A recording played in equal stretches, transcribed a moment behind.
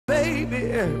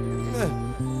baby,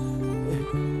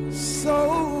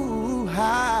 so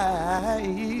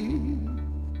high.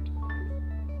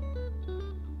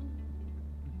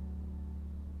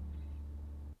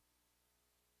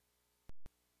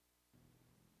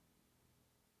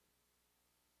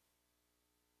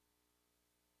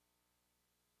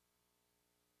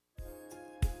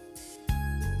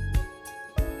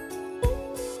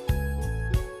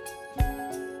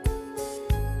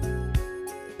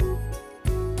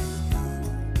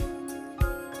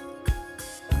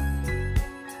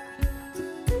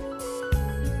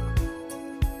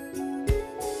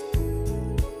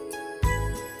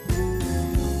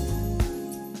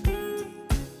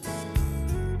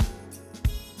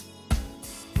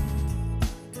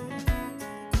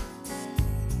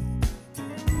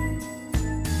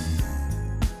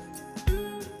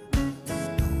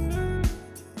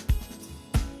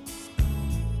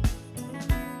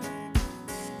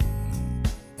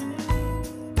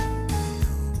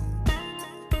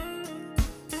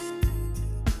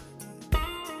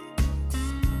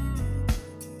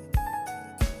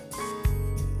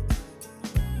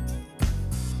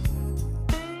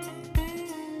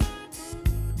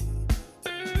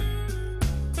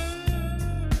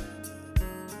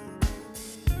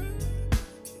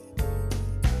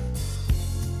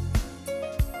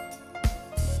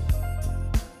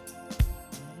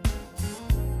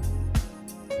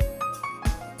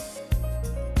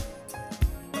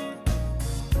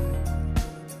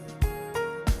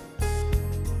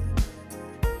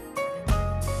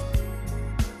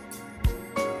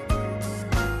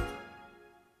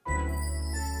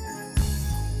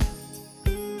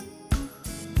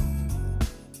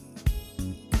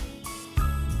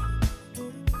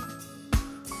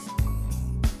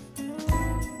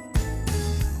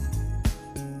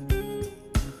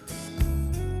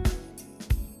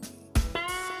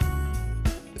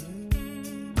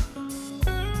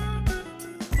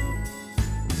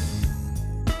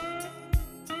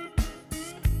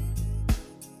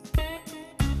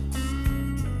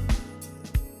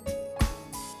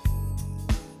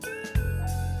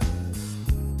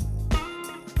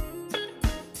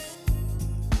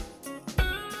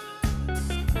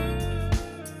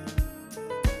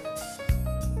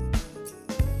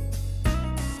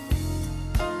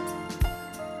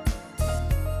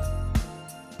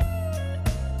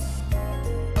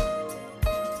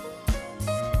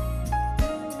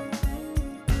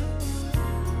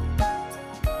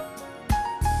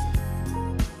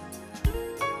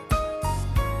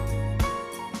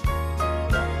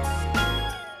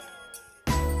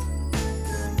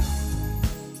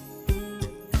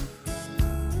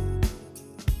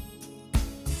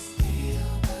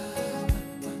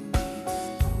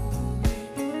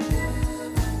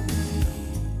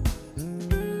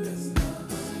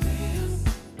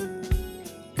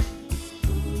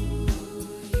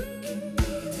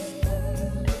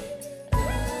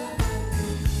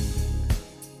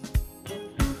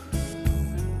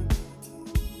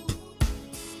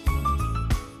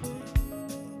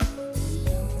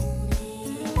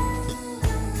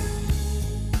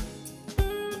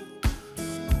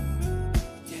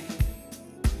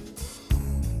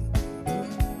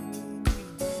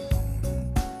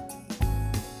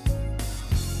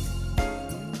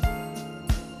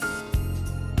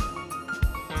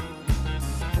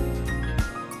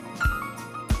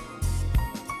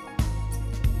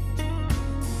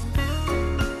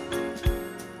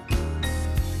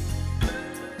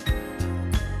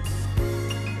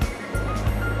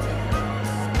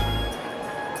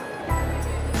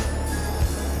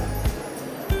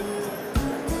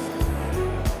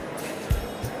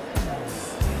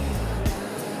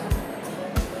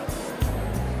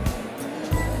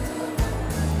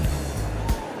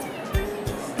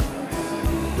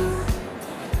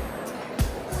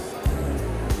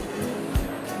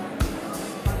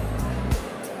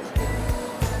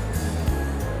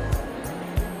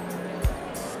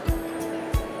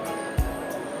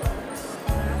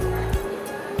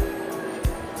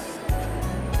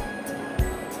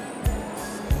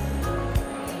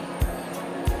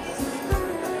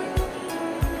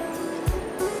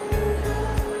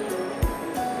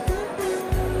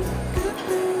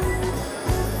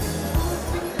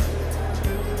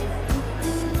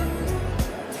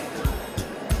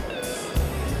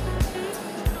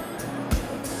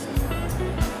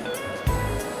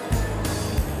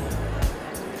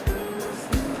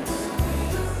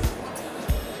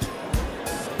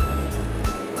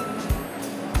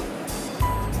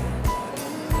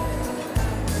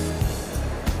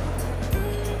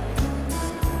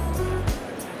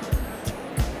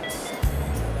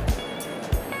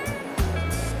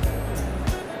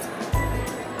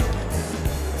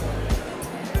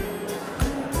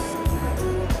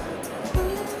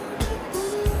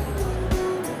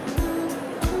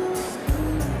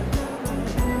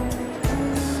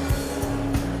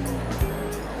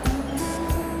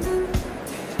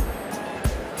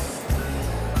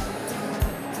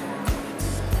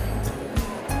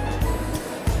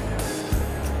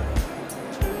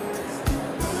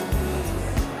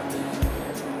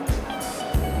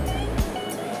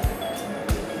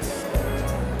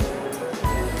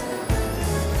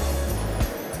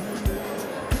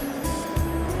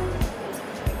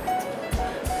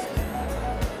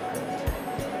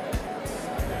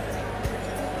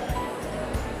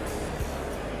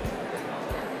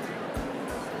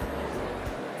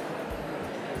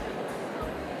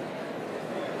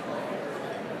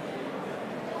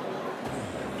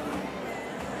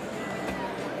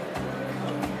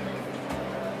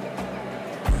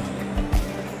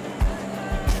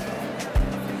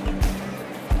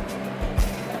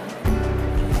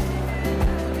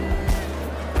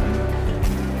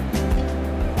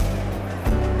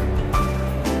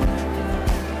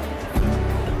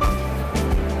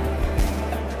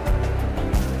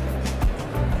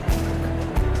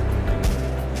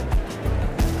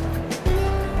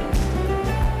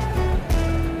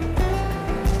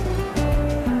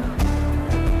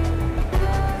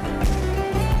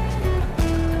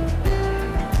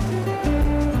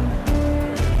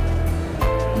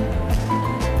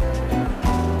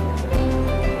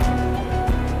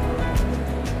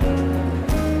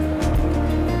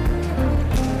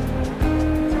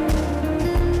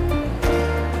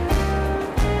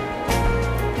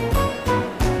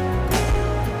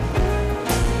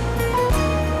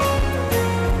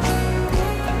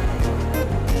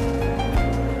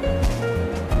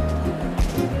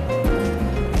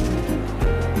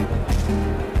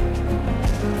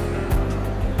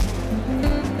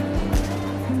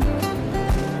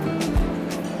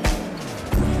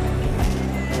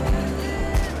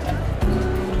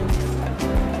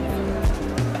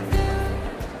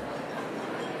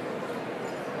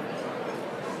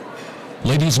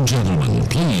 Ladies and gentlemen,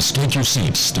 please take your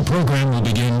seats. The program will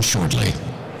begin shortly.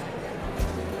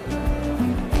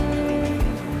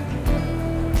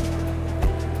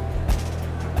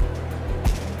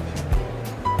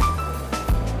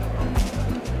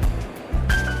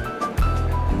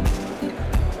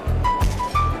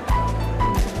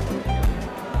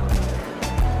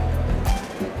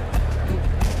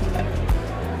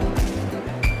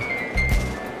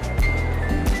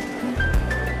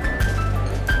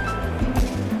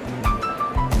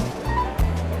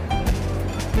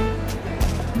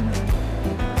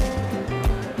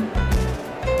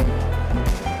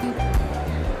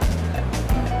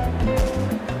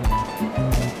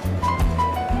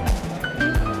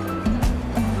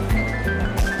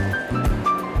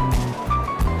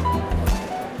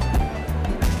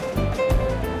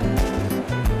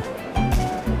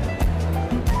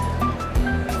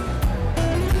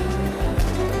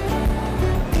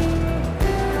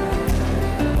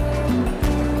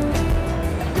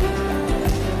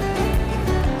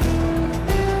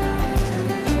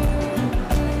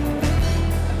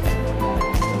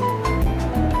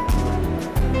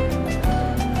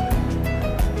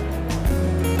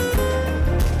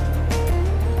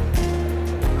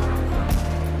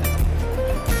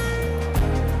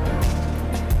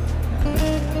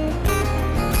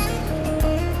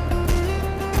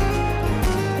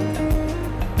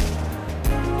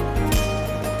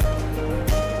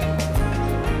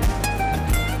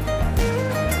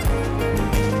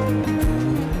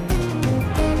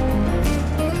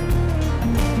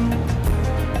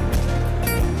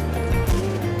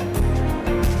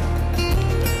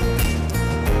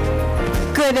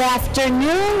 Good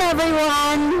afternoon,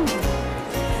 everyone.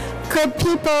 Could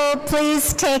people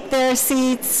please take their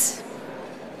seats?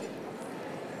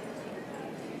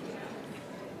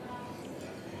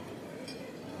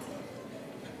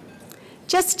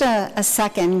 Just a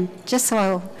second, just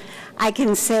so I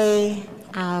can say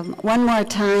one more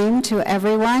time to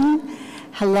everyone,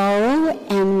 hello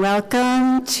and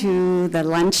welcome to the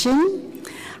luncheon.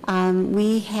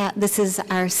 This is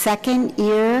our second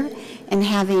year in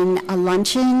having a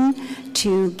luncheon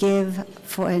to give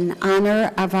for an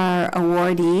honor of our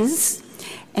awardees.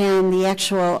 And the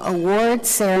actual award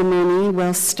ceremony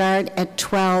will start at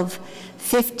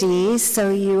 12:50, so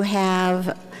you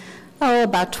have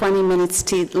about 20 minutes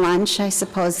to eat lunch. I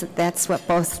suppose that's what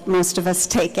most of us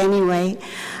take anyway.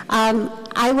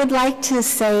 I would like to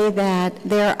say that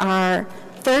there are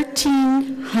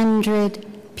 1,300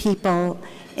 people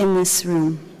in this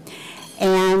room.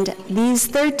 And these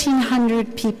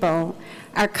 1,300 people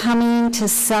are coming to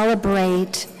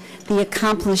celebrate the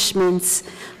accomplishments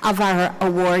of our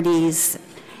awardees.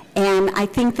 And I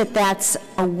think that that's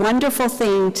a wonderful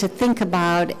thing to think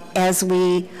about as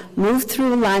we move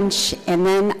through lunch, and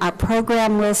then our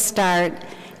program will start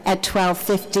at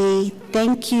 12:50.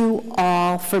 Thank you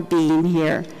all for being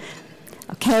here.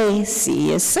 Okay, see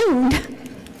you soon.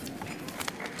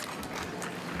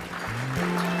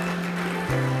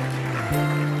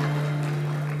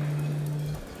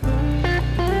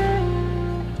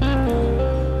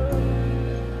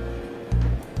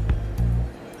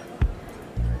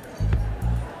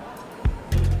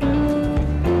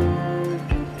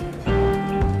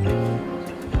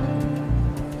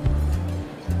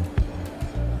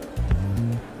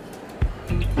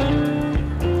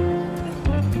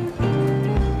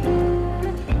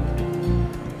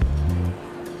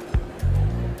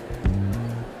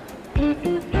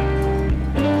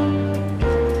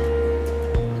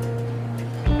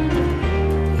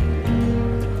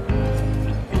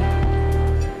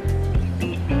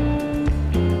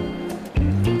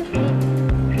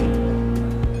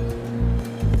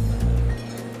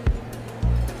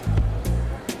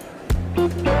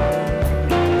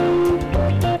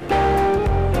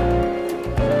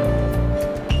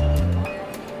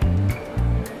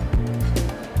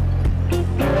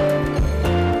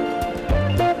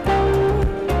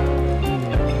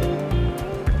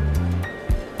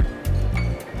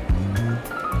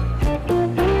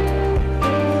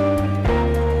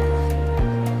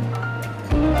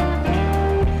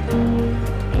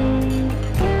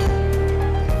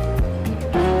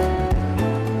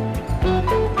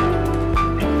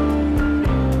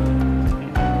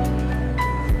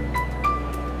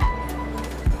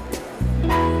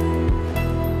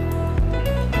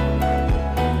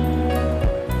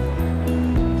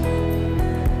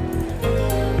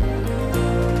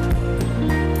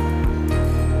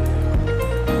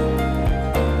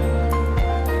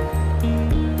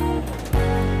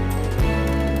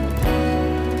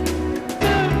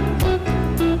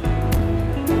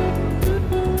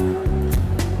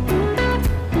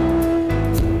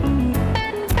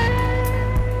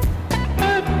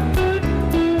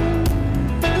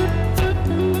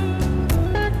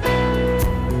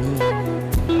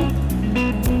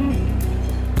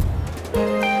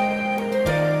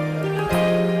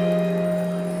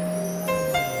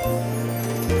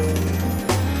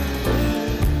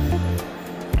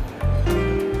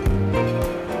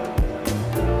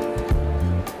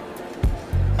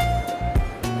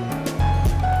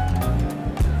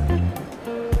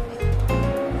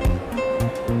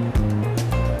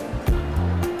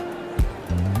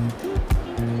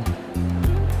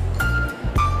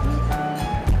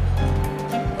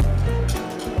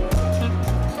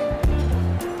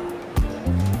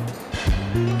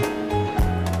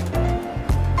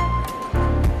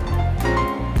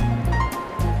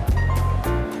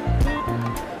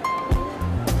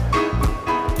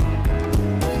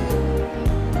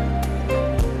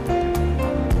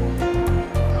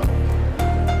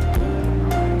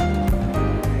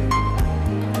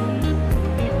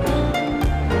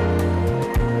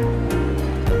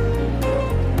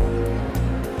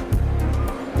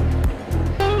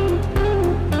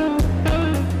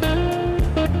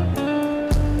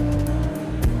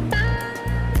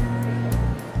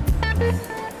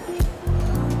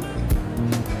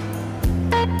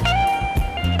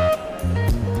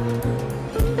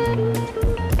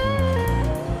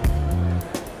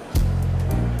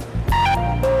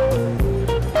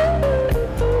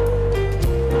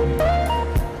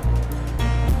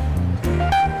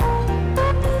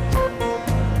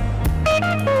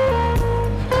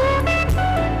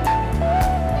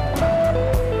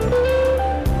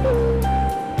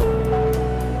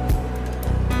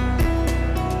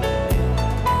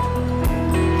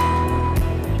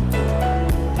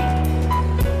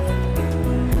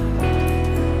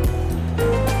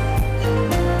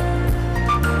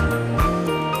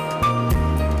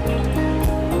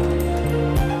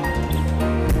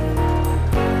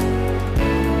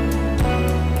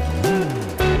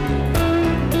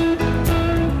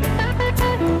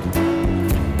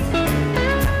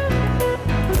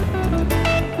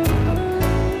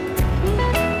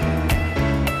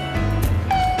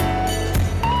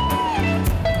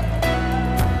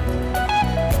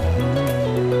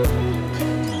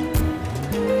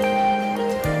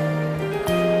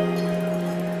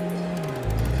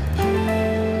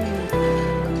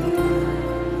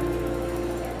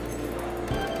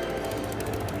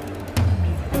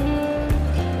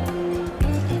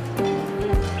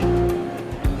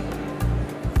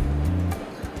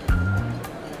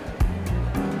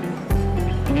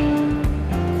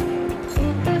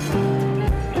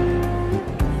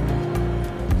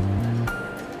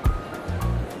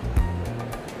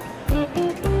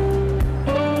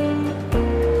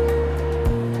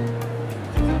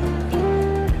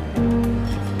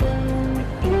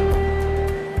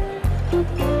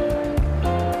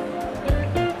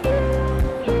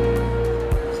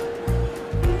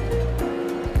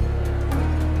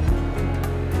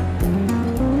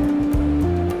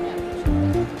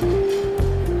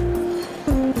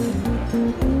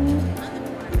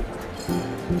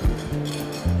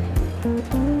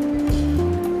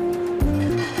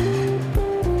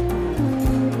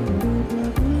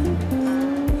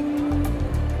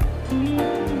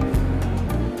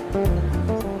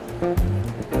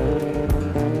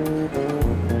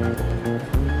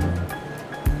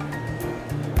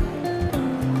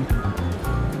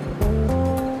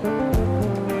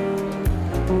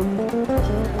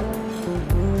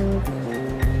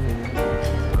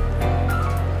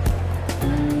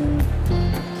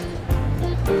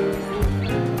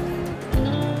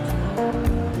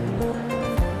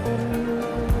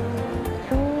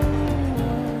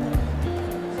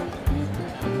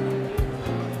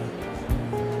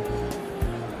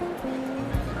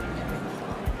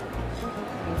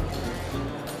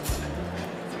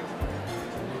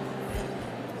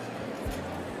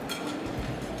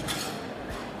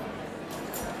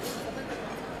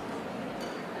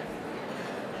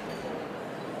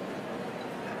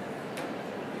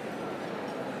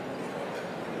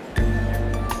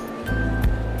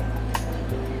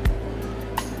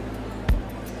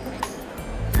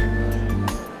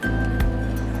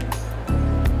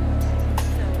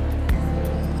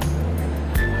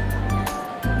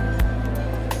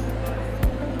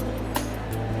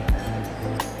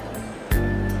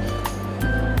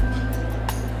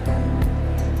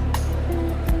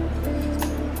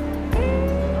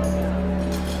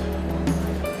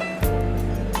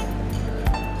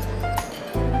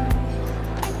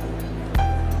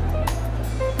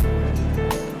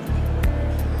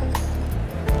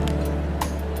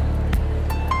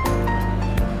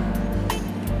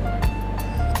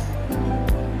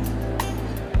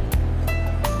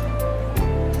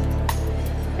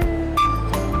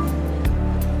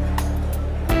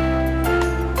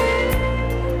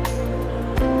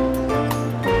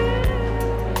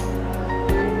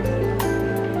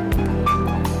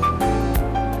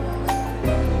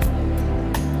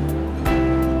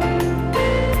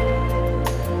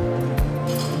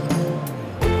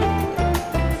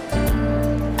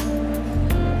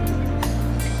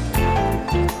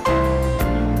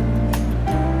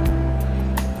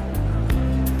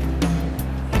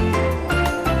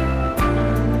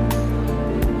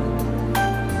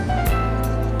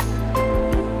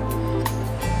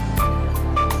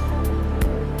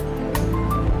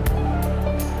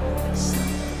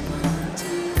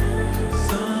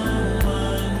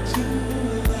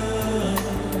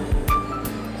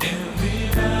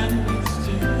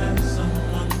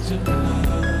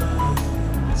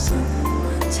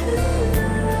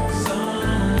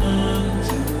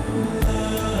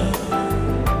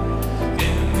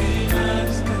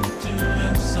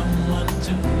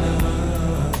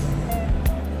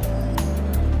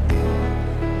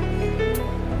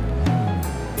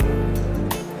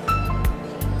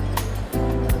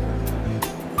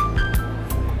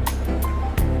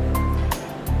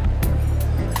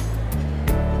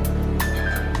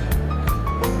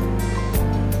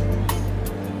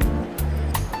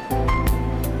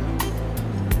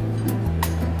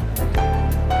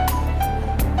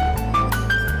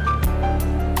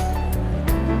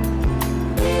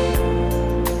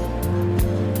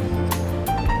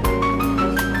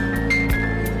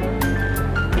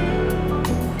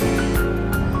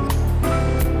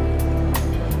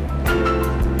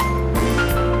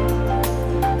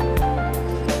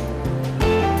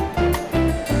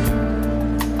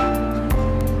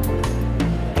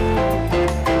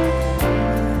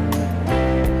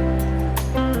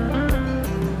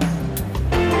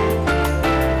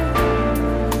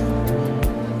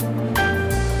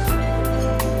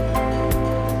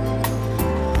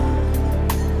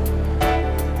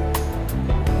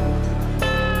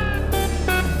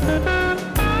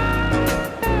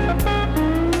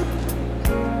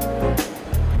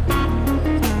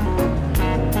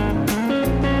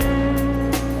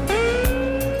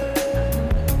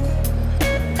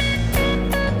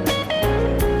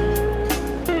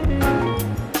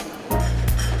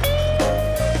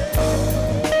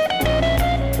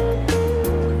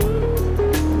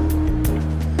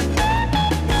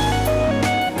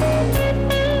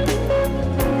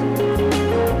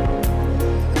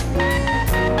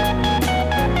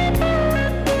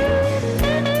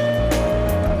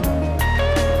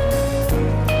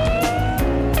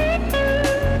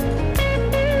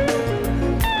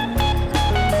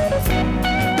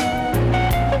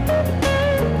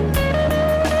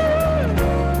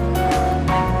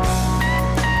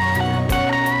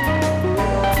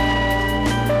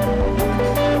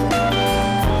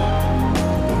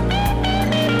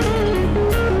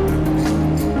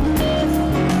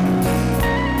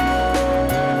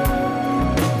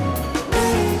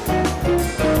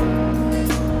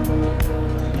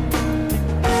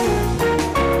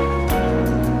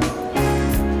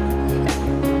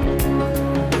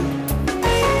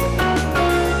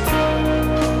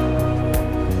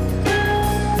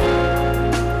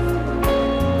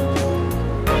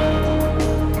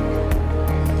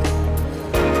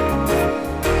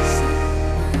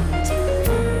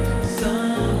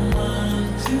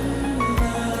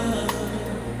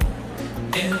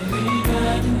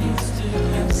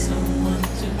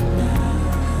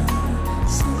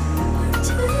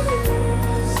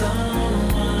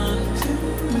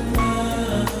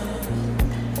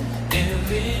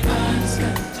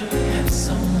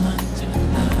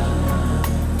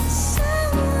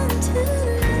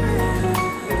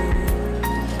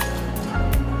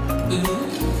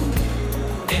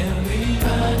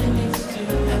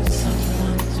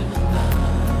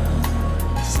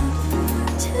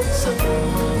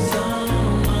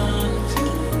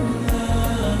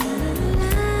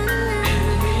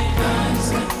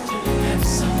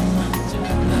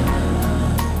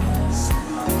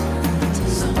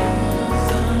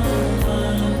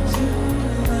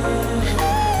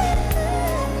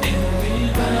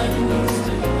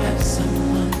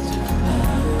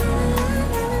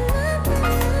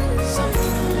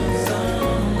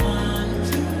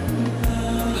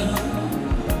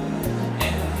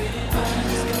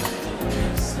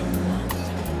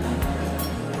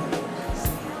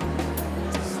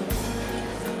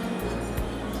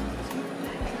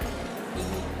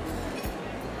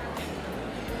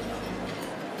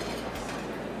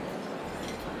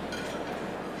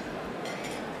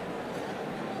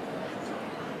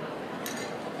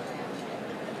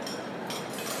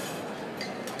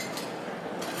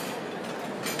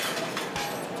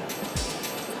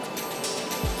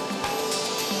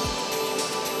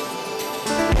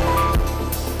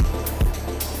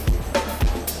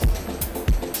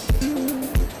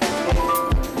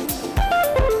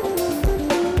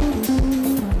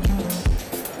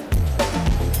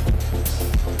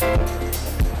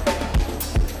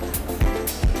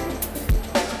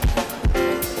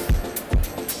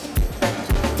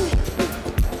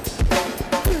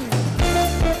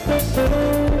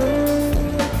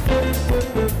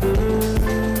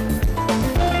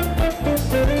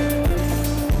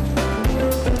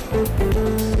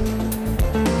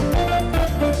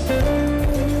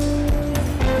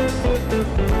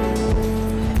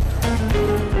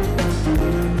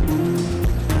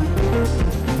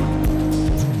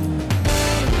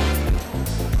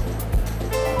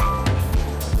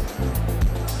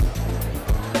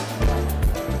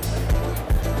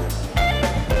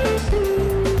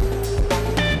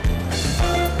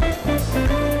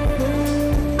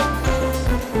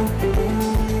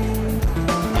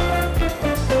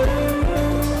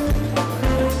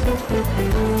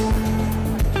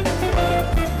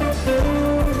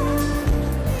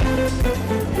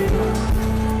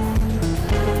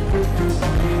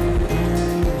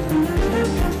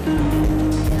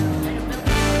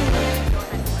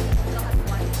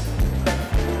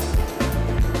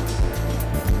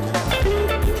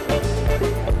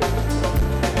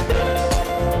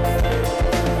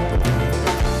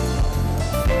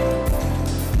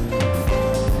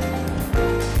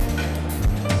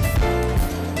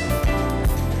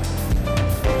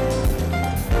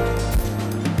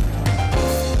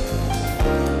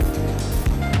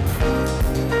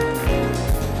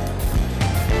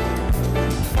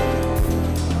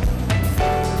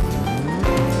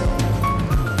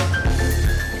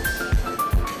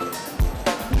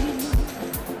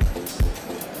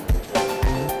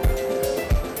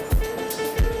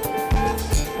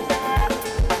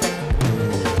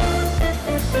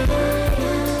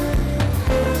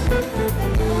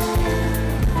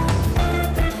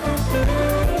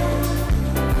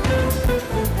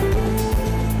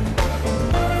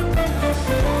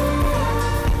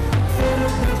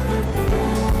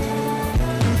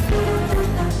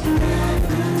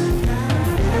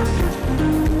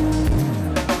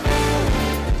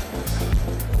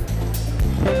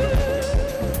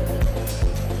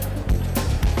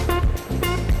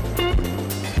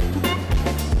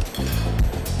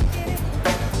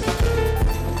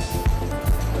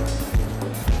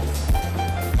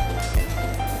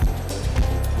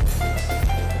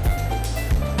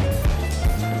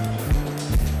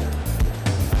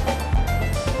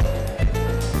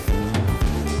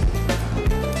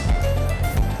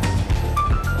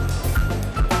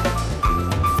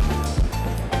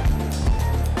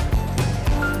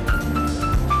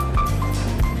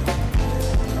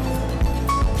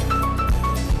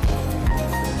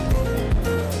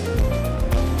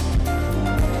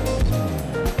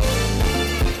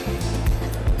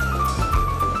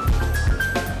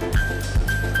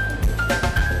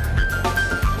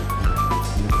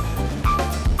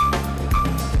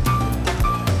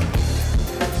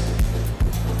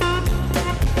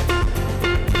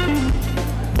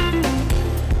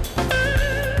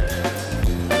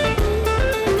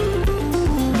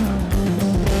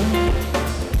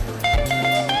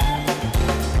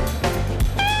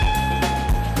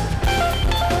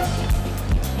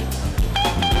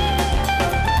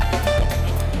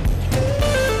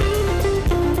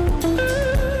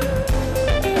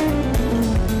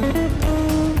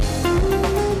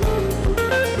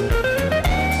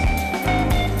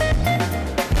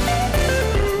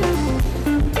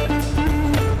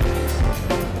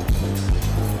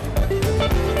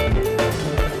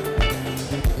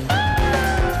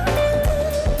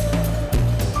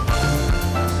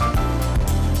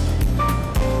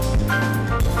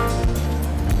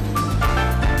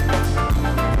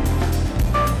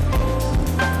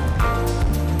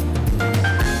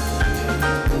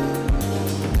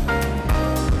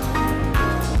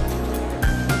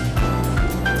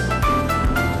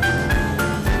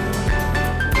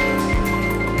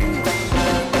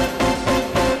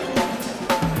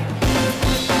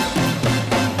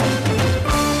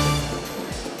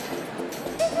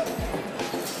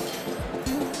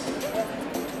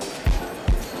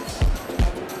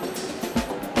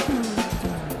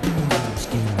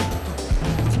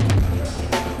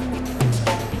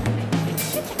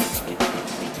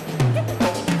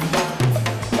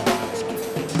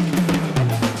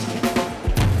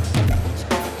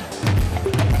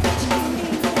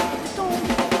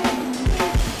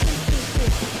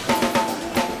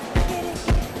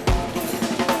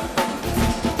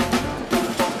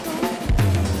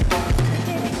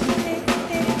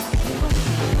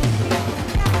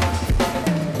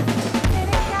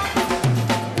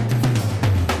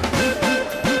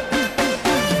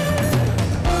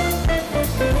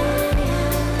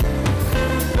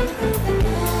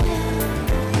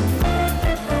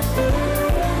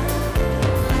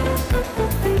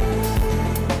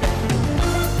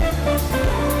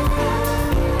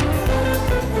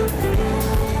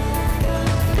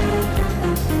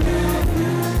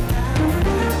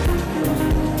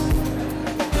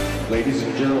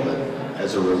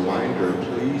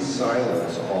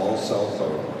 cell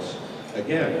phones.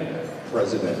 Again,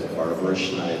 President Barbara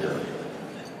Schneider.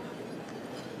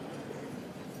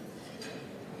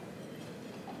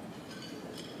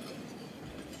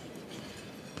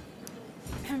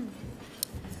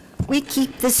 We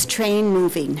keep this train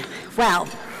moving. Well,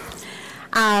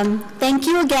 thank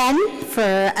you again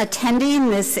for attending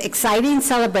this exciting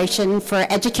celebration for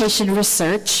education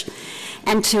research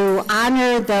and to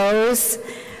honor those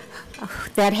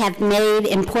that have made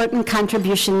important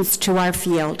contributions to our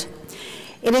field.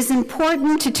 It is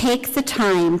important to take the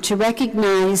time to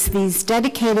recognize these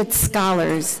dedicated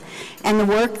scholars and the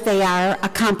work they are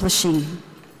accomplishing.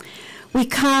 We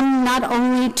come not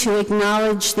only to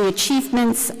acknowledge the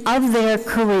achievements of their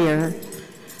career,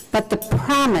 but the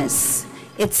promise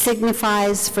it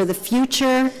signifies for the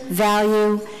future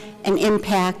value and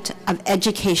impact of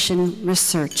education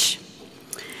research.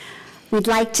 We'd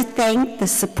like to thank the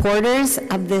supporters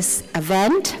of this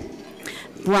event,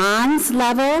 bronze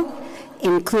level,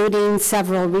 including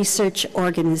several research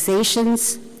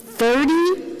organizations, 30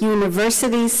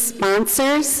 university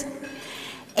sponsors,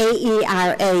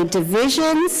 AERA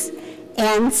divisions,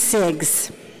 and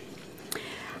SIGs.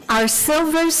 Our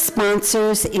silver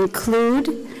sponsors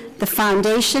include the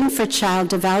Foundation for Child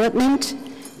Development,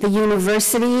 the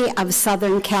University of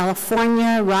Southern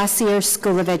California Rossier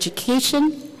School of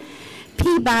Education,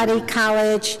 Peabody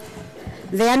College,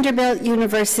 Vanderbilt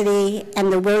University,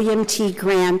 and the William T.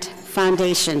 Grant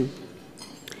Foundation.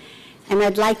 And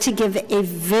I'd like to give a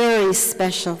very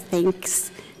special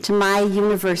thanks to my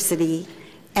university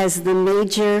as the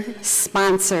major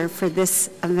sponsor for this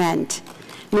event,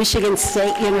 Michigan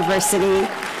State University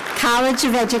College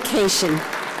of Education.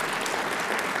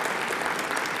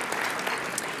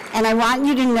 And I want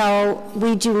you to know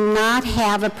we do not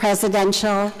have a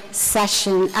presidential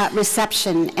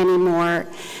reception anymore.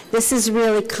 This is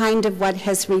really kind of what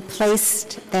has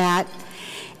replaced that.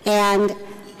 And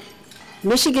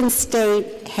Michigan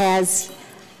State has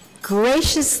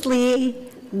graciously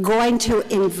going to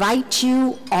invite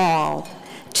you all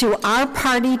to our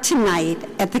party tonight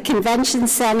at the Convention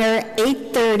Center,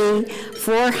 830,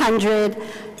 400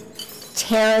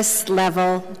 Terrace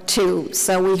Level 2.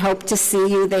 So we hope to see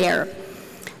you there.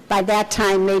 By that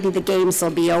time, maybe the games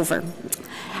will be over.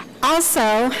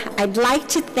 Also, I'd like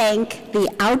to thank the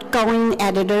outgoing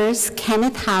editors,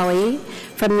 Kenneth Howey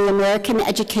from the American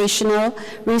Educational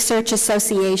Research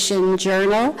Association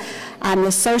Journal on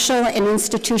the Social and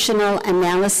Institutional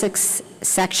Analysis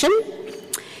section,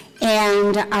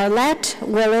 and Arlette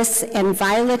Willis and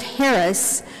Violet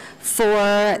Harris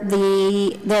they're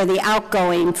the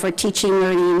outgoing for Teaching,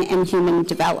 Learning, and Human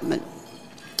Development.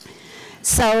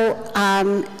 So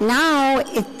now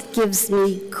it gives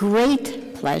me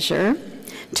great pleasure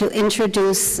to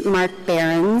introduce Mark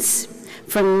Behrens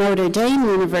from Notre Dame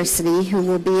University, who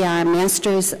will be our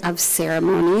Masters of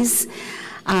Ceremonies.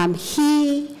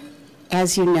 He,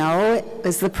 as you know,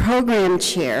 is the program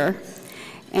chair.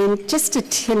 And just a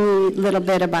teeny little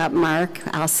bit about Mark,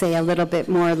 I'll say a little bit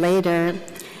more later.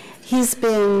 He's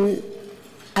been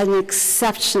an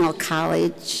exceptional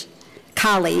colleague,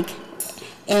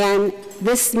 and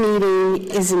this meeting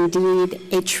is indeed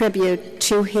a tribute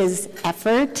to his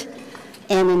effort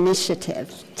and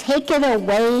initiative. Take it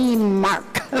away,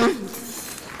 Mark.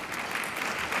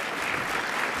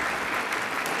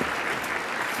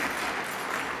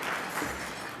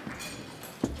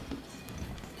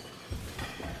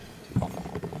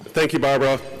 Thank you,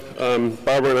 Barbara.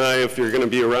 Barbara and I, if you're going to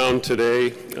be around today,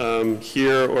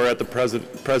 here or at the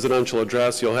presidential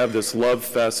address, you'll have this love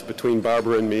fest between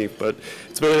Barbara and me, but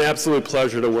it's been an absolute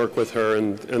pleasure to work with her,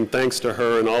 and thanks to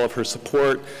her and all of her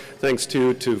support, thanks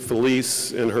to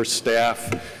Felice and her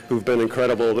staff, who've been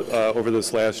incredible over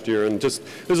this last year, and just,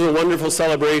 this is a wonderful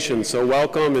celebration, so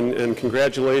welcome and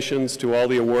congratulations to all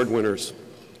the award winners.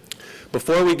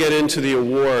 Before we get into the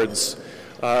awards,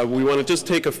 we want to just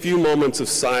take a few moments of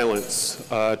silence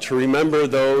to remember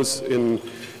those in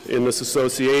this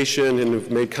association and who've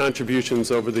made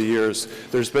contributions over the years.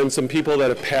 There's been some people that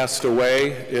have passed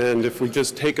away, and if we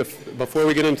just before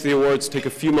we get into the awards, take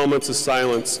a few moments of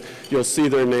silence, you'll see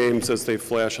their names as they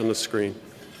flash on the screen.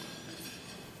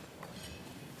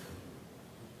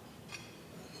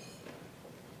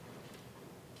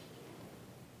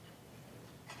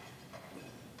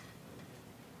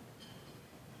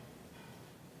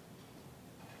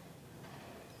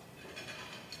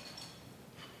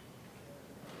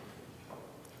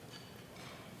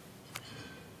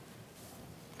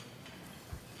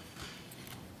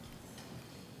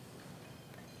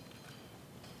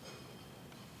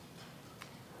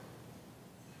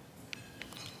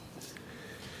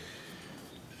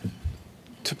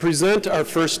 To present our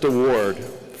first award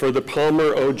for the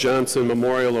Palmer O. Johnson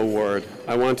Memorial Award,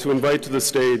 I want to invite to the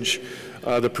stage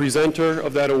the presenter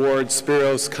of that award,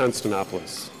 Spiros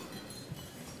Konstantinopoulos.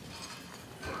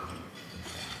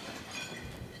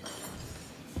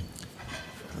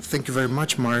 Thank you very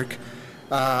much, Mark.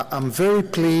 I'm very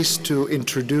pleased to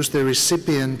introduce the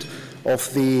recipient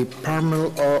of the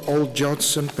Palmer O.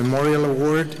 Johnson Memorial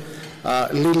Award,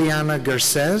 Liliana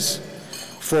Garces,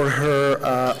 for her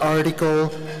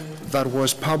article that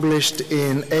was published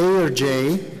in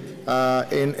AERA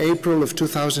in April of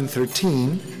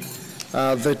 2013.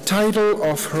 The title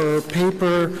of her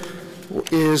paper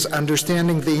is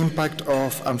Understanding the Impact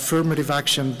of Affirmative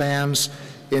Action Bans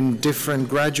in Different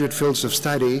Graduate Fields of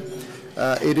Study.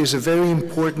 It is a very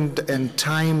important and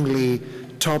timely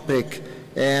topic,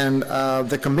 and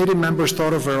the committee members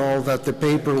thought overall that the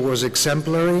paper was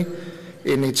exemplary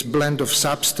in its blend of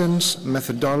substance,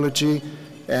 methodology,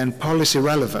 and policy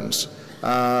relevance.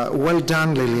 Well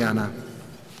done, Liliana.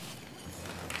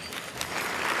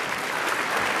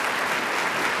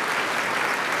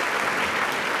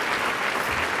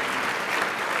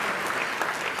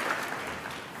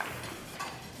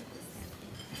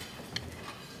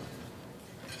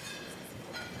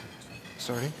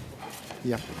 Sorry?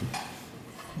 Yeah.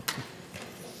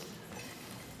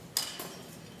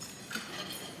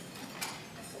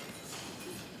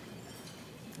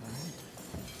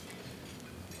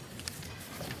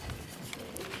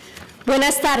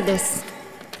 Buenas tardes.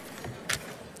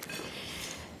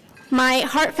 My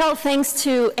heartfelt thanks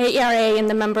to AERA and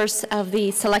the members of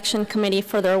the selection committee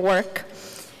for their work.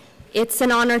 It's an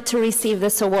honor to receive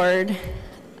this award.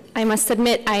 I must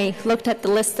admit, I looked at the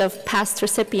list of past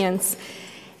recipients,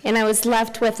 and I was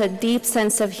left with a deep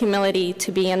sense of humility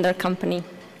to be in their company.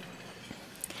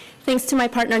 Thanks to my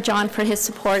partner, John, for his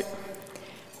support,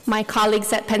 my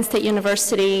colleagues at Penn State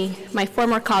University, my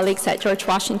former colleagues at George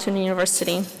Washington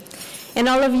University, and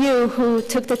all of you who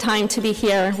took the time to be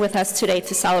here with us today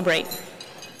to celebrate.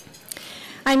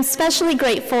 I'm especially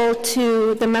grateful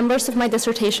to the members of my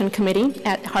dissertation committee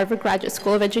at Harvard Graduate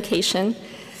School of Education,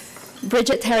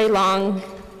 Bridget Terry Long,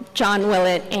 John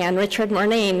Willett, and Richard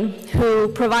Murnane, who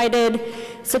provided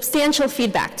substantial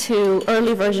feedback to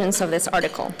early versions of this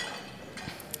article.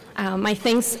 My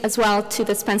thanks as well to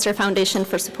the Spencer Foundation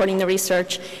for supporting the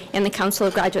research and the Council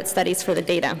of Graduate Studies for the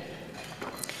data.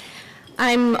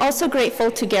 I'm also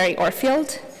grateful to Gary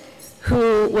Orfield,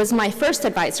 who was my first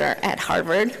advisor at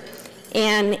Harvard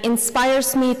and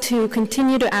inspires me to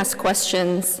continue to ask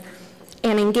questions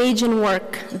and engage in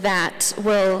work that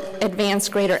will advance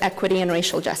greater equity and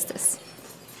racial justice.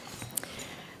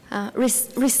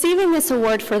 Receiving this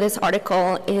award for this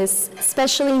article is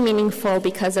especially meaningful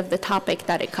because of the topic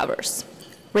that it covers,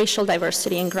 racial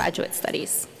diversity in graduate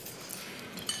studies.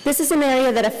 This is an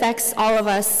area that affects all of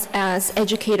us as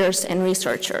educators and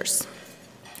researchers.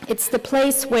 It's the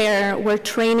place where we're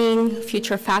training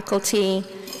future faculty,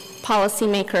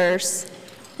 policymakers,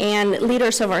 and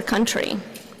leaders of our country.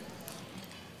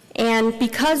 And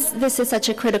because this is such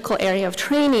a critical area of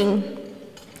training,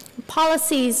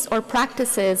 policies or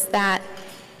practices that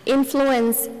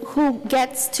influence who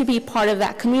gets to be part of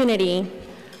that community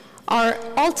are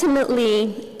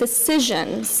ultimately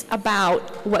decisions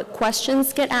about what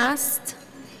questions get asked,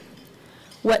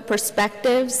 what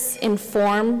perspectives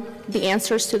inform the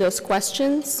answers to those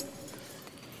questions,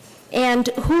 and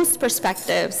whose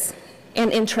perspectives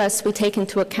and interests we take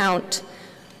into account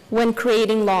when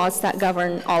creating laws that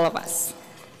govern all of us.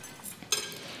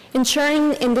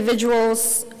 Ensuring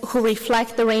individuals who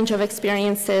reflect the range of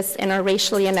experiences in our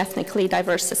racially and ethnically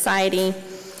diverse society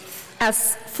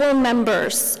as full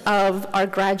members of our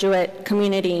graduate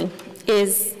community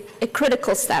is a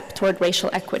critical step toward racial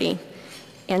equity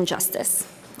and justice.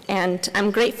 And I'm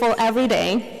grateful every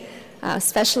day,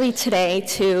 especially today,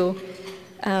 to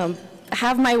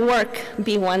have my work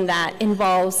be one that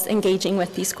involves engaging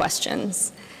with these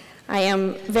questions. I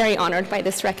am very honored by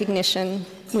this recognition.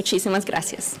 Muchísimas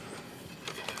gracias.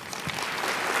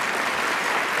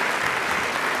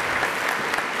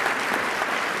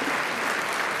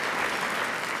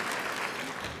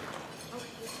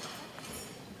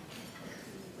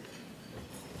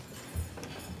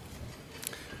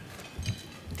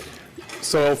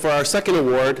 So for our second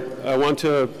award, I want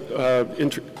to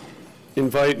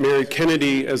invite Mary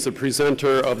Kennedy as the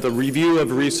presenter of the Review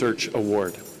of Research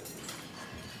Award.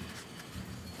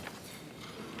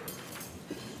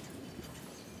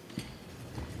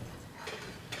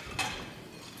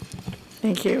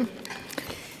 Thank you.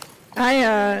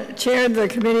 I chaired the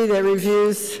committee that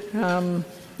reviews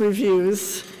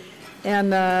reviews,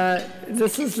 and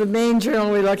this is the main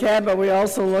journal we look at, but we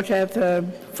also look at the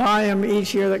volume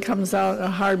each year that comes out, a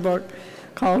hard book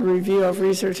called Review of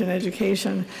Research and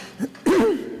Education.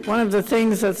 One of the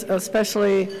things that's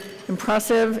especially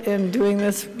impressive in doing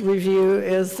this review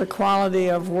is the quality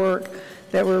of work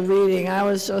that we're reading. I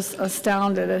was just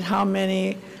astounded at how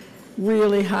many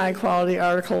really high quality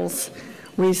articles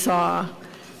we saw.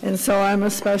 And so I'm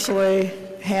especially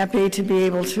happy to be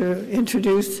able to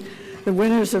introduce the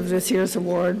winners of this year's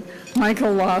award,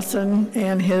 Michael Lawson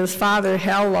and his father,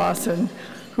 Hal Lawson,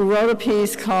 who wrote a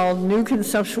piece called New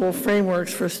Conceptual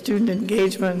Frameworks for Student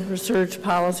Engagement, Research,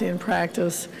 Policy, and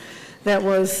Practice. That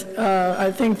was,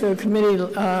 I think the committee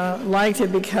liked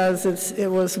it because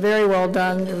it was very well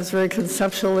done. It was very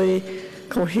conceptually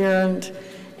coherent,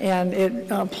 and it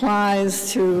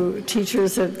applies to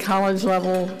teachers at college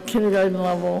level, kindergarten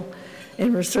level,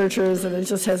 and researchers, and it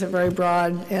just has a very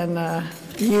broad and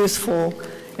useful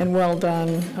and well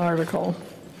done article.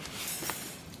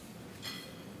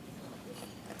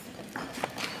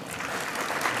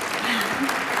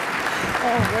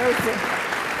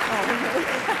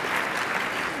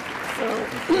 So,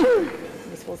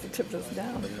 we're supposed to tip this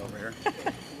down. Over here.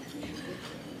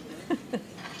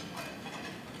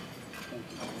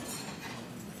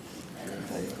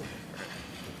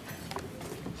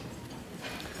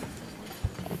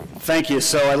 Thank you.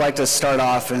 So I'd like to start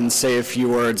off and say a few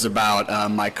words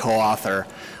about my co-author,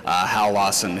 Hal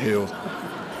Lawson, who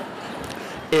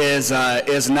is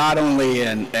not only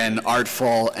an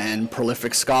artful and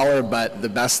prolific scholar, but the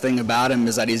best thing about him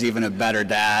is that he's even a better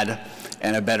dad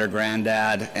and a better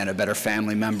granddad and a better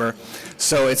family member.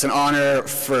 So it's an honor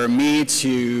for me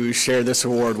to share this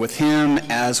award with him,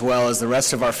 as well as the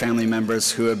rest of our family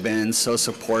members who have been so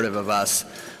supportive of us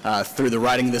through the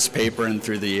writing of this paper and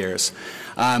through the years.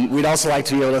 We'd also like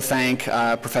to be able to thank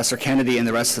Professor Kennedy and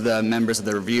the rest of the members of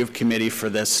the review committee for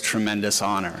this tremendous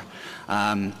honor.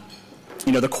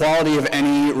 You know, the quality of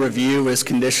any review is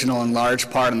conditional in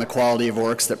large part on the quality of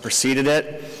works that preceded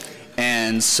it.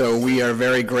 And so we are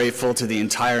very grateful to the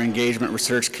entire engagement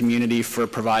research community for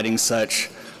providing such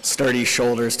sturdy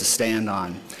shoulders to stand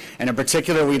on. And in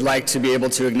particular, we'd like to be able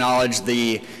to acknowledge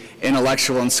the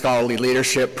intellectual and scholarly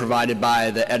leadership provided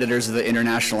by the editors of the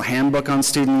International Handbook on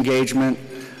Student Engagement,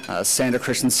 Sandra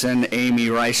Christensen, Amy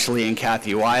Reichley, and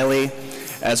Kathy Wiley,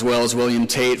 as well as William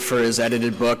Tate for his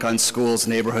edited book on schools,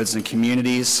 neighborhoods, and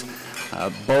communities.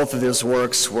 Both of those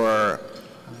works were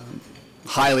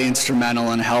highly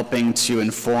instrumental in helping to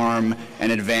inform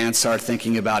and advance our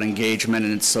thinking about engagement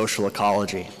and its social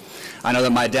ecology. I know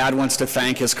that my dad wants to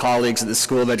thank his colleagues at the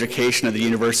School of Education at the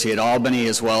University at Albany,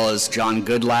 as well as John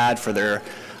Goodlad for their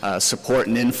support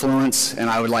and influence, and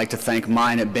I would like to thank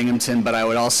mine at Binghamton, but I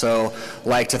would also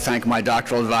like to thank my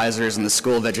doctoral advisors in the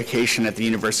School of Education at the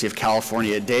University of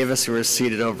California at Davis, who are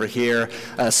seated over here,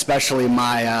 especially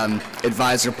my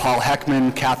advisor Paul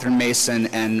Heckman, Catherine Mason,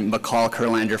 and McCall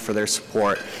Kurlander for their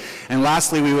support. And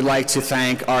lastly, we would like to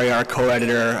thank RER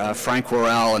co-editor Frank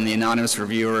Worrell and the anonymous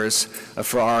reviewers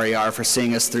for RER for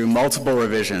seeing us through multiple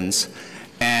revisions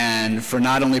and for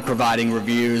not only providing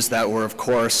reviews that were, of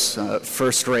course,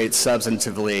 first-rate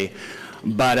substantively,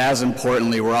 but as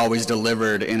importantly, were always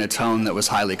delivered in a tone that was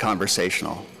highly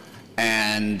conversational.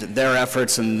 And their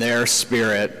efforts and their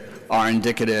spirit are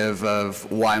indicative of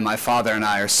why my father and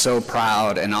I are so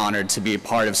proud and honored to be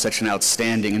part of such an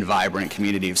outstanding and vibrant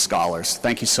community of scholars.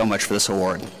 Thank you so much for this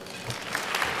award.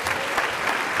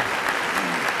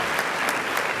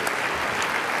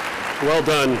 Well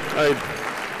done.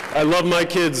 I love my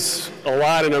kids a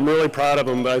lot, and I'm really proud of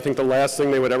them, but I think the last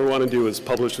thing they would ever want to do is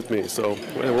publish with me, so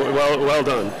well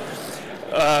done.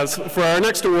 For our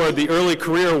next award, the Early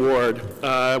Career Award,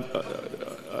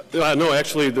 no,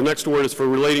 actually, the next award is for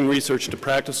Relating Research to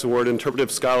Practice Award,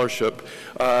 Interpretive Scholarship.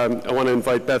 I want to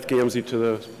invite Beth Gamsey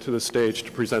to the stage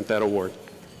to present that award.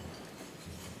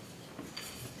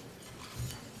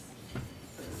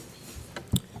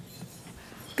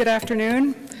 Good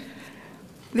afternoon.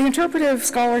 The Interpretive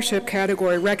Scholarship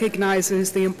category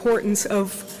recognizes the importance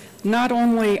of not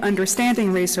only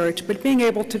understanding research, but being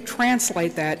able to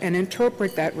translate that and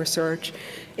interpret that research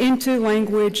into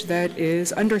language that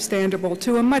is understandable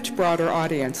to a much broader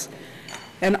audience.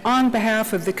 And on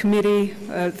behalf of the committee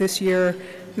this year,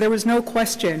 there was no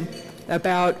question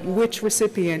about which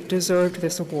recipient deserved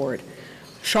this award.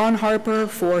 Sean Harper,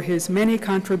 for his many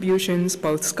contributions,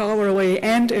 both scholarly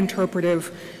and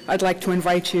interpretive, I'd like to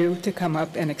invite you to come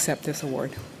up and accept this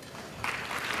award.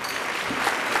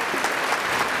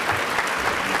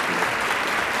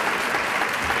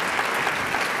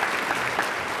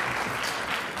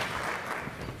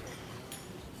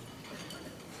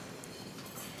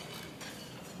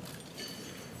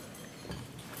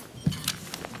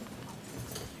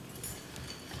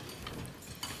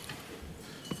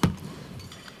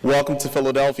 Welcome to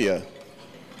Philadelphia.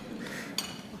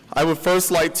 I would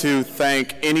first like to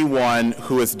thank anyone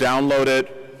who has downloaded,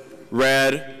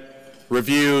 read,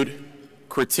 reviewed,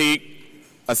 critiqued,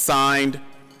 assigned,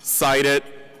 cited,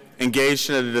 engaged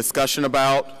in a discussion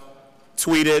about,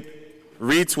 tweeted,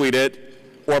 retweeted,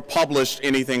 or published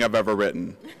anything I've ever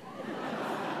written.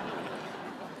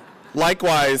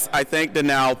 Likewise, I thank the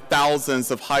now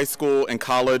thousands of high school and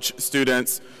college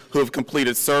students who have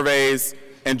completed surveys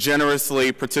and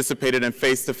generously participated in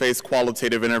face-to-face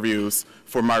qualitative interviews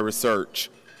for my research.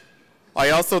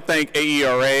 I also thank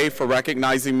AERA for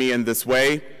recognizing me in this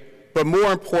way, but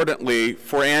more importantly,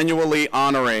 for annually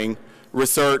honoring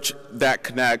research that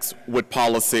connects with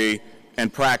policy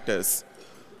and practice.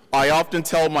 I often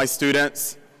tell my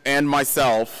students and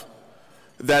myself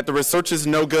that the research is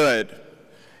no good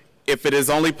if it is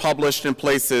only published in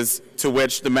places to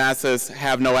which the masses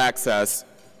have no access,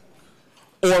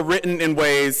 or written in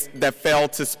ways that fail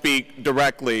to speak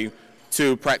directly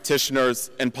to practitioners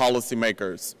and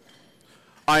policymakers.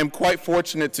 I am quite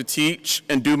fortunate to teach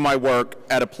and do my work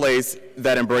at a place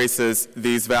that embraces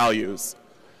these values.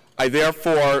 I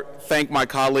therefore thank my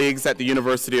colleagues at the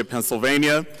University of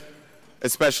Pennsylvania,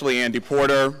 especially Andy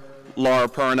Porter, Laura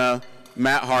Perna,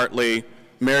 Matt Hartley,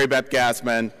 Mary Beth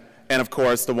Gassman, and of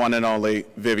course the one and only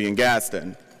Vivian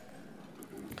Gaston.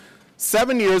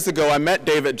 7 years ago, I met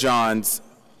David Johns,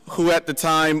 who at the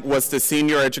time was the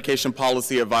Senior Education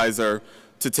Policy Advisor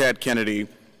to Ted Kennedy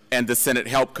and the Senate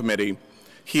Help Committee.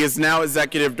 He is now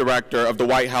Executive Director of the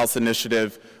White House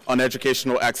Initiative on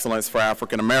Educational Excellence for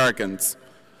African Americans.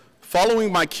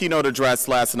 Following my keynote address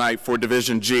last night for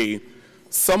Division G,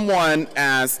 someone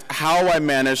asked how I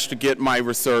managed to get my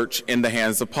research in the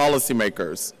hands of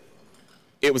policymakers.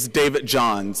 It was David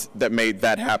Johns that made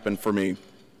that happen for me.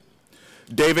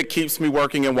 David keeps me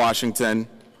working in Washington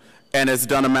and has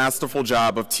done a masterful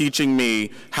job of teaching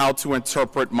me how to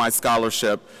interpret my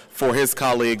scholarship for his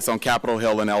colleagues on Capitol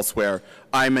Hill and elsewhere.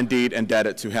 I am indeed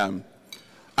indebted to him.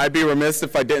 I'd be remiss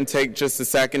if I didn't take just a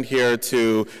second here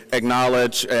to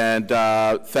acknowledge and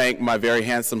thank my very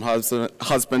handsome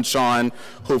husband, Sean,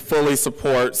 who fully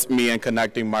supports me in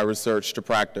connecting my research to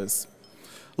practice.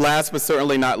 Last but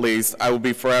certainly not least, I will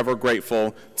be forever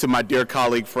grateful to my dear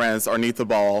colleague friends Arnitha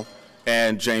Ball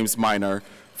and James Minor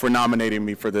for nominating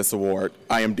me for this award.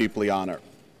 I am deeply honored.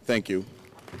 Thank you.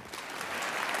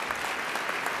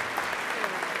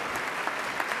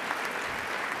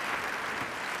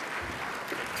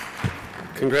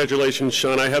 Congratulations,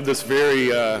 Sean. I have this very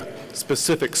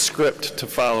specific script to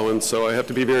follow, and so I have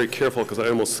to be very careful because I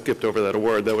almost skipped over that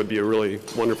award. That would be a really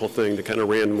wonderful thing to kind of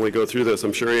randomly go through this.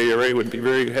 I'm sure AERA would be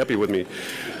very happy with me.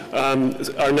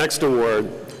 Our next award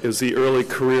is the Early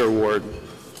Career Award,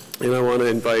 and I want to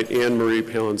invite Anne Marie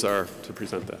Palanzar to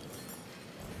present that.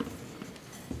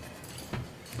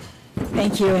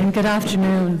 Thank you, and good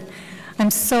afternoon. I'm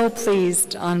so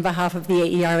pleased on behalf of the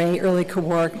AERA Early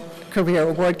Career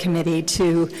Award Committee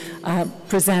to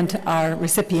present our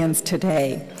recipients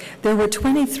today. There were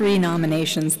 23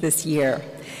 nominations this year,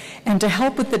 and to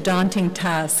help with the daunting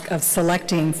task of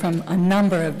selecting from a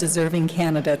number of deserving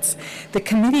candidates, the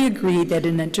committee agreed that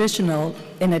in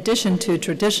addition to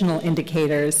traditional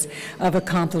indicators of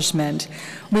accomplishment,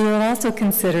 we will also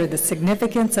consider the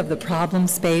significance of the problem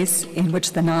space in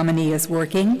which the nominee is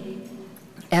working,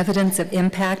 evidence of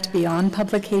impact beyond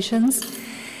publications,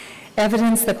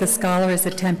 evidence that the scholar is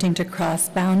attempting to cross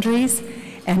boundaries,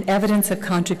 and evidence of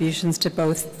contributions to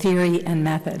both theory and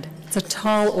method. It's a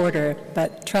tall order,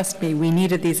 but trust me, we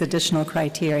needed these additional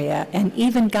criteria, and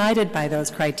even guided by those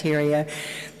criteria,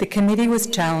 the committee was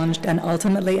challenged and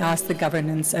ultimately asked the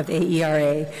governance of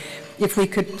AERA if we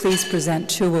could please present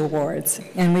 2 awards,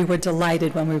 and we were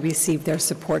delighted when we received their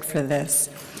support for this.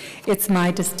 It's my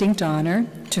distinct honor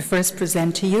to first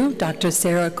present to you Dr.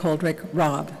 Sarah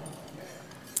Coldrick-Robb.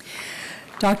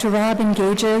 Dr. Robb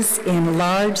engages in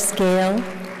large-scale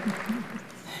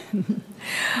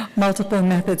multiple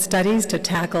method studies to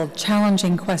tackle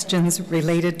challenging questions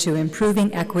related to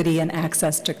improving equity and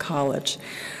access to college.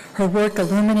 Her work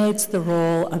illuminates the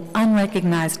role of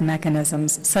unrecognized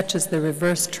mechanisms such as the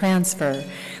reverse transfer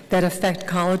that affect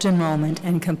college enrollment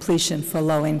and completion for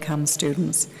low-income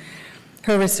students.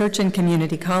 Her research in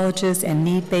community colleges and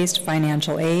need-based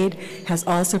financial aid has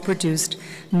also produced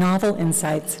novel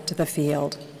insights to the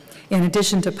field. In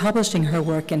addition to publishing her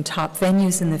work in top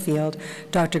venues in the field,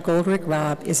 Dr.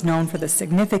 Coldrick-Robb is known for the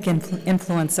significant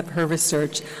influence of her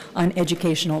research on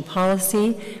educational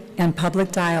policy and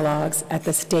public dialogues at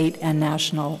the state and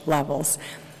national levels.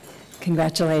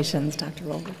 Congratulations, Dr.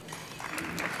 Coldrick.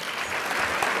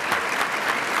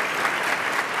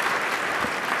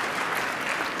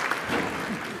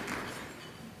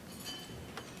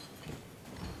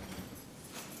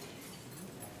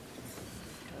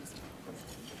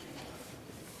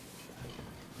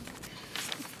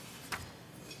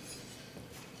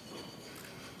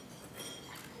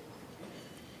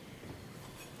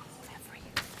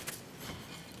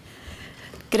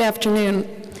 Good afternoon.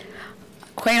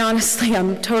 Quite honestly,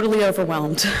 I'm totally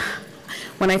overwhelmed.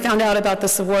 When I found out about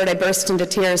this award, I burst into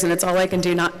tears, and it's all I can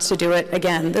do not to do it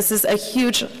again. This is a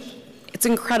huge, it's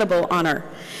incredible honor.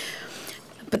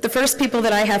 But the first people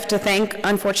that I have to thank,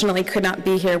 unfortunately, could not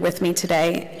be here with me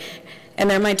today. And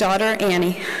they're my daughter,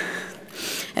 Annie,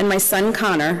 and my son,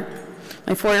 Connor.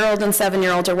 My 4-year-old and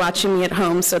 7-year-old are watching me at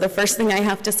home, so the first thing I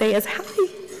have to say is, hi.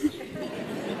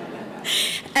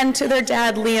 And to their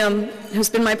dad, Liam, who's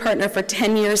been my partner for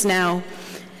 10 years now,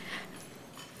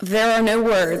 there are no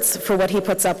words for what he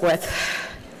puts up with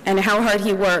and how hard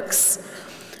he works.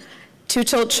 2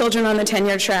 children on the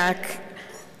tenure track,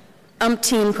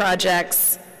 umpteen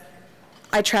projects.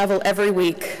 I travel every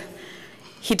week.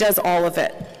 He does all of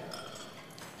it.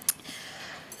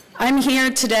 I'm here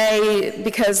today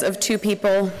because of 2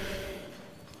 people.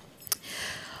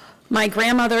 My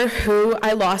grandmother, who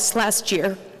I lost last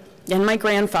year, and my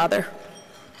grandfather.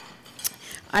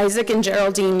 Isaac and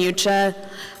Geraldine Yucha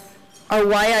are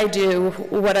why I do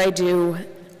what I do,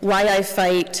 why I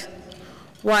fight,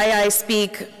 why I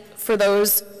speak for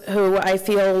those who I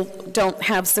feel don't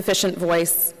have sufficient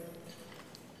voice.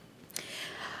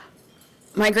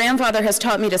 My grandfather has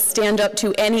taught me to stand up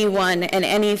to anyone and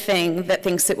anything that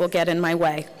thinks it will get in my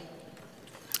way.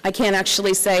 I can't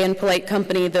actually say in polite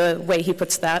company the way he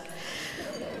puts that.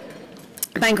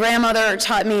 My grandmother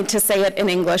taught me to say it in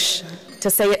English, to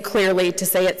say it clearly, to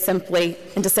say it simply,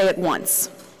 and to say it once.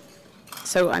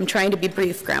 So I'm trying to be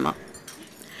brief, Grandma.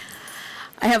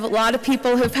 I have a lot of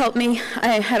people who've helped me.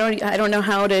 I don't know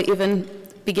how to even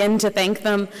begin to thank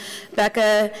them.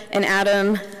 Becca and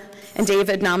Adam and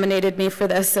David nominated me for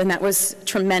this, and that was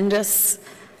tremendous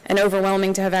and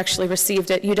overwhelming to have actually received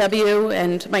it. UW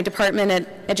and my department at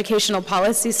Educational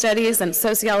Policy Studies and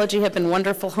Sociology have been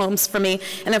wonderful homes for me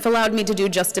and have allowed me to do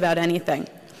just about anything.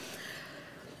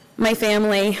 My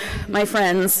family, my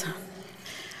friends.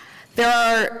 There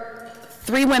are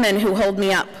 3 women who hold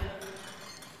me up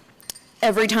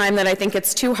every time that I think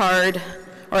it's too hard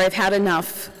or I've had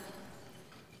enough.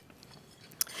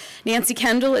 Nancy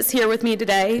Kendall is here with me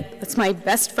today. That's my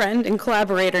best friend and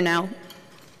collaborator now.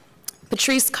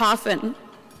 Patrice Coffin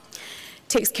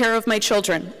takes care of my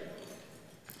children.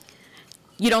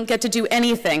 You don't get to do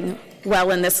anything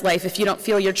well in this life if you don't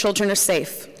feel your children are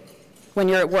safe when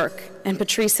you're at work. And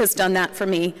Patrice has done that for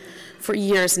me for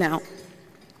years now.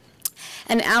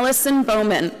 And Allison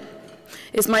Bowman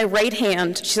is my right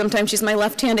hand. Sometimes she's my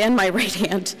left hand and my right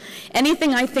hand.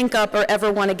 Anything I think up or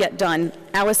ever want to get done,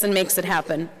 Allison makes it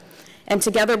happen. And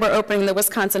together we're opening the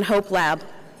Wisconsin Hope Lab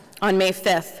on May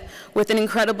 5th with an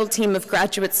incredible team of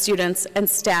graduate students and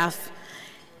staff.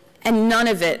 And none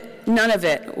of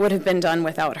it would have been done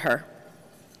without her.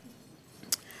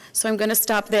 So I'm going to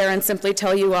stop there and simply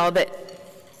tell you all that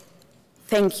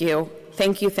thank you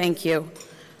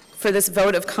for this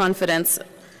vote of confidence,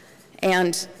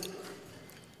 and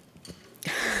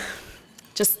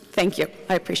just thank you.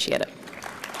 I appreciate it.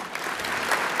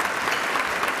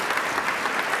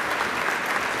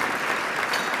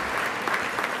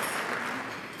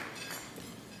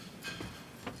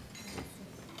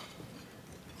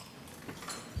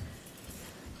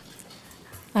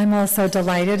 I'm also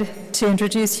delighted to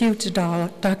introduce you to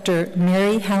Dr.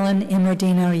 Mary Helen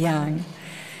Imerdino-Young.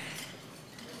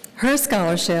 Her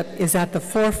scholarship is at the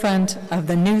forefront of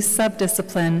the new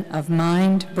subdiscipline of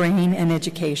mind, brain, and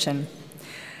education.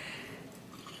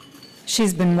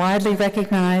 She's been widely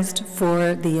recognized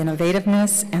for the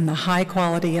innovativeness and the high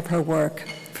quality of her work.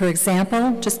 For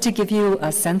example, just to give you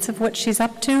a sense of what she's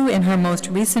up to, in her most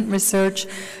recent research,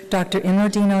 Dr.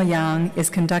 Imerdino-Young is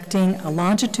conducting a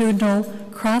longitudinal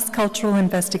cross-cultural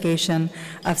investigation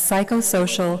of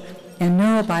psychosocial and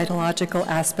neurobiological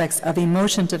aspects of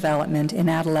emotion development in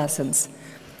adolescence.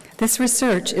 This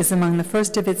research is among the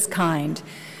first of its kind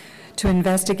to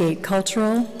investigate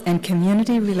cultural and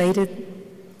community-related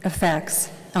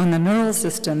effects on the neural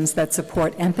systems that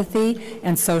support empathy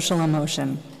and social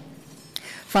emotion.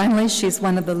 Finally, she's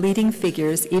one of the leading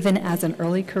figures, even as an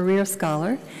early career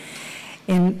scholar,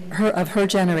 of her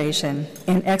generation,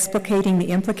 in explicating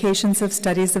the implications of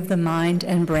studies of the mind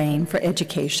and brain for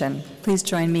education. Please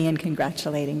join me in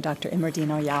congratulating Dr.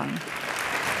 Imerdino-Young.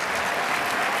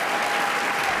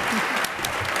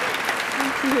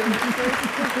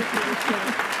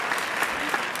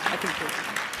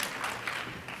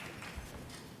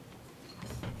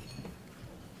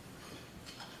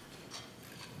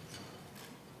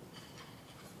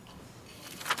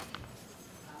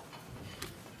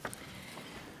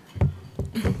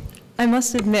 I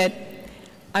must admit,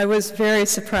 I was very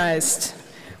surprised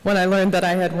when I learned that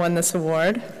I had won this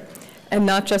award, and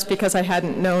not just because I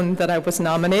hadn't known that I was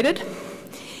nominated.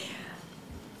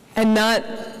 and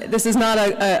this is not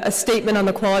a statement on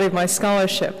the quality of my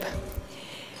scholarship.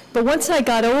 But once I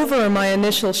got over my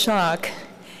initial shock,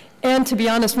 and to be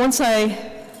honest, once I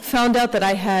found out that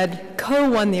I had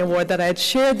co-won the award, that I had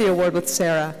shared the award with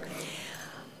Sarah,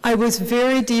 I was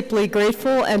very deeply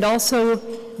grateful and also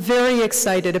very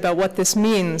excited about what this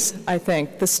means, I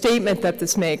think, the statement that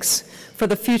this makes for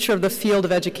the future of the field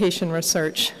of education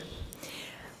research.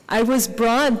 I was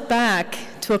brought back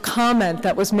to a comment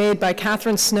that was made by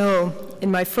Catherine Snow in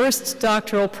my first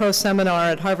doctoral pro-seminar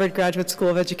at Harvard Graduate School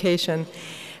of Education,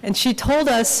 and she told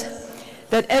us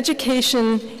that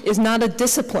education is not a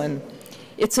discipline,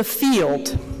 it's a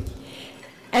field.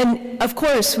 And of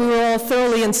course, we were all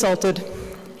thoroughly insulted.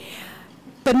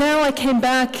 But now I came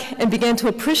back and began to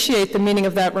appreciate the meaning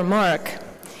of that remark.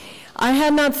 I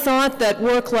had not thought that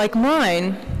work like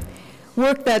mine,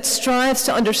 work that strives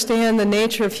to understand the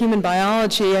nature of human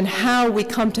biology and how we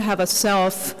come to have a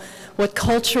self, what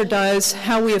culture does,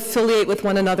 how we affiliate with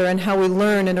one another, and how we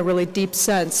learn in a really deep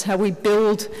sense, how we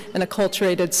build an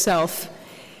acculturated self.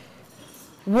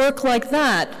 Work like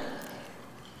that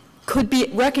could be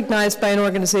recognized by an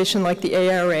organization like the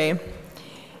AERA,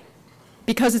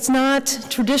 because it's not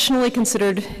traditionally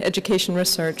considered education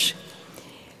research.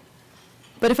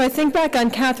 But if I think back on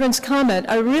Catherine's comment,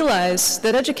 I realize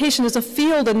that education is a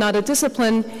field and not a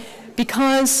discipline,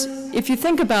 because if you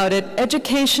think about it,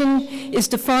 education is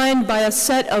defined by a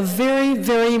set of very,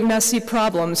 very messy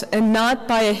problems and not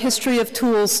by a history of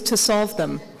tools to solve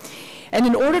them. And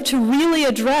in order to really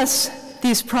address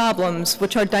these problems,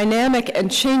 which are dynamic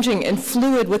and changing and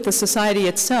fluid with the society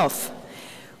itself,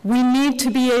 we need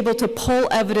to be able to pull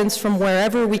evidence from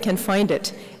wherever we can find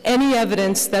it, any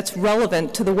evidence that's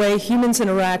relevant to the way humans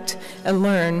interact and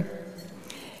learn.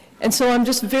 And so I'm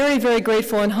just very, very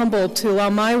grateful and humbled to allow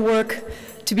my work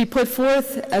to be put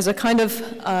forth as a kind of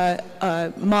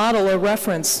model or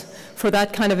reference for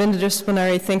that kind of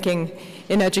interdisciplinary thinking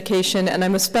in education, and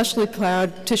I'm especially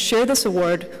proud to share this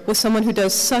award with someone who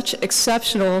does such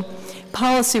exceptional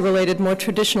policy-related, more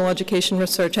traditional education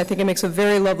research. I think it makes a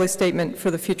very lovely statement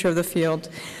for the future of the field.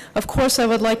 Of course, I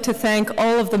would like to thank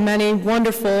all of the many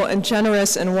wonderful and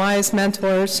generous and wise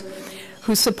mentors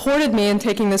who supported me in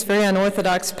taking this very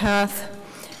unorthodox path,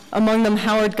 among them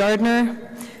Howard Gardner,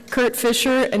 Kurt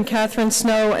Fisher, and Catherine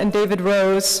Snow, and David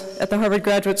Rose at the Harvard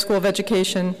Graduate School of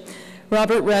Education,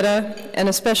 Robert Retta, and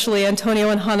especially Antonio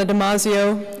and Hannah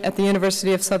Damasio at the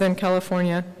University of Southern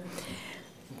California.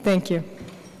 Thank you.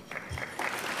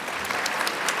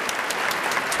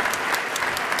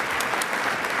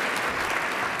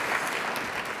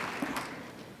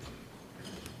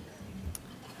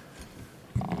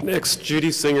 Next,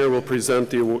 Judy Singer will present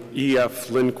the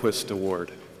E.F. Lindquist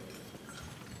Award.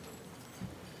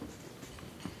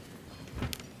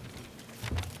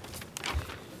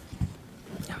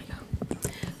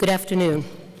 Good afternoon.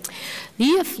 The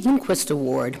E.F. Lindquist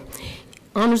Award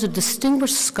honors a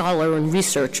distinguished scholar and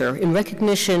researcher in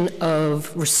recognition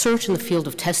of research in the field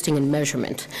of testing and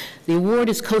measurement. The award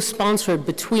is co-sponsored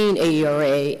between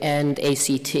AERA and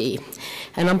ACT.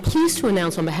 And I'm pleased to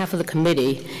announce on behalf of the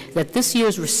committee that this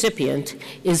year's recipient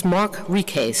is Mark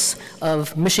Recase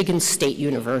of Michigan State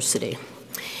University.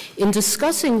 In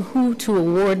discussing who to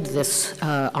award this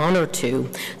honor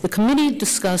to, the committee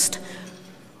discussed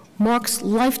Mark's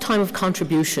lifetime of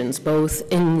contributions, both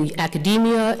in the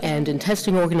academia and in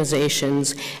testing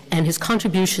organizations, and his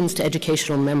contributions to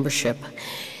educational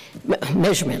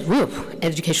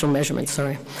educational measurement,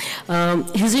 sorry.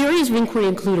 His areas of inquiry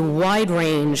include a wide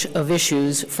range of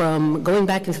issues, from going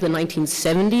back into the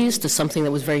 1970s to something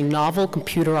that was very novel,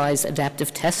 computerized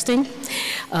adaptive testing,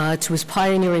 to his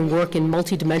pioneering work in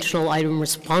multidimensional item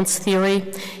response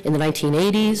theory in the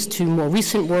 1980s, to more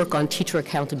recent work on teacher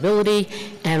accountability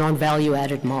and on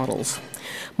value-added models.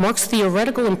 Mark's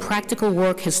theoretical and practical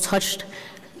work has touched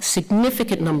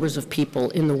significant numbers of people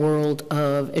in the world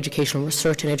of educational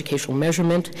research and educational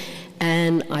measurement,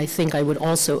 and I think I would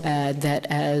also add that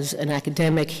as an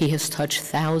academic, he has touched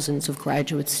thousands of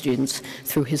graduate students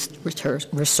through his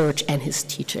research and his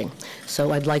teaching.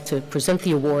 So I'd like to present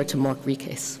the award to Mark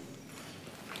Recase.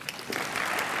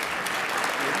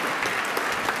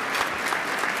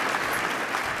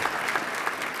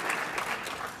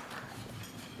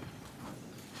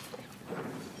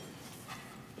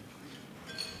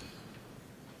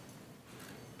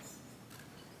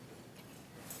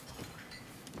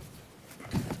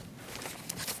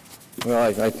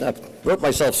 Well, I wrote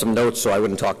myself some notes so I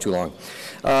wouldn't talk too long.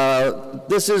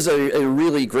 This is a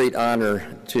really great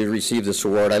honor to receive this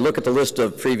award. I look at the list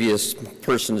of previous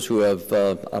persons who have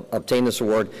obtained this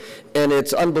award, and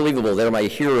it's unbelievable. They're my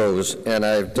heroes, and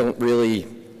I don't really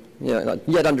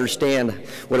yet understand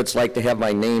what it's like to have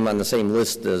my name on the same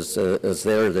list as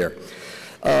they're there.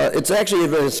 It's actually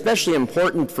especially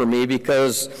important for me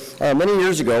because many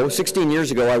years ago, 16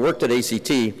 years ago, I worked at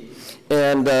ACT,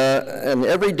 and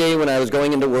every day when I was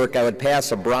going into work, I would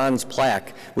pass a bronze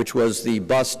plaque, which was the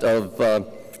bust of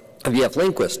E.F.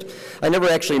 Lindquist. I never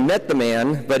actually met the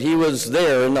man, but he was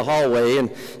there in the hallway, and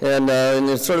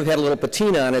it sort of had a little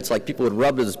patina on it. It's like people would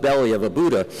rub his belly of a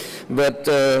Buddha. But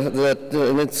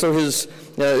so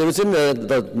it was in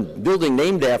the building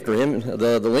named after him,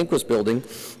 the Lindquist building,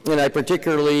 and I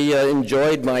particularly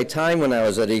enjoyed my time when I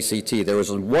was at ACT. There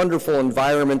was a wonderful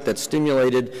environment that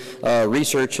stimulated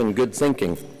research and good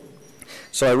thinking.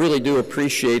 So I really do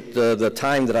appreciate the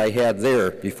time that I had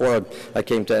there before I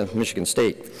came to Michigan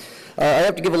State. I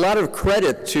have to give a lot of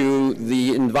credit to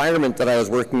the environment that I was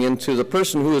working in, to the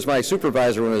person who was my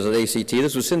supervisor when I was at ACT.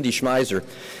 This was Cindy Schmeiser,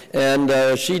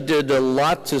 and she did a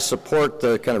lot to support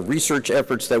the kind of research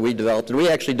efforts that we developed, and we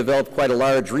actually developed quite a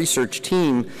large research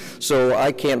team, so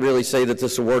I can't really say that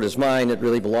this award is mine. It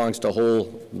really belongs to a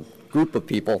whole group of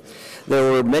people.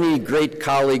 There were many great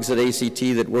colleagues at ACT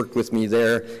that worked with me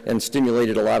there and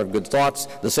stimulated a lot of good thoughts.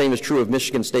 The same is true of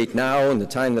Michigan State now and the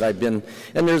time that I've been,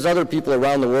 and there's other people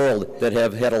around the world that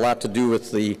have had a lot to do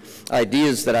with the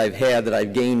ideas that I've had, that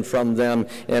I've gained from them,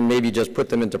 and maybe just put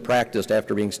them into practice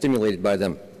after being stimulated by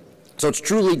them. So it's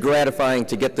truly gratifying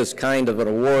to get this kind of an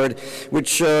award,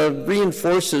 which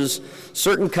reinforces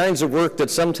certain kinds of work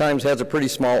that sometimes has a pretty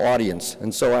small audience.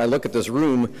 And so when I look at this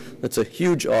room, it's a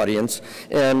huge audience,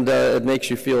 and it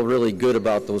makes you feel really good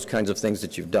about those kinds of things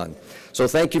that you've done. So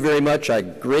thank you very much. I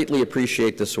greatly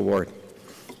appreciate this award.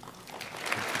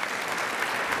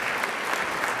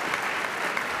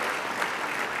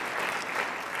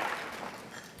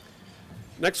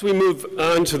 Next, we move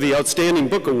on to the Outstanding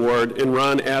Book Award, and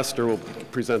Ron Astor will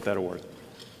present that award.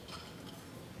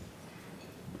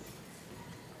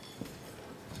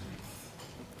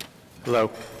 Hello.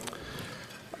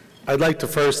 I'd like to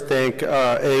first thank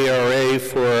AERA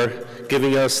for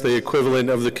giving us the equivalent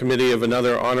of the committee of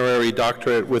another honorary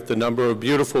doctorate with the number of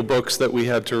beautiful books that we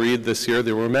had to read this year.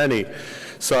 There were many.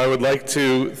 So I would like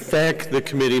to thank the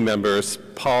committee members,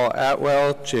 Paul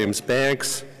Atwell, James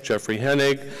Banks, Jeffrey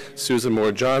Hennig, Susan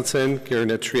Moore-Johnson, Gary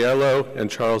Triello, and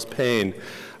Charles Payne.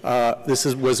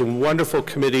 This was a wonderful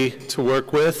committee to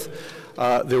work with.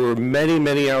 There were many,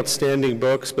 many outstanding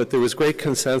books, but there was great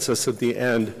consensus at the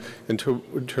end in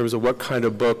terms of what kind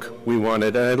of book we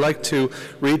wanted. And I'd like to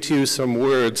read to you some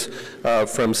words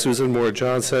from Susan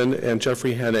Moore-Johnson and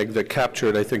Jeffrey Hennig that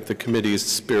captured, I think, the committee's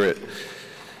spirit.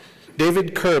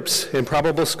 David Kirp's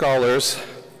Improbable Scholars,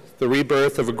 The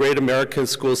Rebirth of a Great American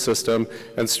School System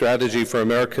and Strategy for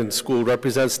American School,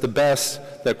 represents the best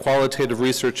that qualitative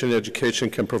research in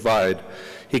education can provide.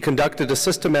 He conducted a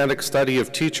systematic study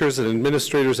of teachers and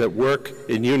administrators at work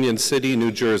in Union City,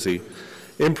 New Jersey.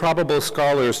 Improbable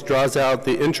Scholars draws out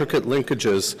the intricate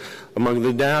linkages among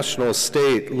the national,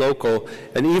 state, local,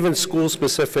 and even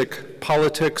school-specific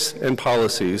politics and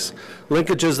policies,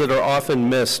 linkages that are often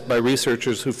missed by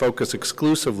researchers who focus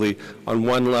exclusively on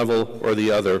one level or the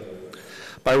other.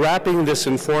 By wrapping this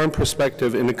informed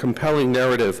perspective in a compelling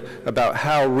narrative about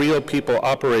how real people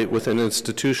operate within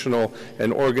institutional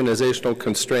and organizational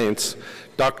constraints,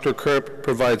 Dr. Kirp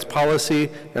provides policy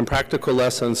and practical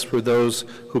lessons for those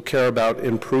who care about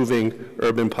improving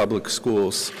urban public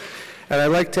schools. And I'd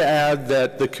like to add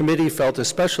that the committee felt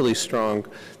especially strong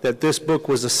that this book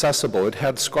was accessible. It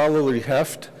had scholarly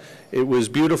heft. It was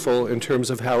beautiful in terms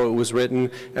of how it was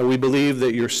written, and we believe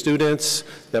that your students,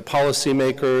 that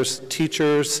policymakers,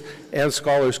 teachers, and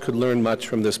scholars could learn much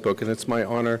from this book, and it's my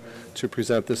honor to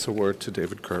present this award to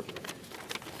David Kirp.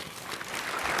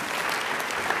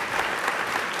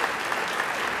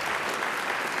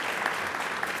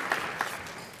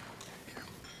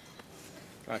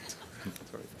 Right.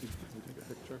 Sorry. Did you take a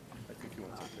picture? I think you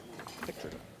want to take a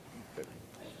picture. Okay.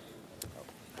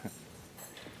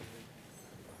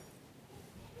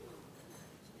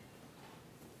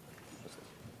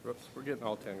 Oops, we're getting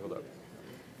all tangled up.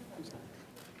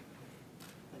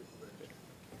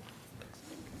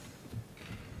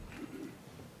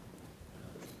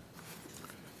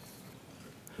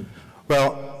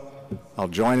 Well, I'll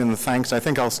join in the thanks. I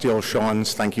think I'll steal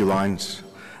Sean's thank you lines.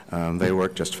 They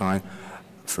work just fine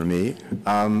for me.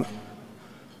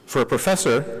 For a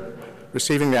professor,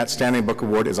 receiving the Outstanding Book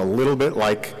Award is a little bit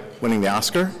like winning the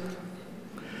Oscar,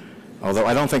 although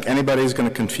I don't think anybody's going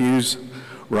to confuse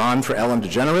Ron for Ellen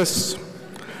DeGeneres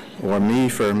or me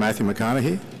for Matthew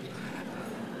McConaughey.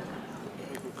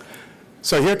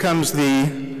 So here comes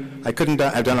the I couldn't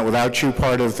have done it without you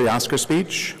part of the Oscar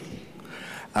speech.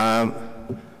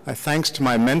 thanks to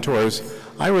my mentors,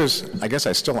 I guess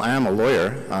I still am a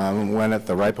lawyer, when at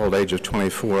the ripe old age of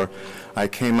 24, I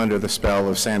came under the spell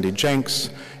of Sandy Jenks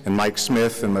and Mike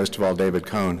Smith and most of all David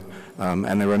Cohn,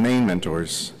 and they remain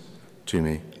mentors to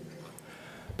me.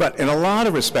 But in a lot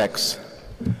of respects,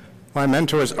 my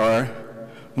mentors are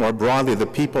more broadly the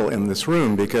people in this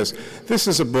room, because this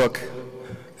is a book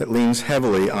that leans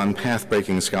heavily on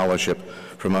path-breaking scholarship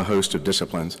from a host of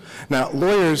disciplines. Now,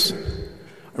 lawyers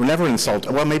are never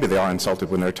insulted, well, maybe they are insulted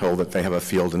when they're told that they have a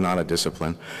field and not a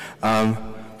discipline.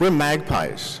 We're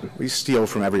magpies. We steal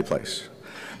from every place.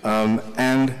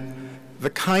 And the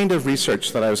kind of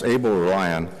research that I was able to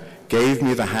rely on gave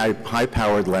me the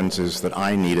high-powered lenses that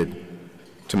I needed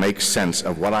to make sense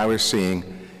of what I was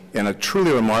seeing in a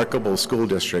truly remarkable school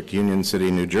district, Union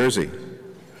City, New Jersey.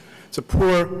 It's a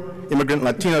poor immigrant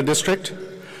Latino district,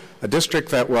 a district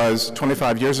that was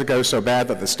 25 years ago so bad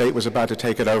that the state was about to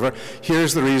take it over.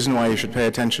 Here's the reason why you should pay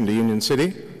attention to Union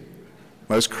City.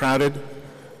 Most crowded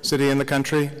city in the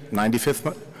country,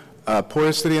 95th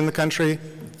poorest city in the country,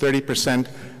 30%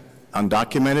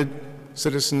 undocumented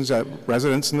citizens,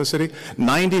 residents in the city.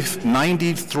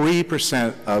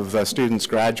 93% of students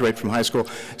graduate from high school.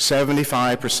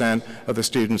 75% of the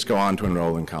students go on to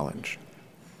enroll in college.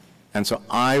 And so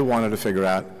I wanted to figure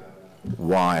out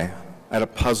why. I had a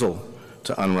puzzle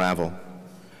to unravel.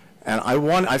 And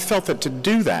I felt that to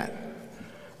do that,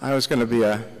 I was going to be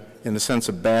in the sense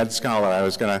of bad scholar, I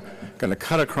was going to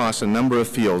cut across a number of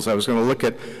fields. I was going to look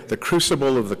at the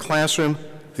crucible of the classroom,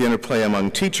 the interplay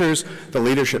among teachers, the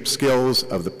leadership skills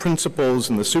of the principals,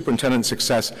 and the superintendent's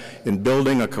success in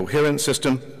building a coherent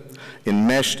system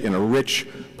enmeshed in a rich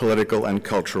political and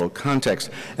cultural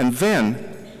context. And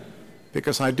then,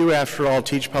 because I do, after all,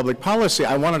 teach public policy,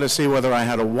 I wanted to see whether I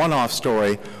had a one-off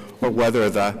story or whether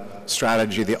the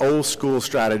strategy, the old school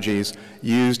strategies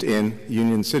used in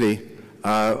Union City,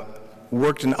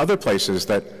 worked in other places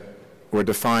that were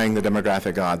defying the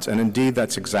demographic odds. And indeed,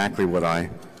 that's exactly what I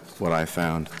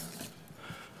found.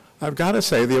 I've got to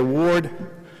say, the award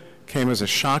came as a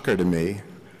shocker to me.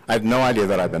 I had no idea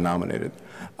that I'd been nominated.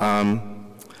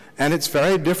 And it's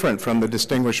very different from the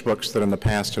distinguished books that in the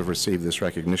past have received this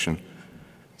recognition.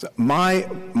 So my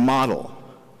model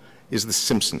is The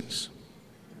Simpsons,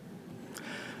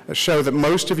 a show that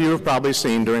most of you have probably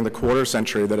seen during the quarter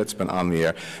century that it's been on the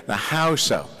air. Now, how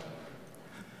so?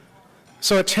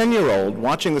 So a 10-year-old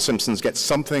watching The Simpsons gets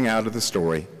something out of the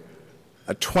story.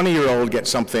 A 20-year-old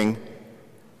gets something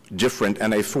different,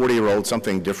 and a 40-year-old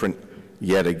something different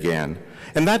yet again.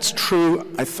 And that's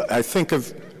true, I think,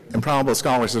 of improbable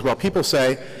scholars as well. People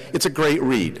say, it's a great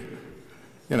read.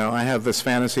 You know, I have this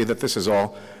fantasy that this is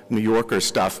all New Yorker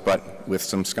stuff, but with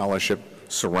some scholarship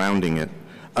surrounding it.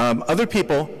 Other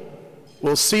people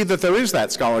will see that there is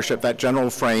that scholarship, that general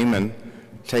frame, and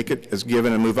take it as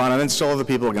given and move on. And then still other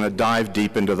people are going to dive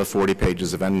deep into the 40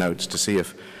 pages of endnotes to see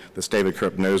if this David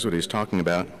Kirk knows what he's talking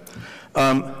about.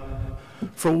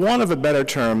 For want of a better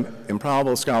term,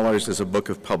 Improbable Scholars is a book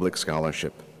of public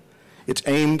scholarship. It's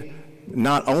aimed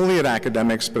not only at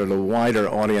academics, but at a wider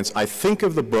audience. I think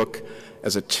of the book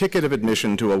as a ticket of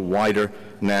admission to a wider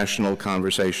national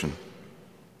conversation.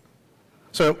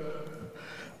 So,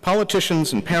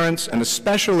 politicians and parents, and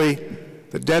especially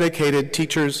the dedicated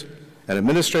teachers and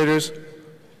administrators,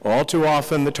 all too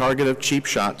often the target of cheap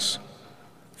shots.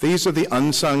 These are the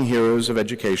unsung heroes of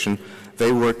education.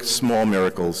 They work small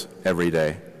miracles every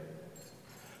day.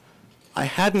 I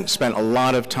hadn't spent a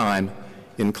lot of time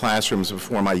in classrooms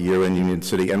before my year in Union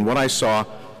City, and what I saw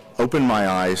opened my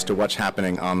eyes to what's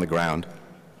happening on the ground,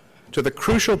 to the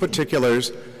crucial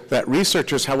particulars that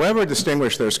researchers, however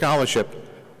distinguished their scholarship,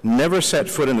 never set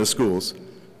foot in the schools,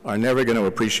 are never going to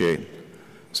appreciate.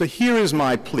 So here is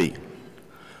my plea.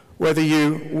 Whether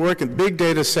you work in big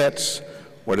data sets,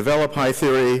 or develop high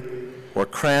theory, or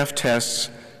craft tests,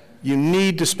 you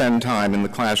need to spend time in the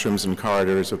classrooms and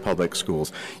corridors of public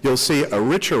schools. You'll see a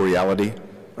richer reality,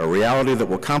 a reality that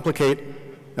will complicate,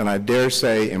 and I dare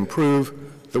say improve,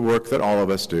 the work that all of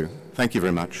us do. Thank you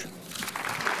very much.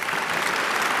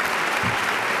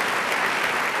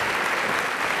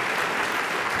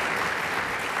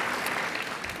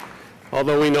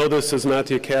 Although we know this is not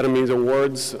the Academy's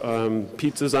Awards,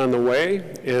 pizza's on the way,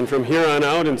 and from here on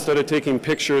out, instead of taking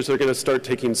pictures, they're going to start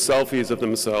taking selfies of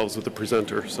themselves with the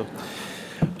presenter. So,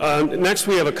 next,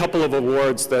 we have a couple of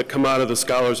awards that come out of the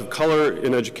Scholars of Color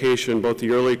in Education, both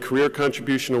the Early Career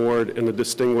Contribution Award and the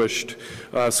Distinguished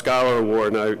Scholar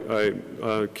Award.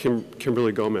 And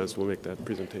Kimberly Gomez will make that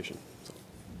presentation.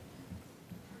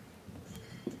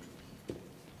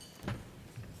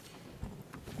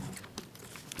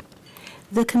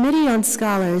 The Committee on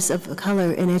Scholars of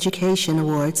Color in Education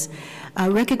Awards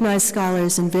recognize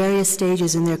scholars in various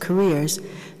stages in their careers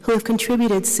who have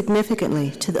contributed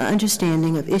significantly to the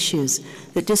understanding of issues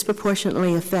that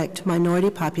disproportionately affect minority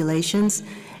populations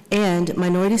and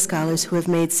minority scholars who have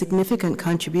made significant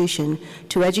contribution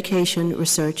to education,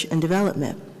 research, and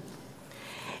development.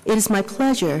 It is my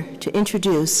pleasure to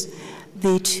introduce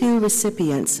the two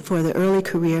recipients for the Early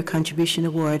Career Contribution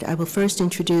Award. I will first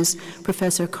introduce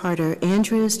Professor Carter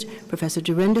Andrews, Professor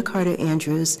Dorinda Carter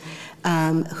Andrews,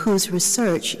 whose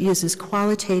research uses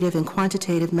qualitative and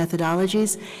quantitative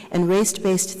methodologies and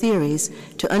race-based theories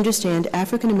to understand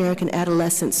African American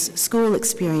adolescents' school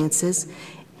experiences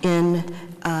and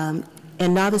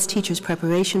novice teachers'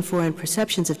 preparation for and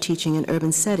perceptions of teaching in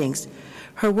urban settings.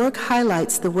 Her work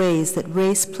highlights the ways that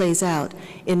race plays out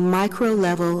in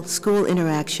micro-level school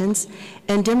interactions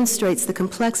and demonstrates the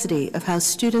complexity of how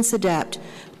students adapt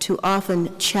to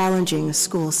often challenging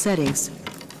school settings.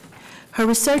 Her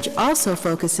research also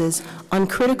focuses on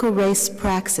critical race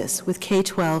praxis with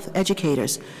K-12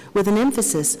 educators, with an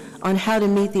emphasis on how to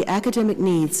meet the academic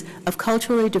needs of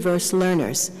culturally diverse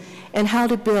learners and how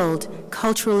to build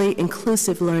culturally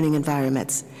inclusive learning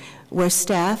environments, where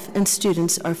staff and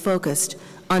students are focused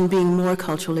on being more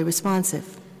culturally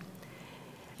responsive.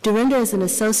 Dorinda is an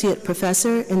associate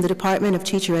professor in the Department of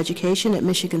Teacher Education at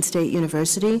Michigan State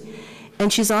University,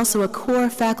 and she's also a core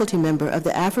faculty member of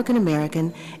the African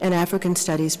American and African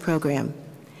Studies program.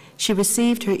 She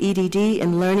received her EDD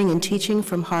in Learning and Teaching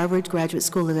from Harvard Graduate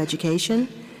School of Education.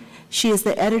 She is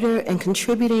the editor and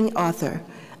contributing author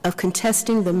of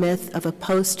Contesting the Myth of a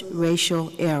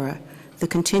Post-Racial Era, The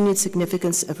Continued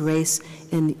Significance of Race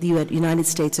in the United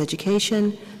States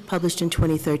Education, published in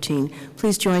 2013.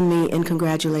 Please join me in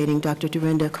congratulating Dr.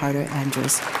 Dorinda Carter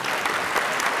Andrews.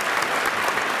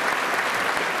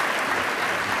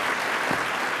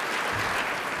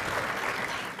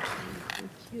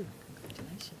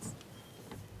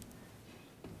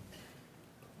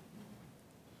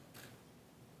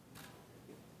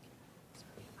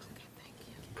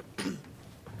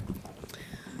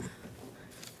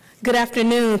 Good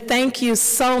afternoon. Thank you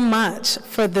so much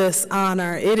for this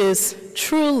honor. It is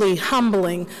truly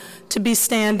humbling to be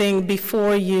standing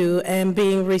before you and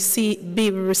be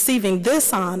receiving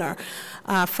this honor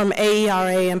from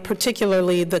AERA, and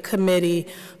particularly the Committee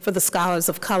for the Scholars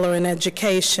of Color in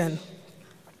Education.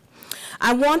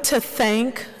 I want to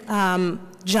thank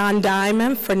John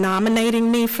Diamond for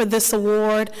nominating me for this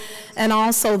award, and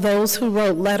also those who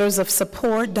wrote letters of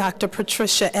support, Dr.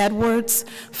 Patricia Edwards,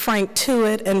 Frank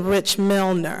Tewitt, and Rich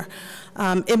Milner.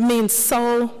 It means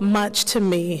so much to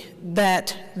me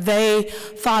that they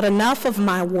thought enough of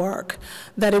my work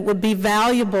that it would be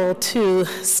valuable to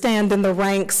stand in the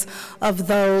ranks of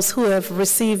those who have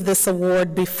received this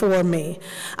award before me.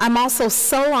 I'm also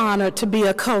so honored to be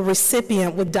a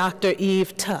co-recipient with Dr.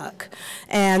 Eve Tuck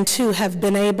and to have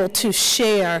been able to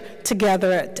share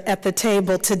together at the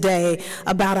table today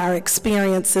about our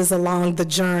experiences along the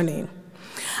journey.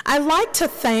 I like to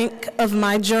think of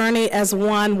my journey as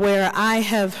one where I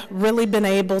have really been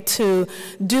able to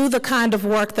do the kind of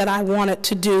work that I wanted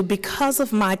to do because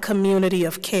of my community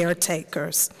of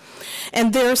caretakers.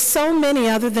 And there are so many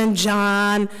other than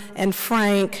John and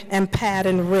Frank and Pat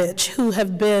and Rich who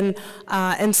have been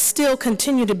and still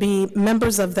continue to be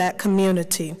members of that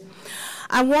community.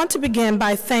 I want to begin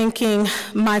by thanking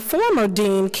my former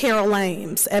dean, Carol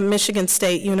Ames, at Michigan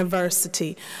State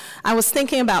University. I was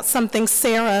thinking about something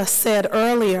Sarah said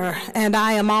earlier, and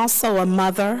I am also a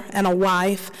mother and a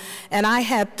wife, and I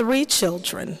had 3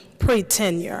 children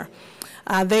pre-tenure.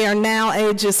 They are now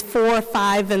ages 4,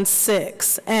 5, and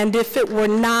 6, and if it were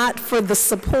not for the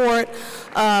support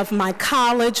of my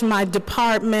college, my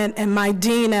department, and my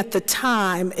dean at the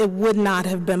time, it would not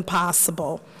have been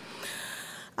possible.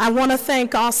 I want to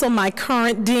thank also my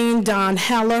current dean, Don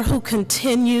Heller, who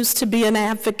continues to be an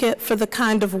advocate for the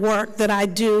kind of work that I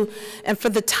do and for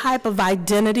the type of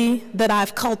identity that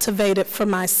I've cultivated for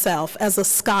myself as a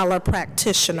scholar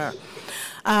practitioner.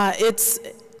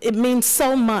 It means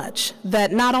so much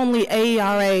that not only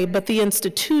AERA, but the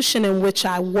institution in which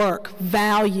I work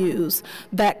values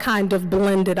that kind of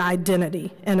blended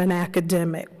identity in an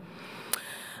academic.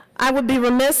 I would be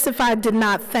remiss if I did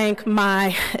not thank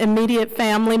my immediate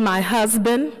family, my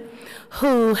husband,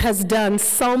 who has done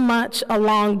so much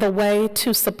along the way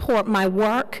to support my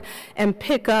work and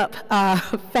pick up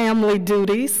family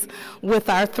duties with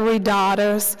our 3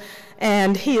 daughters.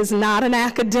 And he is not an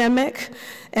academic,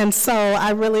 and so I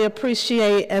really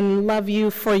appreciate and love you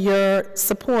for your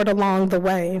support along the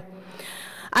way.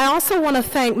 I also want to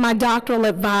thank my doctoral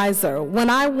advisor. When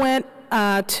I went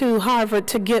to Harvard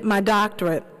to get my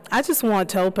doctorate, I just wanted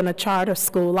to open a charter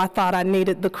school. I thought I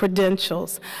needed the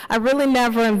credentials. I really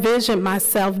never envisioned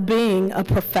myself being a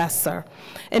professor.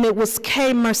 And it was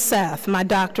Kay Merseth, my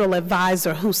doctoral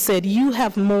advisor, who said, you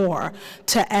have more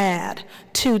to add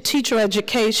to teacher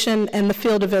education and the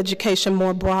field of education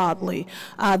more broadly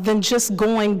than just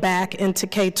going back into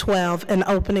K-12 and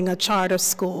opening a charter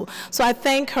school. So I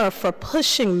thank her for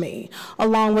pushing me,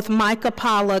 along with Micah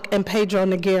Pollock and Pedro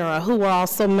Noguera, who were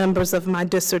also members of my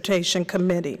dissertation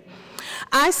committee.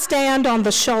 I stand on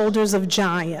the shoulders of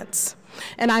giants.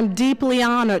 And I'm deeply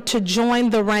honored to join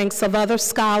the ranks of other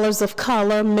scholars of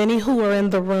color, many who are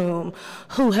in the room,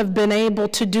 who have been able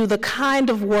to do the kind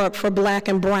of work for Black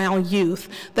and brown youth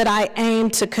that I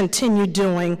aim to continue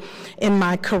doing in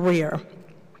my career.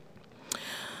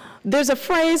 There's a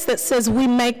phrase that says, we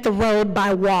make the road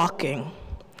by walking.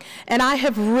 And I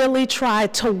have really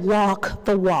tried to walk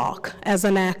the walk as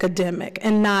an academic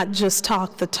and not just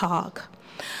talk the talk.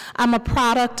 I'm a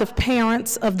product of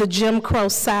parents of the Jim Crow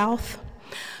South.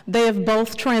 They have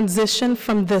both transitioned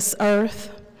from this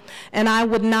earth, and I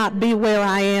would not be where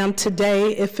I am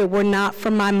today if it were not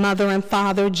for my mother and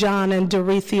father, John and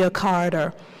Dorethia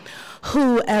Carter,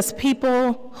 who, as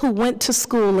people who went to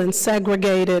school in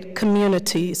segregated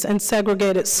communities and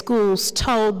segregated schools,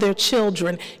 told their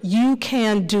children, you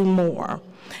can do more.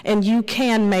 And you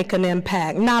can make an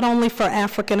impact, not only for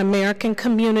African American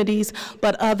communities,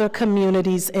 but other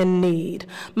communities in need.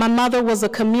 My mother was a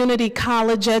community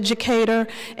college educator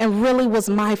and really was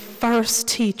my first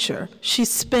teacher. She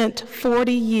spent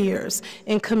 40 years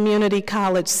in community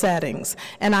college settings,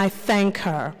 and I thank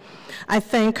her. I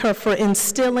thank her for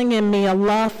instilling in me a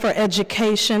love for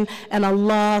education and a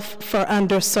love for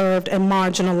underserved and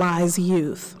marginalized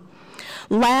youth.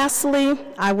 Lastly,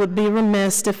 I would be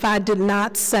remiss if I did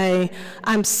not say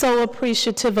I'm so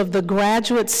appreciative of the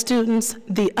graduate students,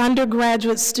 the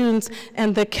undergraduate students,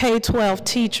 and the K-12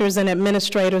 teachers and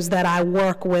administrators that I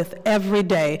work with every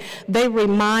day. They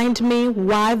remind me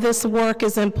why this work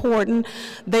is important.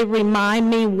 They remind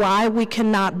me why we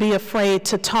cannot be afraid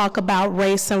to talk about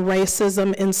race and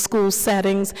racism in school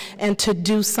settings and to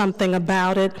do something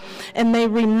about it. And they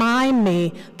remind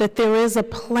me that there is a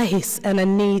place and a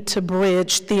need to bridge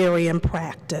theory and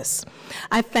practice.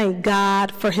 I thank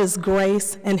God for his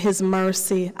grace and his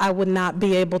mercy. I would not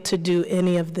be able to do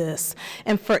any of this.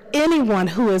 And for anyone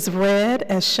who has read,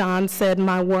 as Sean said,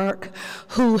 my work,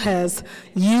 who has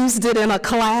used it in a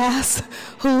class,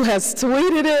 who has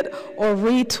tweeted it or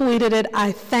retweeted it,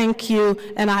 I thank you,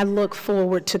 and I look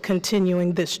forward to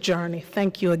continuing this journey.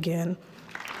 Thank you again.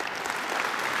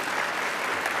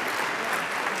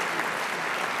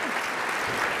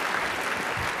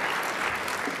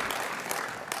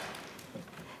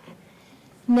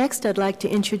 Next, I'd like to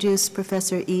introduce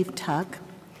Professor Eve Tuck.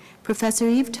 Professor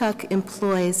Eve Tuck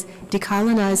employs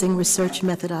decolonizing research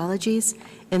methodologies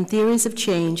and theories of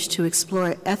change to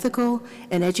explore ethical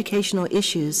and educational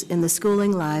issues in the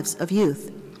schooling lives of youth.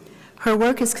 Her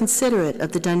work is considerate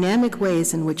of the dynamic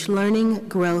ways in which learning,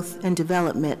 growth, and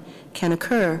development can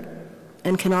occur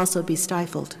and can also be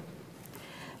stifled.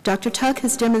 Dr. Tuck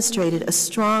has demonstrated a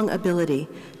strong ability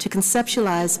to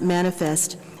conceptualize,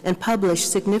 manifest, and publish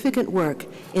significant work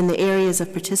in the areas of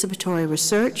participatory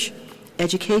research,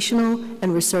 educational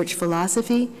and research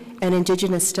philosophy, and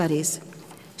indigenous studies.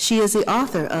 She is the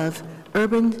author of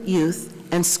Urban Youth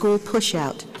and School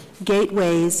Pushout,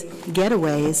 Gateways,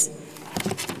 Getaways,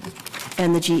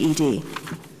 and the GED,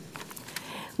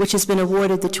 which has been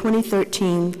awarded the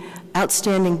 2013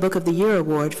 Outstanding Book of the Year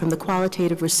Award from the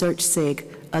Qualitative Research SIG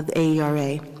of the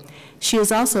AERA. She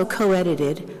has also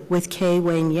co-edited with Kay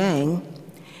Wayne Yang,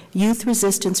 Youth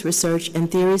Resistance Research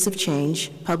and Theories of Change,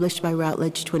 published by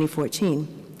Routledge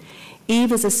 2014.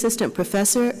 Eve is Assistant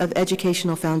Professor of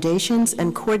Educational Foundations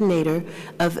and Coordinator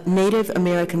of Native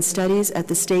American Studies at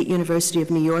the State University of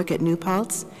New York at New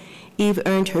Paltz. Eve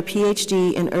earned her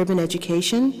PhD in Urban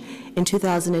Education in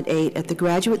 2008 at the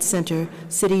Graduate Center,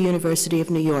 City University of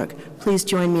New York. Please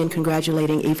join me in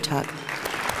congratulating Eve Tuck.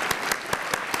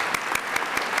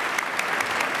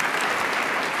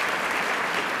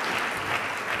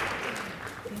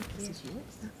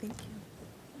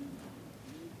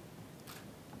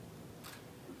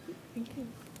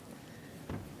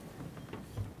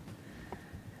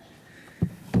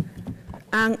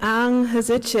 Ang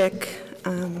Hazichik.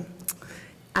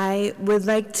 I would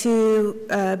like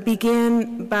to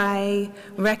begin by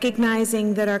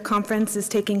recognizing that our conference is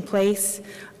taking place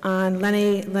on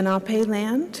Lenni Lenape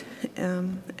land.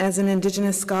 As an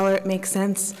Indigenous scholar, it makes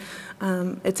sense.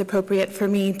 It's appropriate for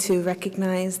me to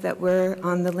recognize that we're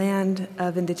on the land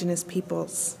of Indigenous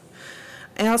peoples.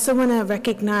 I also want to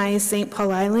recognize St.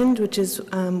 Paul Island, which is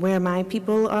where my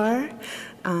people are,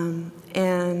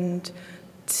 and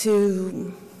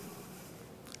to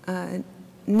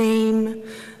name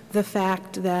the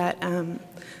fact that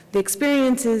the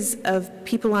experiences of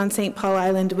people on St. Paul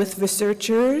Island with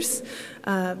researchers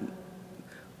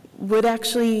would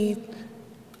actually,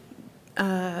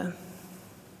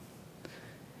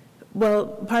 well,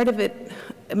 part of it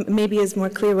maybe is more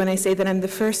clear when I say that I'm the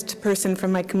first person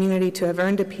from my community to have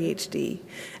earned a PhD.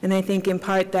 And I think in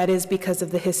part that is because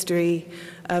of the history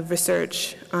of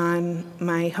research on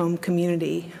my home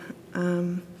community.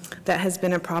 That has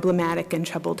been a problematic and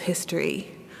troubled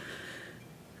history.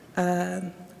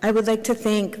 I would like to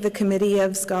thank the Committee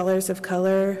of Scholars of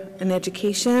Color and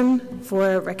Education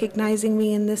for recognizing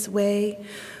me in this way.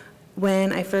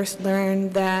 When I first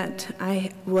learned that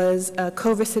I was a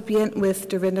co-recipient with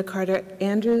Dorinda Carter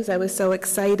Andrews, I was so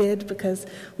excited because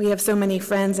we have so many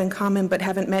friends in common but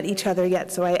haven't met each other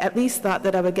yet, so I at least thought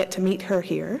that I would get to meet her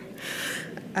here.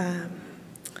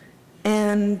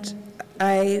 And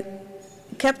I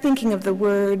kept thinking of the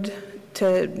word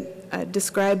to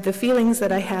describe the feelings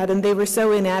that I had, and they were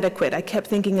so inadequate. I kept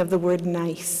thinking of the word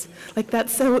nice. Like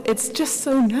that's so, it's just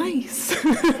so nice.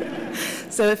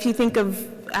 So if you think of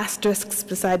asterisks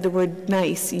beside the word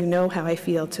nice, you know how I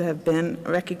feel to have been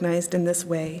recognized in this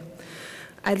way.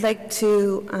 I'd like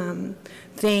to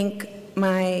thank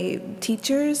my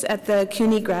teachers at the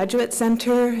CUNY Graduate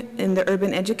Center in the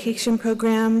Urban Education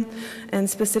Program, and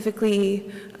specifically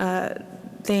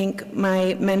thank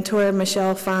my mentor,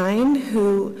 Michelle Fine,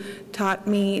 who taught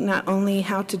me not only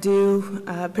how to do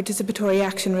participatory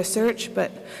action research,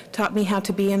 but taught me how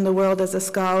to be in the world as a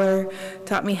scholar,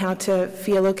 taught me how to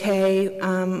feel okay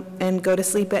and go to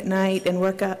sleep at night and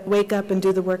wake up and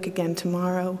do the work again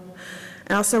tomorrow.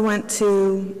 I also want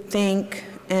to thank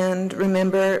and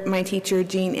remember my teacher,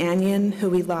 Jean Anyon, who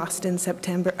we lost in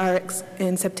September,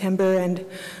 and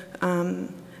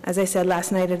as I said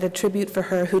last night, at a tribute for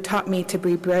her, who taught me to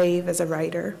be brave as a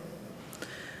writer.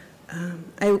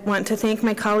 I want to thank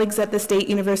my colleagues at the State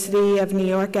University of New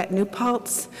York at New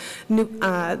Paltz.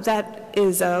 That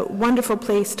is a wonderful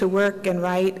place to work and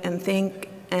write and think,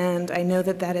 and I know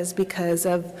that that is because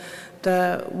of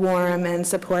the warm and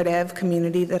supportive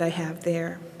community that I have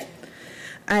there.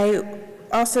 I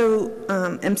also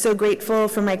am so grateful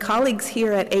for my colleagues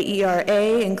here at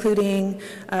AERA, including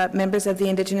members of the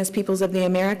Indigenous Peoples of the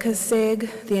Americas SIG,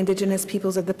 the Indigenous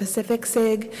Peoples of the Pacific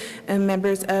SIG, and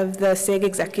members of the SIG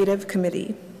Executive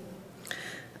Committee.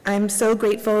 I'm so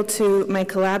grateful to my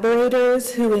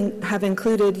collaborators who have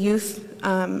included youth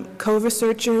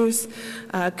co-researchers,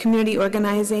 community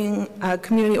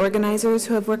organizers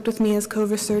who have worked with me as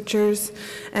co-researchers,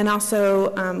 and also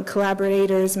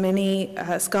collaborators, many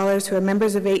scholars who are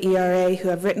members of AERA who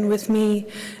have written with me,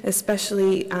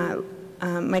 especially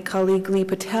my colleague Lee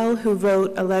Patel, who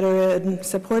wrote a letter in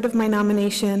support of my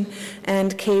nomination,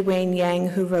 and Kay Wayne Yang,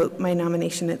 who wrote my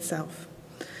nomination itself.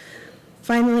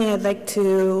 Finally, I'd like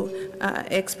to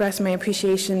express my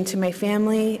appreciation to my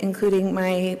family, including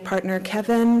my partner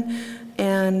Kevin,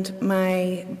 and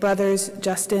my brothers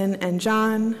Justin and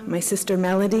John, my sister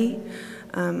Melody.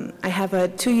 I have a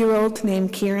 2-year-old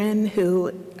named Kieran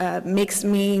who makes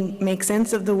me make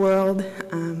sense of the world.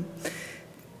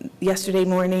 Yesterday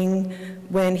morning,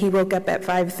 when he woke up at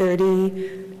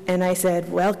 5:30, and I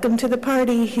said, "Welcome to the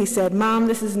party," he said, "Mom,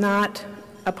 this is not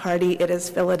a party, it is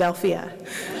Philadelphia."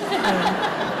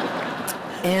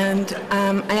 And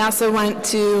I also want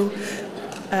to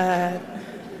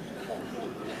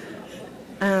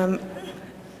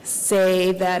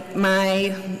say that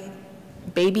my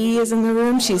baby is in the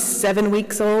room. She's 7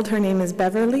 weeks old. Her name is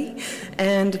Beverly.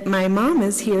 And my mom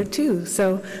is here too.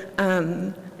 So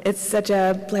it's such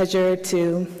a pleasure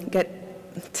to get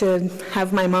to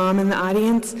have my mom in the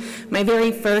audience. My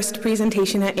very first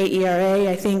presentation at AERA,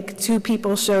 I think 2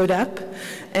 people showed up,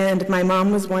 and my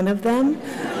mom was one of them.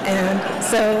 And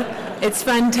so it's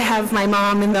fun to have my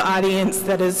mom in the audience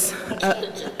that is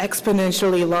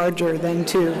exponentially larger than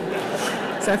 2.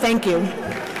 So thank you.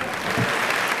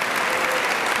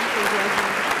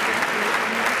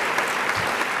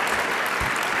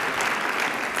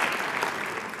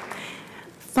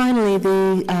 Finally,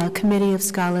 the Committee of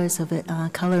Scholars of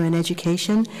Color and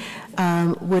Education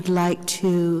would like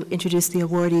to introduce the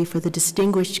awardee for the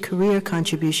Distinguished Career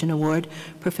Contribution Award,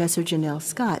 Professor Janelle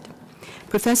Scott.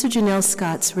 Professor Janelle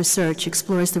Scott's research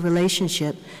explores the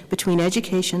relationship between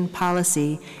education,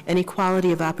 policy, and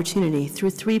equality of opportunity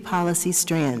through 3 policy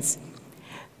strands.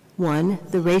 1,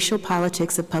 the racial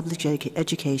politics of public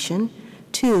education.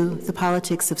 2, the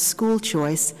politics of school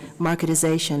choice,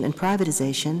 marketization, and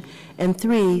privatization, and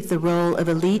 3, the role of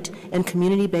elite and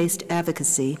community-based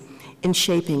advocacy in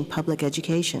shaping public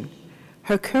education.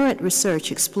 Her current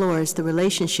research explores the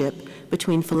relationship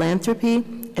between philanthropy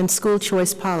and school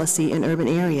choice policy in urban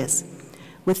areas.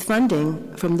 With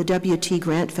funding from the WT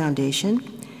Grant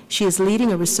Foundation, she is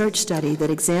leading a research study that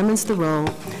examines the role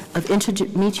of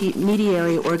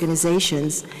intermediary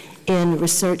organizations in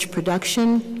research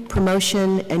production,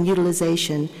 promotion, and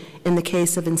utilization in the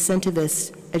case of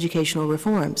incentivist educational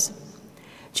reforms.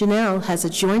 Janelle has a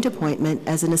joint appointment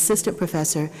as an assistant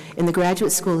professor in the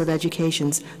Graduate School of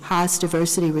Education's Haas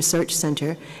Diversity Research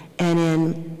Center and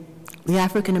in the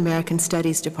African American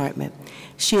Studies Department.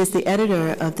 She is the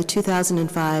editor of the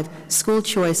 2005 School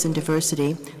Choice and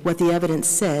Diversity, What the Evidence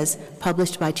Says,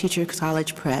 published by Teacher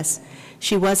College Press.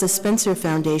 She was a Spencer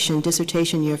Foundation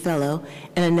Dissertation Year Fellow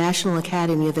and a National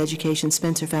Academy of Education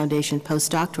Spencer Foundation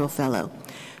Postdoctoral Fellow.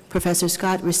 Professor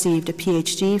Scott received a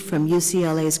PhD from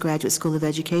UCLA's Graduate School of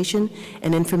Education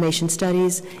and Information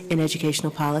Studies in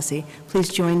Educational Policy. Please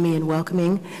join me in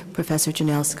welcoming Professor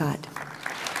Janelle Scott.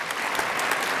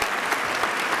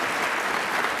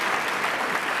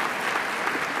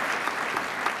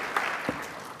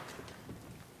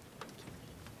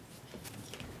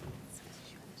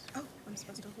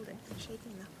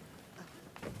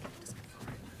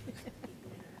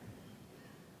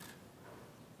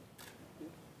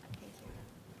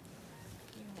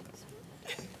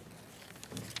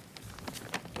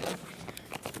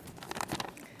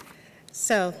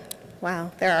 So,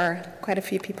 wow, there are quite a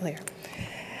few people here.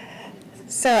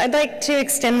 So I'd like to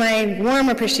extend my warm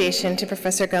appreciation to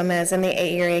Professor Gomez and the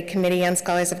AERA Committee on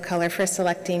Scholars of Color for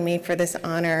selecting me for this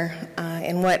honor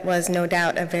in what was no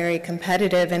doubt a very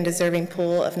competitive and deserving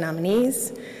pool of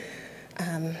nominees.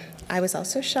 I was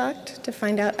also shocked to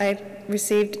find out I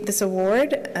received this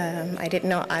award. I didn't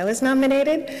know I was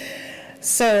nominated.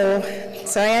 So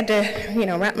I had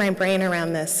to, wrap my brain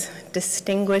around this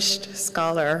Distinguished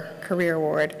Scholar Career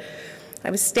Award. I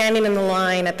was standing in the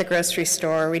line at the grocery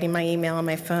store reading my email on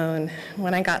my phone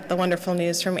when I got the wonderful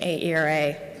news from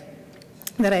AERA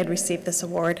that I had received this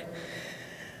award.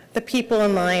 The people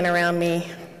in line around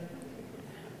me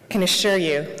can assure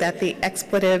you that the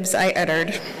expletives I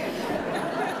uttered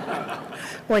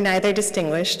were neither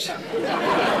distinguished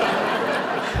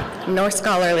nor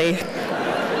scholarly,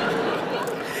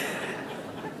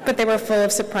 but they were full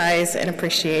of surprise and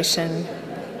appreciation,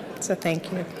 so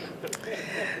thank you.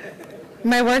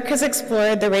 My work has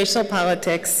explored the racial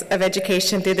politics of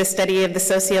education through the study of the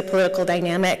socio-political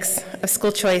dynamics of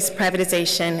school choice,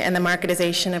 privatization, and the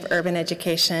marketization of urban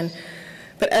education.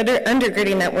 But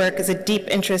undergirding that work is a deep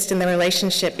interest in the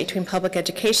relationship between public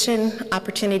education,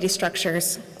 opportunity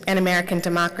structures, and American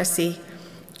democracy.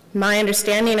 My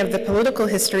understanding of the political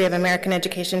history of American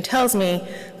education tells me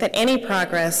that any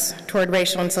progress toward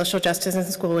racial and social justice in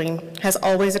schooling has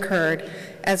always occurred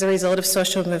as a result of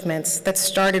social movements that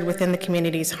started within the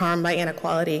communities harmed by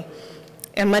inequality.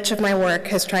 And much of my work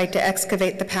has tried to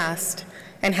excavate the past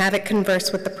and have it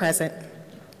converse with the present,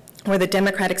 where the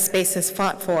democratic spaces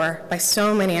fought for by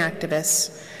so many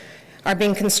activists are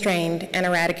being constrained and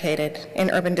eradicated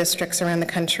in urban districts around the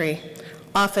country,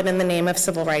 often in the name of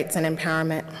civil rights and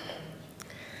empowerment.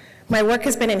 My work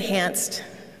has been enhanced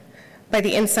by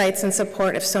the insights and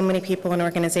support of so many people and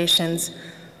organizations.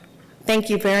 Thank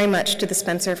you very much to the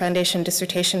Spencer Foundation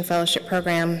Dissertation Fellowship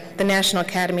Program, the National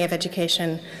Academy of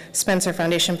Education Spencer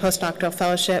Foundation Postdoctoral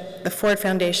Fellowship, the Ford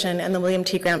Foundation, and the William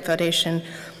T. Grant Foundation,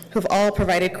 who've all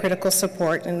provided critical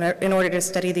support in order to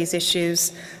study these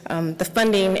issues. The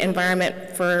funding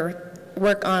environment for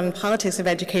work on politics of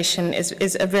education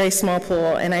is a very small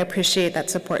pool, and I appreciate that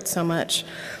support so much.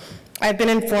 I've been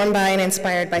informed by and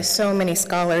inspired by so many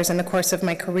scholars in the course of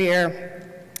my career,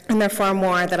 and there are far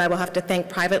more that I will have to thank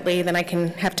privately than I can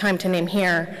have time to name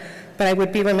here, but I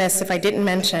would be remiss if I didn't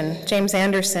mention James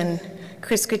Anderson,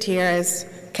 Chris Gutierrez,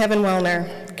 Kevin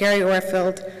Wellner, Gary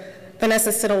Orfield, Vanessa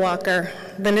Siddle-Walker,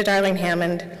 Linda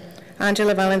Darling-Hammond,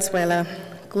 Angela Valenzuela,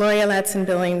 Gloria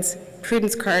Ladson-Billings,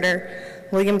 Prudence Carter,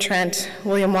 William Trent,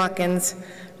 William Watkins,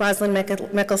 Rosalind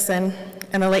Mickelson,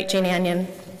 and the late Jane Anion.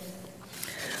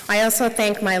 I also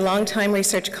thank my longtime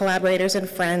research collaborators and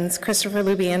friends, Christopher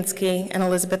Lubianski and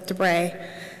Elizabeth Debray,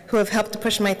 who have helped to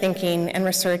push my thinking and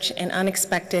research in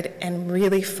unexpected and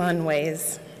really fun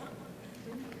ways.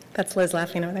 That's Liz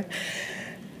laughing over there.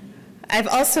 I've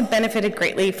also benefited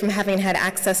greatly from having had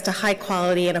access to high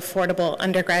quality and affordable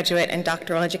undergraduate and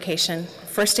doctoral education,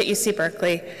 first at UC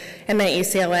Berkeley and then at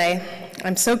UCLA.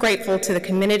 I'm so grateful to the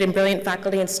committed and brilliant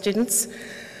faculty and students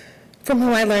from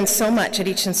whom I learned so much at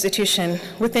each institution.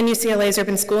 Within UCLA's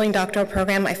urban schooling doctoral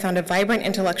program, I found a vibrant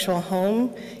intellectual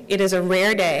home. It is a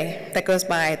rare day that goes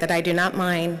by that I do not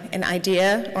mine an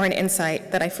idea or an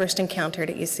insight that I first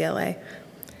encountered at UCLA.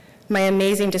 My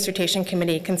amazing dissertation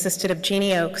committee consisted of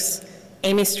Jeannie Oakes,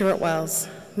 Amy Stewart-Wells,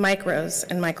 Mike Rose,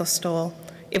 and Michael Stoll.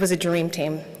 It was a dream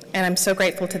team, and I'm so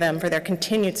grateful to them for their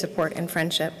continued support and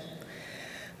friendship.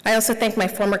 I also thank my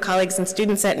former colleagues and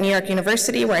students at New York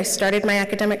University, where I started my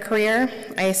academic career.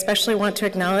 I especially want to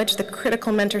acknowledge the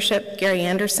critical mentorship Gary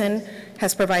Anderson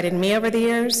has provided me over the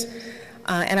years,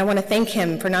 and I want to thank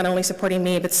him for not only supporting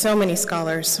me, but so many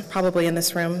scholars, probably in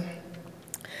this room.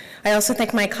 I also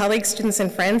thank my colleagues, students,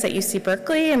 and friends at UC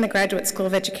Berkeley and the Graduate School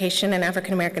of Education and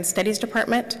African American Studies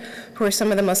Department, who are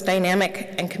some of the most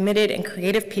dynamic and committed and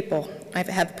creative people I've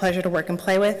had the pleasure to work and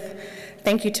play with.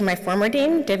 Thank you to my former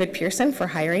dean, David Pearson, for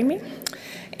hiring me,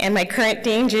 and my current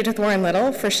dean, Judith Warren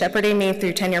Little, for shepherding me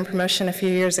through tenure and promotion a few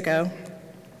years ago.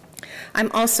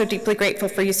 I'm also deeply grateful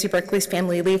for UC Berkeley's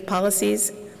family leave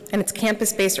policies and its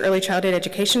campus-based early childhood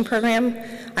education program.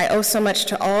 I owe so much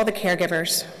to all the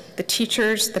caregivers, the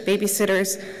teachers, the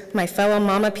babysitters, my fellow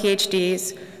mama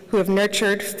PhDs who have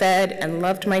nurtured, fed, and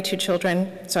loved my 2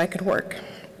 children so I could work.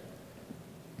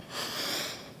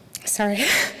 Sorry.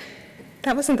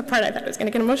 That wasn't the part I thought I was going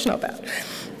to get emotional about.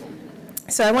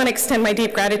 So I want to extend my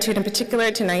deep gratitude in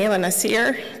particular to Nayela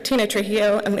Nasir, Tina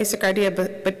Trujillo, and Lisa Garcia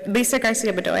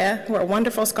Bedoya, who are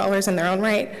wonderful scholars in their own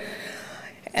right,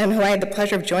 and who I had the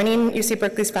pleasure of joining UC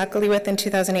Berkeley's faculty with in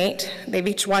 2008. They've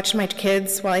each watched my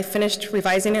kids while I finished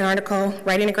revising an article,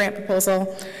 writing a grant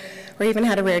proposal, or even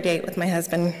had a rare date with my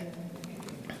husband.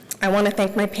 I want to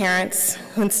thank my parents,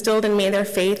 who instilled in me their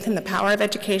faith in the power of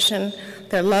education,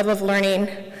 their love of learning,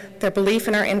 their belief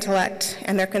in our intellect,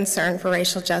 and their concern for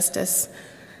racial justice.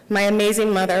 My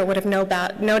amazing mother would have no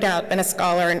doubt been a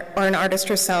scholar or an artist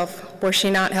herself, were she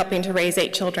not helping to raise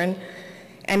 8 children.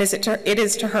 And it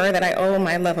is to her that I owe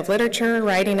my love of literature,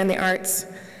 writing, and the arts.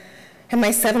 And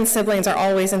my 7 siblings are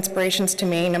always inspirations to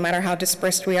me, no matter how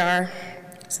dispersed we are.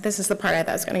 So this is the part I thought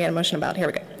I was going to get emotional about. Here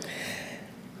we go.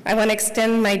 I want to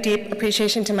extend my deep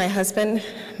appreciation to my husband,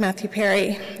 Matthew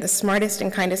Perry, the smartest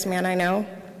and kindest man I know.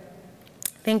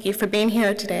 Thank you for being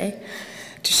here today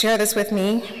to share this with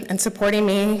me and supporting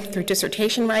me through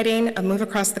dissertation writing, a move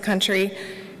across the country,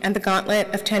 and the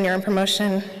gauntlet of tenure and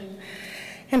promotion.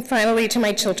 And finally, to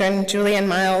my children, Julie and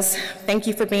Miles, thank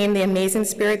you for being the amazing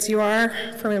spirits you are,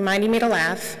 for reminding me to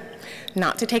laugh,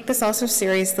 not to take this all so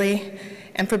seriously,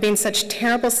 and for being such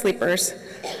terrible sleepers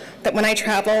that when I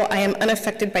travel, I am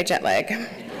unaffected by jet lag.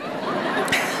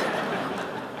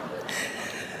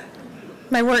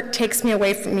 My work takes me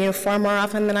away from you far more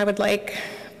often than I would like,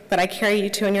 but I carry you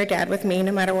 2 and your dad with me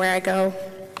no matter where I go.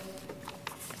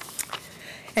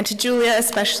 And to Julia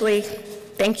especially,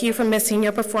 thank you for missing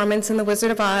your performance in The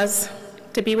Wizard of Oz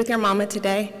to be with your mama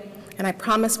today. And I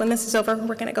promise when this is over,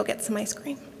 we're gonna go get some ice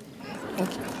cream.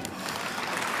 Thank you.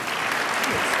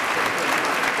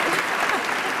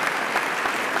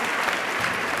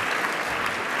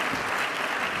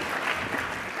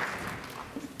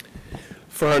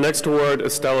 For our next award,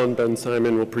 Estelle and Ben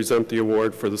Simon will present the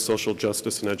award for the social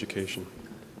justice in education.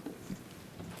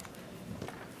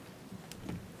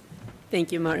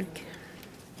 Thank you, Mark.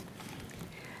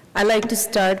 I'd like to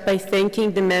start by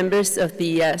thanking the members of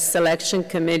the selection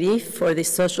committee for the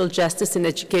Social Justice in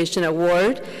Education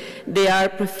Award. They are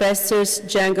Professors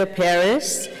Django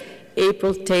Perez,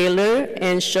 April Taylor,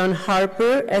 and Sean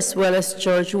Harper, as well as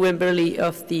George Wimberly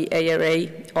of the AERA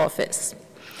office.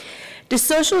 The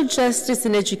Social Justice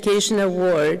in Education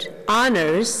Award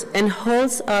honors and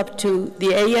holds up to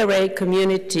the AERA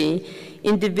community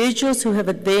individuals who have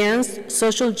advanced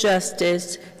social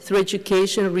justice through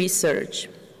education research.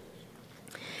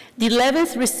 The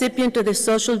 11th recipient of the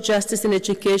Social Justice in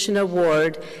Education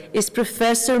Award is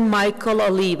Professor Michael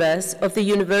Olivas of the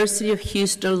University of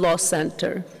Houston Law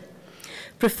Center.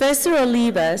 Professor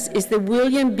Olivas is the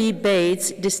William B. Bates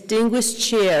Distinguished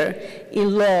Chair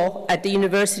in Law at the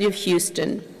University of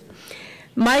Houston.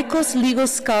 Michael's legal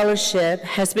scholarship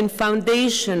has been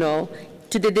foundational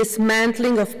to the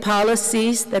dismantling of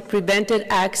policies that prevented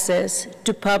access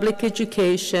to public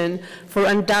education for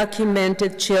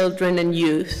undocumented children and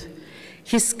youth.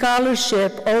 His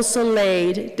scholarship also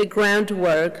laid the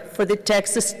groundwork for the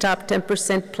Texas Top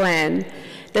 10% Plan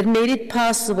that made it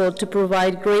possible to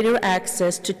provide greater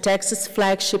access to Texas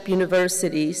flagship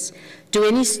universities to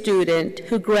any student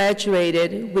who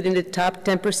graduated within the top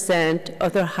 10%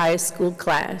 of their high school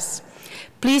class.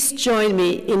 Please join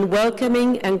me in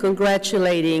welcoming and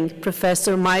congratulating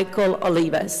Professor Michael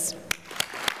Olivas.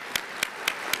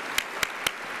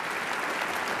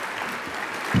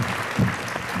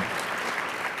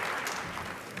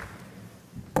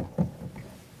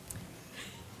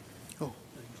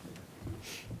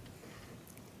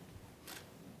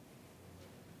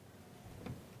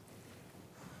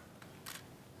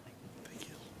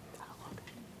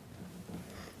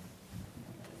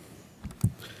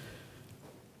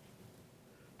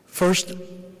 First,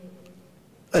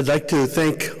 I'd like to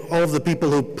thank all of the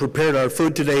people who prepared our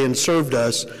food today and served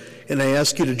us, and I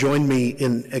ask you to join me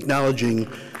in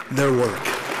acknowledging their work.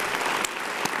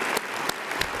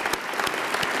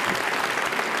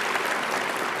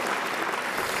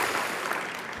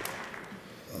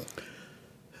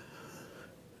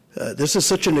 This is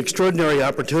such an extraordinary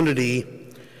opportunity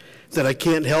that I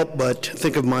can't help but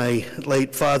think of my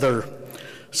late father,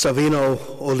 Savino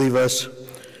Olivas,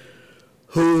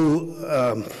 who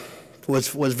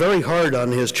was very hard on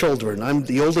his children. I'm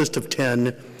the oldest of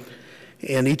 10,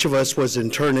 and each of us was in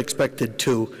turn expected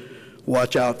to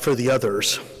watch out for the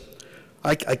others.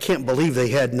 I can't believe they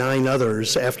had 9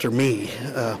 others after me.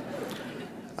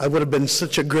 I would have been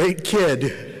such a great kid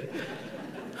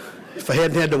if I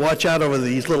hadn't had to watch out over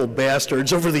these little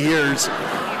bastards over the years.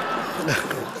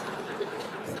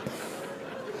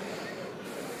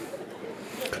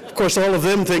 Of course, all of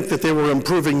them think that they were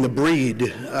improving the breed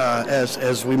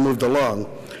as we moved along.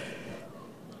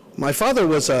 My father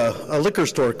was a liquor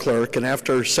store clerk, and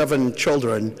after 7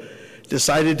 children,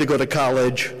 decided to go to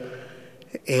college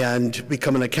and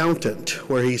become an accountant,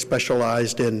 where he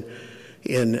specialized in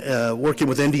working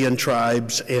with Indian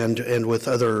tribes and with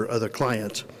other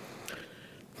clients.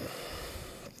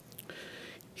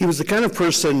 He was the kind of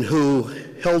person who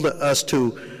held us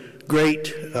to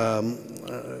great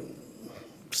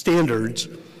standards,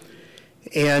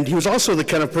 and he was also the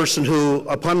kind of person who,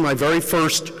 upon my very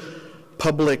first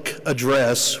public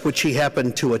address, which he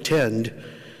happened to attend,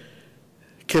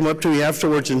 came up to me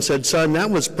afterwards and said, "Son, that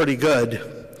was pretty good,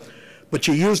 but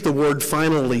you used the word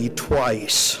finally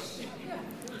twice."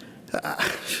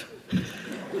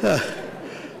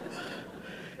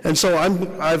 And so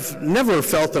I've never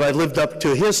felt that I lived up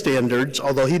to his standards,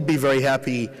 although he'd be very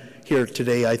happy here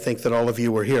today, I think, that all of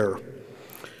you were here.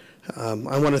 I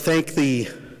want to thank the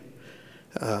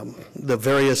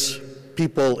various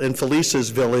people in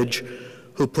Felice's village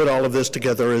who put all of this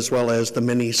together, as well as the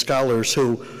many scholars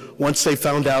who, once they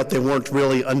found out they weren't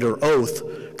really under oath,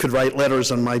 could write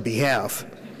letters on my behalf.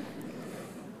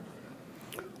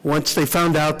 Once they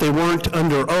found out they weren't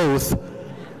under oath,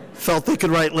 felt they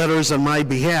could write letters on my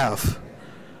behalf.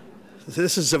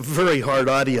 This is a very hard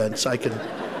audience. I can.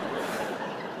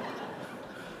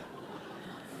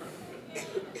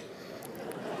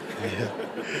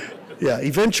 Yeah,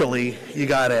 eventually you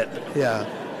got it. Yeah.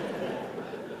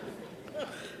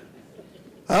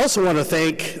 I also want to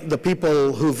thank the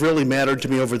people who've really mattered to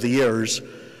me over the years,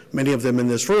 many of them in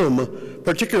this room,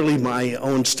 particularly my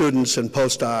own students and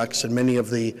postdocs and many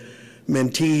of the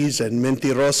mentees and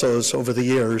mentirosos over the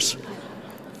years.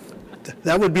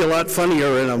 That would be a lot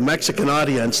funnier in a Mexican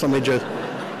audience, let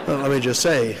me just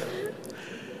say.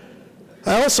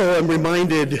 I also am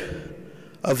reminded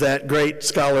of that great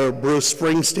scholar Bruce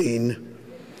Springsteen,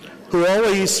 who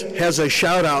always has a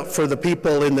shout out for the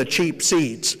people in the cheap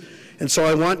seats. And so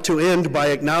I want to end by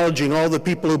acknowledging all the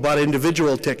people who bought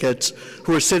individual tickets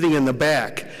who are sitting in the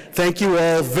back. Thank you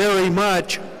all very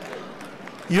much.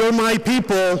 You're my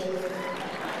people.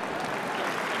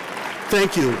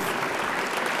 Thank you.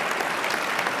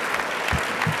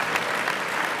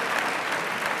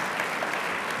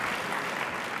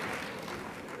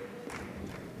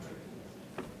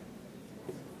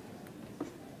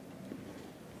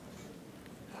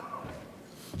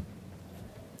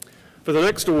 For the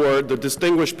next award, the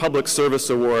Distinguished Public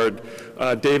Service Award,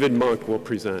 David Monk will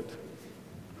present.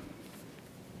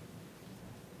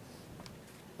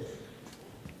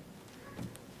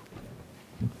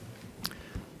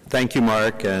 Thank you,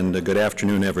 Mark, and good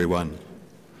afternoon, everyone.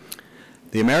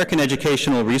 The American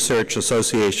Educational Research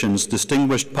Association's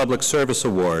Distinguished Public Service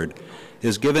Award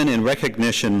is given in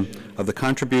recognition of the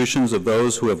contributions of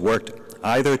those who have worked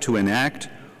either to enact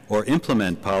or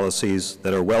implement policies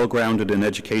that are well-grounded in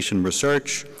education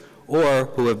research, or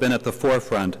who have been at the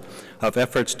forefront of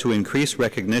efforts to increase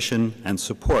recognition and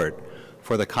support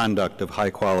for the conduct of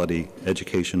high-quality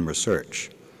education research.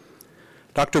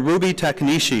 Dr. Ruby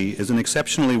Takanishi is an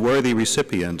exceptionally worthy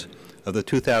recipient of the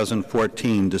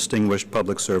 2014 Distinguished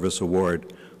Public Service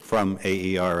Award from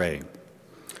AERA.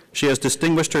 She has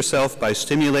distinguished herself by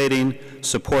stimulating,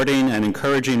 supporting, and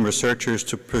encouraging researchers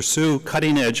to pursue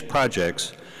cutting-edge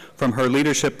projects from her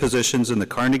leadership positions in the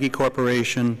Carnegie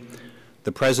Corporation,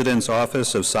 the President's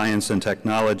Office of Science and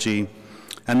Technology,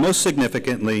 and most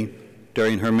significantly,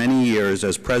 during her many years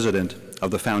as president of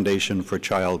the Foundation for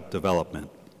Child Development.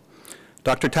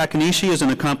 Dr. Takanishi is an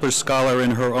accomplished scholar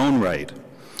in her own right.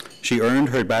 She earned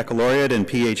her baccalaureate and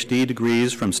PhD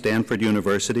degrees from Stanford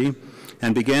University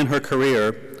and began her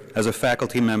career as a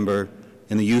faculty member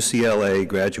in the UCLA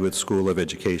Graduate School of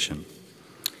Education.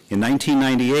 In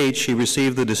 1998, she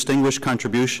received the Distinguished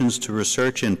Contributions to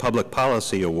Research in Public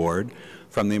Policy Award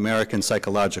from the American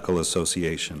Psychological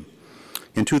Association.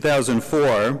 In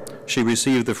 2004, she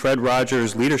received the Fred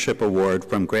Rogers Leadership Award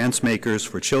from Grants Makers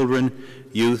for Children,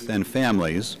 Youth, and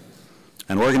Families,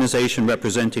 an organization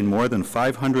representing more than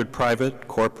 500 private,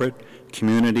 corporate,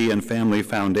 community, and family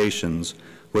foundations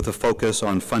with a focus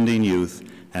on funding youth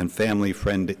and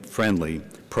family-friendly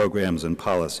programs and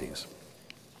policies.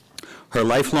 Her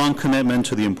lifelong commitment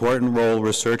to the important role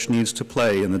research needs to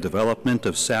play in the development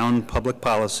of sound public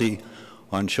policy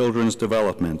on children's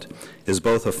development is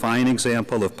both a fine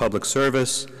example of public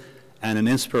service and an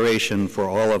inspiration for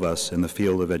all of us in the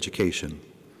field of education.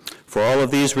 For all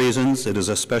of these reasons, it is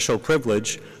a special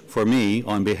privilege for me,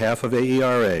 on behalf of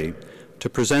AERA, to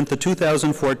present the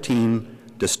 2014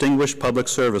 Distinguished Public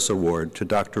Service Award to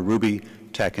Dr. Ruby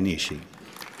Takanishi.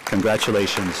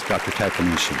 Congratulations, Dr.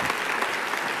 Takanishi.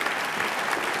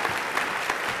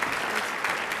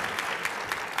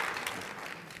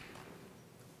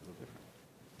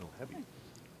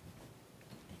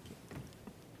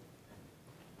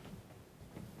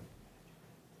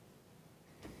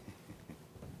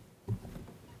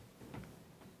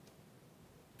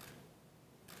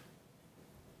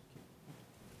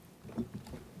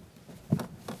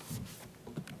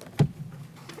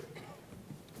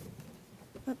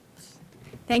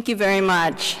 Thank you very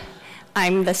much.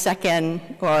 I'm the second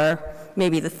or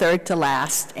maybe the third to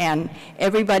last, and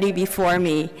everybody before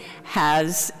me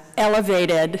has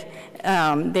elevated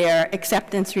their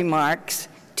acceptance remarks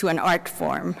to an art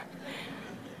form.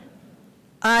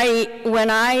 When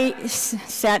I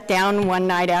sat down one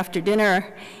night after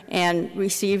dinner and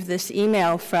received this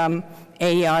email from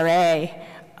AERA,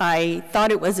 I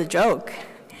thought it was a joke.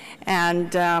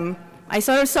 And I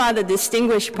sort of saw the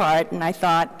distinguished part, and I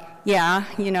thought, yeah,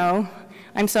 you know,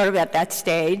 I'm sort of at that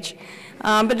stage.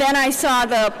 But then I saw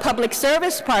the public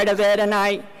service part of it, and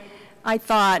I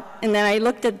thought, and then I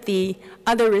looked at the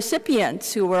other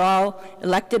recipients who were all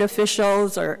elected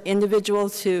officials or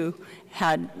individuals who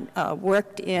had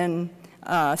worked in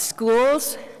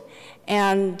schools,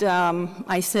 and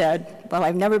I said, well,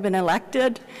 I've never been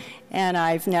elected, and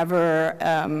I've never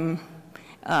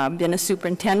been a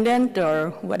superintendent or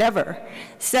whatever.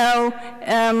 So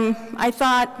I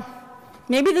thought,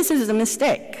 maybe this is a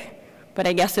mistake, but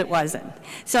I guess it wasn't.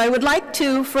 So I would like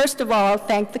to, first of all,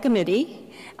 thank the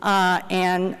committee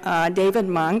and David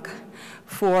Monk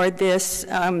for this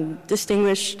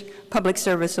Distinguished Public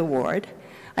Service Award.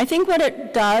 I think what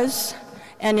it does,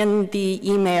 and in the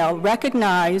email,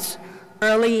 recognize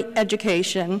early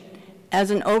education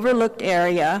as an overlooked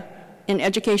area in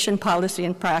education policy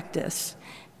and practice.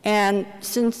 And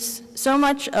since so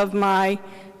much of my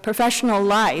professional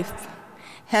life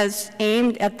has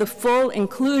aimed at the full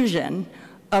inclusion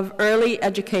of early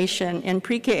education and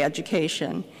pre-K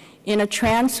education in a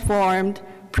transformed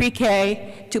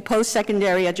pre-K to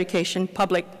post-secondary education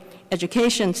public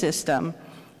education system,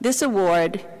 this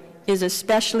award is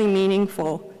especially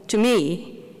meaningful to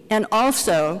me and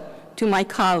also to my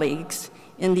colleagues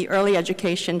in the early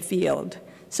education field.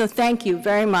 So thank you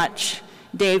very much,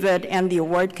 David and the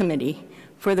award committee,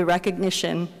 for the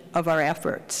recognition of our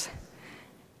efforts.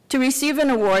 To receive an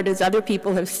award, as other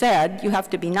people have said, you have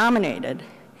to be nominated.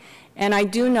 And I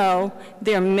do know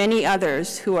there are many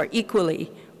others who are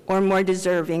equally or more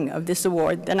deserving of this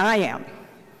award than I am.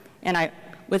 And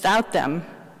without them,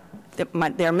 their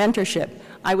mentorship,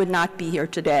 I would not be here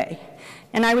today.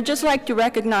 And I would just like to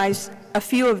recognize a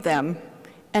few of them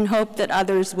and hope that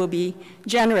others will be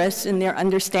generous in their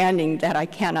understanding that I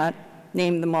cannot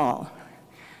name them all.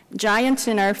 Giants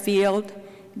in our field,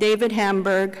 David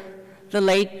Hamburg, the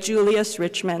late Julius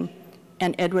Richmond,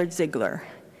 and Edward Ziegler.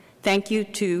 Thank you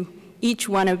to each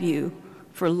one of you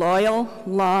for loyal,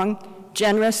 long,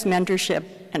 generous mentorship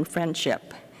and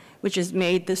friendship, which has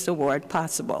made this award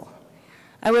possible.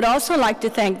 I would also like to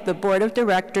thank the Board of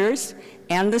Directors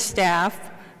and the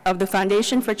staff of the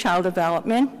Foundation for Child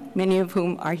Development, many of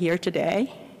whom are here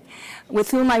today,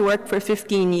 with whom I worked for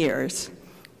 15 years.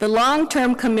 The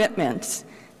long-term commitments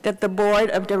that the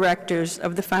Board of Directors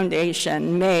of the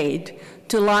Foundation made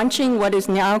to launching what is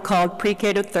now called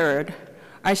Pre-K to Third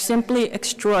are simply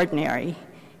extraordinary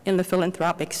in the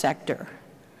philanthropic sector.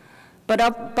 But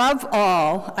above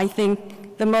all, I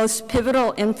think the most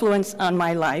pivotal influence on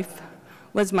my life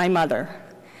was my mother.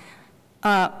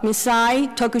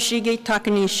 Misai Tokushige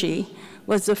Takanishi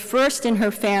was the first in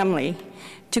her family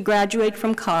to graduate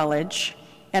from college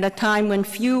at a time when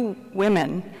few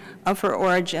women of her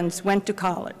origins went to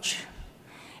college.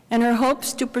 And her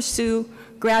hopes to pursue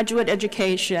graduate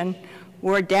education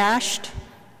were dashed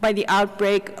by the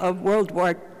outbreak of World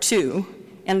War II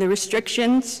and the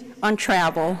restrictions on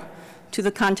travel to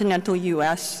the continental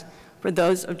U.S. for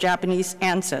those of Japanese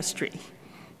ancestry.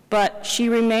 But she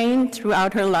remained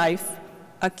throughout her life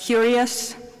a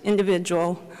curious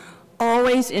individual,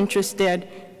 always interested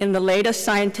in the latest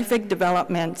scientific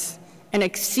developments and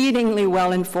exceedingly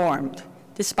well-informed,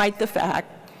 despite the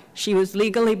fact she was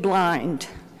legally blind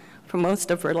for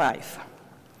most of her life.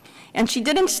 And she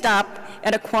didn't stop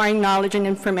at acquiring knowledge and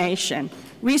information.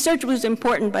 Research was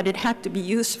important, but it had to be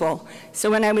useful. So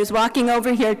when I was walking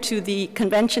over here to the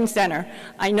convention center,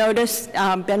 I noticed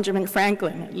Benjamin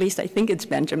Franklin, at least I think it's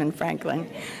Benjamin Franklin.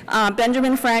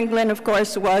 Benjamin Franklin, of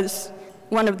course, was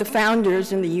one of the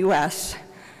founders in the US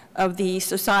of the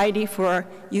Society for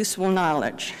Useful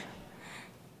Knowledge.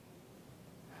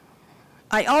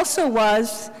 I also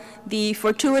was the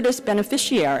fortuitous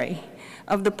beneficiary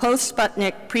of the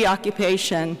post-Sputnik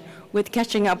preoccupation with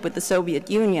catching up with the Soviet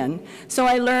Union. So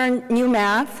I learned new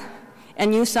math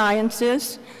and new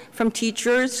sciences from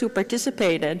teachers who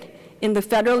participated in the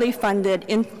federally funded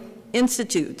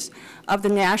institutes of the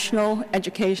National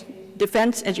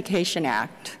Defense Education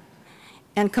Act.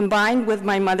 And combined with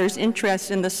my mother's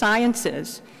interest in the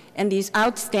sciences and these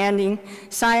outstanding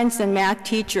science and math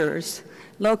teachers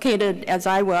located as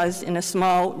I was in a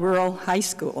small rural high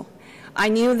school, I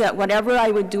knew that whatever I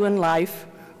would do in life,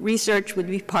 research would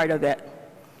be part of it.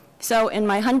 So in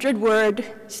my 100-word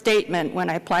statement when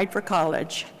I applied for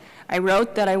college, I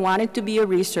wrote that I wanted to be a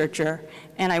researcher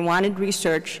and I wanted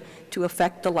research to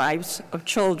affect the lives of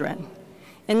children.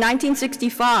 In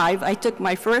 1965, I took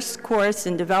my first course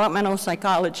in developmental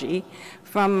psychology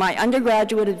from my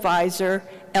undergraduate advisor,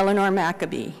 Eleanor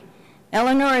Maccabee.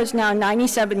 Eleanor is now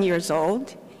 97 years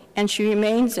old, and she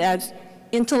remains as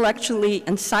intellectually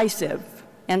incisive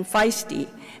and feisty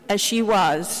as she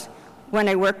was when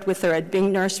I worked with her at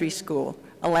Bing Nursery School,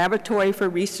 a laboratory for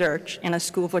research and a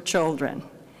school for children.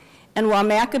 And while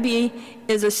Maccabee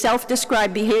is a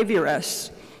self-described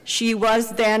behaviorist, she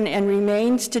was then and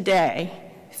remains today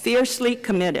fiercely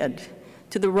committed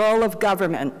to the role of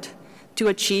government to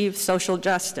achieve social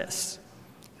justice.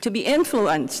 To be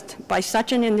influenced by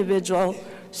such an individual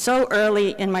so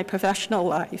early in my professional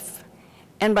life,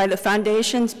 and by the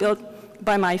foundations built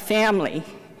by my family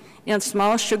in a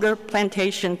small sugar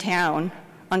plantation town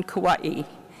on Kauai,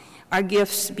 are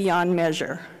gifts beyond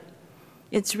measure.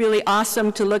 It's really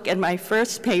awesome to look at my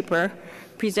first paper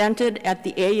presented at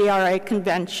the AERA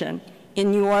convention in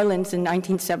New Orleans in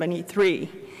 1973.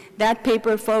 That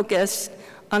paper focused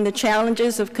on the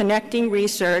challenges of connecting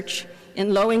research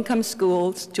in low-income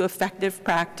schools to effective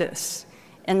practice.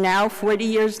 And now, 40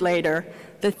 years later,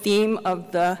 the theme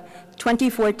of the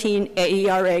 2014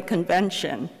 AERA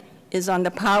convention is on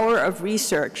the power of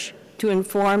research to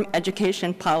inform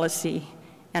education policy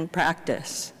and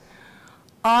practice.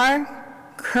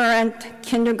 Our current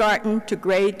kindergarten to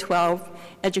grade 12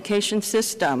 education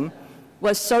system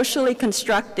was socially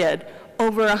constructed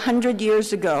over 100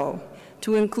 years ago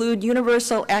to include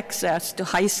universal access to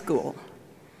high school.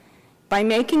 By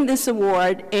making this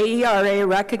award, AERA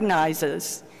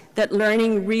recognizes that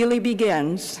learning really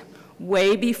begins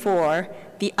way before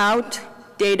the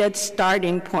outdated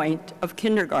starting point of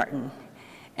kindergarten,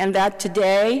 and that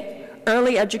today,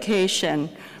 early education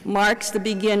marks the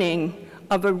beginning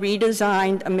of a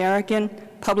redesigned American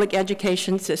public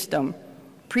education system,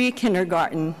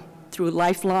 pre-kindergarten through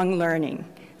lifelong learning.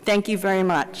 Thank you very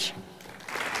much.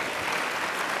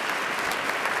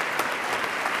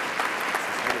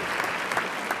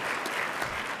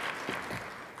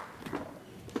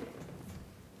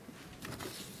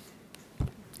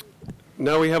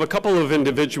 Now we have a couple of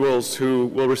individuals who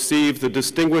will receive the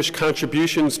Distinguished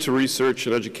Contributions to Research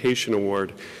and Education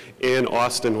Award. Ann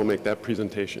Austin will make that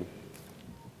presentation.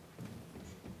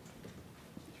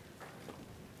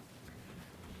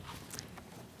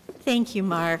 Thank you,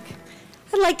 Mark.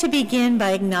 I'd like to begin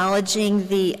by acknowledging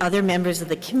the other members of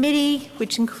the committee,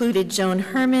 which included Joan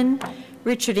Herman,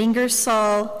 Richard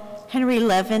Ingersoll, Henry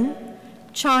Levin,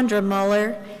 Chandra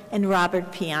Muller, and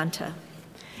Robert Pianta.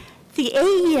 The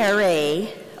AERA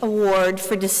Award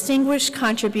for Distinguished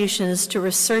Contributions to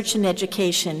Research and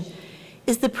Education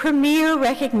is the premier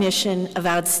recognition of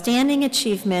outstanding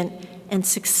achievement and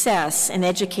success in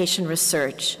education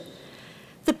research.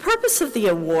 The purpose of the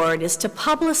award is to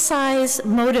publicize,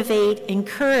 motivate,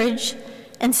 encourage,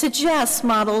 and suggest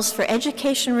models for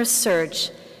education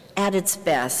research at its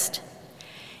best.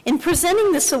 In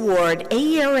presenting this award,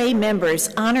 AERA members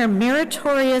honor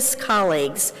meritorious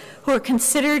colleagues who are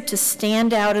considered to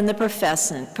stand out in the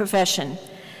profession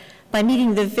by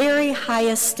meeting the very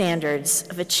highest standards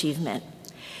of achievement.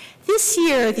 This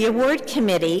year, the award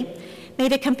committee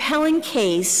made a compelling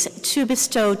case to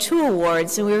bestow 2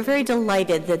 awards, and we were very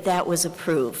delighted that that was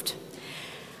approved.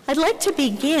 I'd like to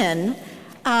begin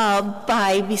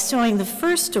by bestowing the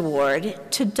first award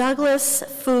to Douglas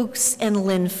Fuchs and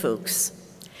Lynn Fuchs.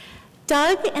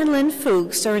 Doug and Lynn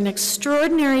Fuchs are an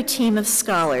extraordinary team of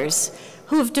scholars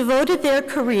who have devoted their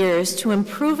careers to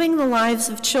improving the lives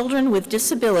of children with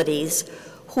disabilities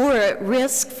who are at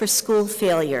risk for school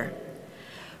failure.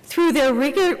 Through their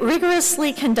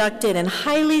rigorously conducted and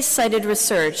highly cited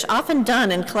research, often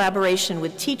done in collaboration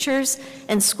with teachers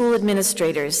and school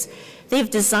administrators, they've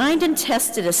designed and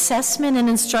tested assessment and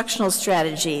instructional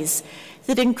strategies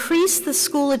that increase the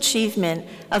school achievement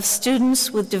of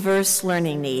students with diverse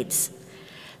learning needs.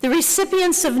 The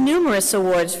recipients of numerous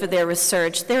awards for their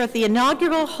research, they're the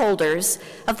inaugural holders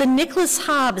of the Nicholas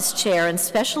Hobbs Chair in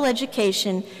Special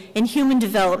Education and Human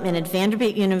Development at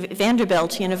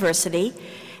Vanderbilt University,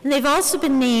 and they've also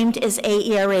been named as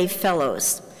AERA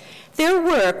Fellows. Their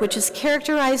work, which is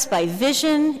characterized by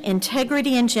vision,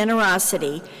 integrity, and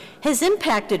generosity, has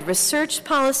impacted research,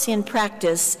 policy, and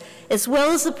practice, as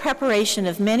well as the preparation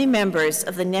of many members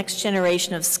of the next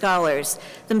generation of scholars,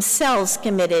 themselves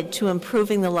committed to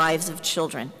improving the lives of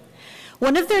children.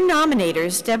 One of their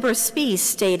nominators, Deborah Spees,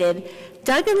 stated,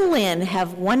 "Doug and Lynn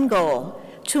have one goal,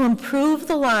 to improve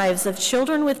the lives of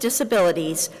children with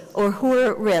disabilities or who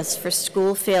are at risk for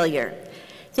school failure.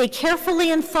 They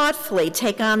carefully and thoughtfully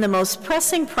take on the most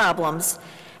pressing problems,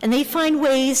 and they find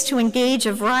ways to engage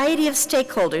a variety of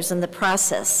stakeholders in the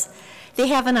process. They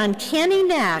have an uncanny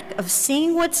knack of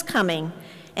seeing what's coming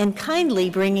and kindly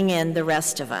bringing in the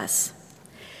rest of us."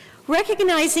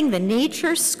 Recognizing the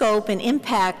nature, scope, and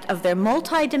impact of their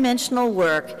multidimensional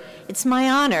work, it's my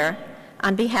honor,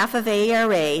 on behalf of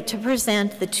AERA, to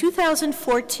present the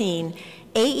 2014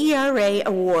 AERA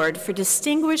Award for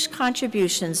Distinguished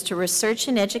Contributions to Research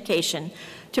and Education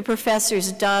to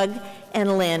Professors Doug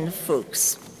and Lynn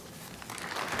Fuchs.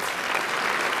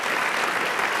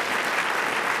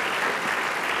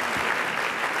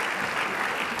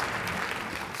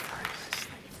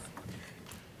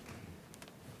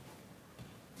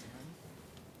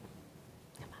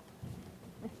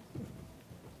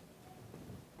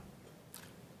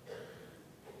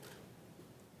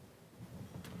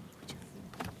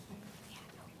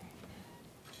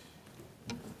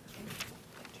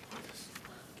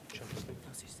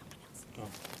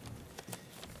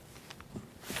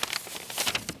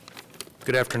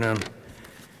 Good afternoon.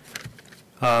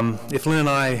 If Lynn and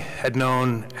I had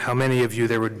known how many of you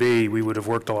there would be, we would have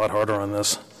worked a lot harder on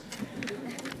this.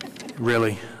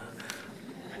 Really.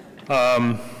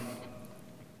 We're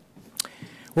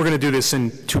going to do this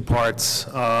in 2 parts.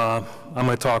 I'm going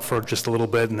to talk for just a little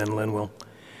bit, and then Lynn will.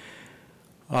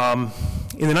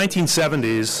 In the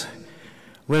 1970s,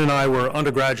 Lynn and I were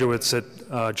undergraduates at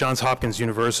Johns Hopkins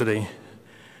University.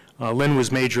 Lynn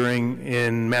was majoring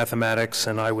in mathematics,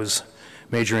 and I was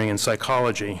majoring in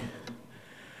psychology.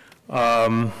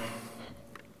 Lynn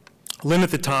at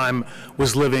the time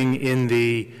was living in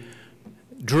the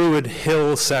Druid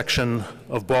Hill section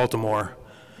of Baltimore,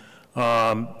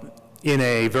 in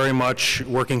a very much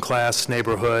working class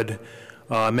neighborhood,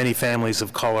 many families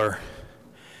of color.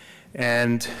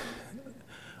 And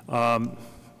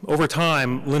over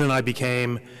time, Lynn and I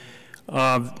became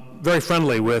very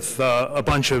friendly with a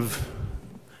bunch of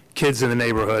kids in the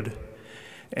neighborhood.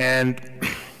 And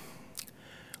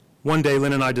one day,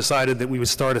 Lynn and I decided that we would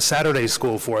start a Saturday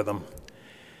school for them.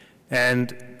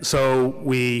 And so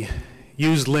we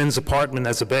used Lynn's apartment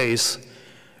as a base,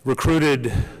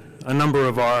 recruited a number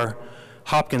of our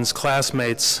Hopkins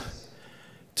classmates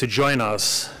to join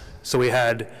us. So we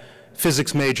had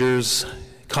physics majors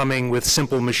coming with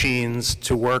simple machines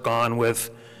to work on with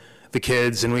the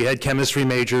kids, and we had chemistry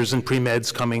majors and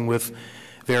pre-meds coming with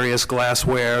various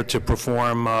glassware to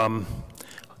perform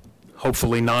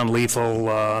hopefully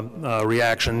non-lethal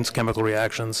reactions, chemical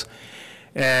reactions.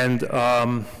 And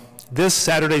this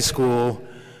Saturday school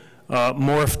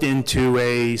morphed into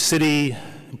a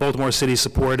Baltimore City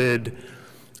supported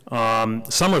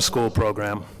summer school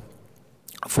program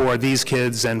for these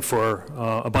kids and for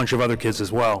a bunch of other kids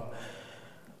as well.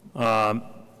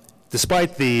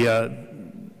 Despite the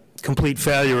complete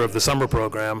failure of the summer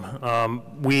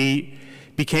program, we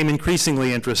became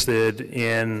increasingly interested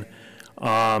in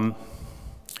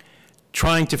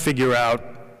trying to figure out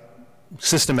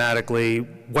systematically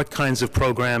what kinds of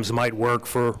programs might work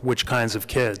for which kinds of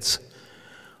kids.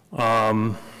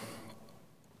 And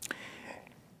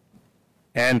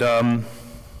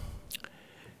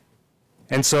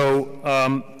so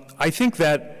I think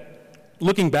that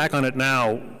looking back on it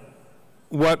now,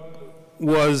 what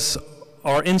was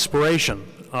our inspiration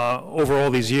over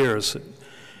all these years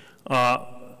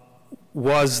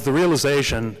was the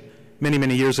realization many,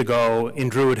 many years ago in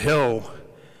Druid Hill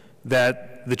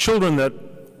that the children that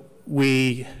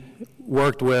we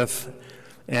worked with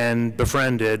and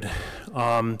befriended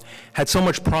had so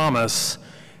much promise,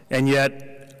 and yet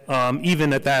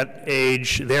even at that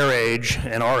age, their age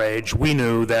and our age, we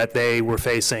knew that they were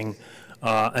facing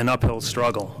an uphill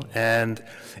struggle. And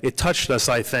it touched us,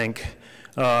 I think,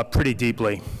 pretty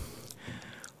deeply.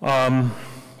 And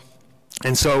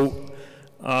so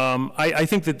I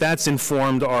think that that's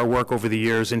informed our work over the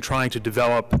years in trying to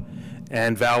develop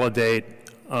and validate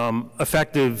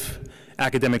effective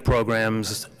academic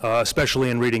programs, especially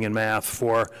in reading and math,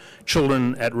 for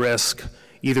children at risk,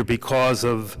 either because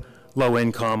of low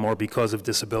income or because of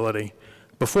disability.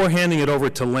 Before handing it over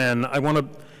to Lynn, I want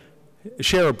to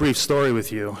share a brief story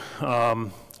with you.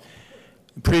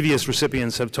 Previous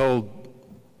recipients have told,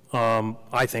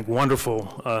 I think,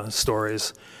 wonderful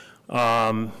stories.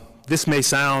 This may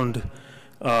sound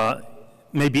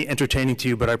maybe entertaining to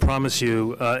you, but I promise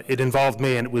you, it involved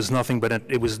me, and it was nothing but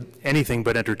it was anything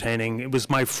but entertaining. It was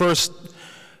my first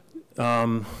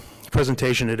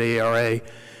presentation at AERA,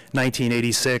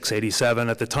 1986, 87.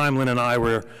 At the time, Lynn and I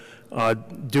were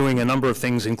doing a number of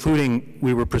things, including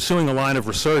we were pursuing a line of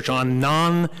research on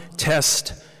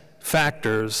non-test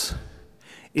factors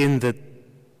in the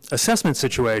assessment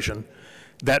situation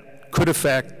that could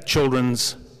affect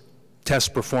children's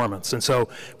test performance. And so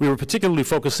we were particularly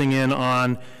focusing in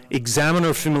on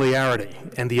examiner familiarity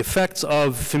and the effects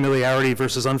of familiarity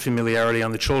versus unfamiliarity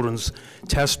on the children's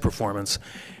test performance.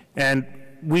 And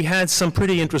we had some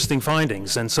pretty interesting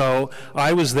findings. And so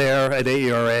I was there at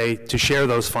AERA to share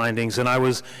those findings, and I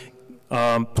was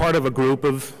part of a group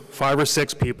of 5 or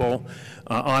 6 people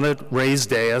on a raised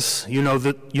dais. You know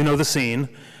the scene.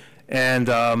 And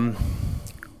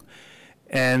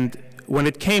when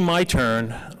it came my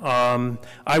turn,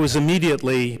 I was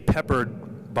immediately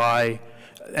peppered by,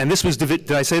 and this was,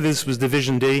 did I say this was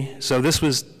Division D? So this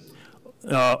was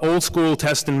old school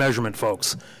test and measurement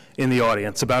folks in the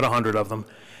audience, about 100 of them.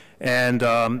 And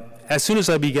as soon as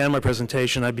I began my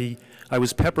presentation, I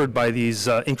was peppered by these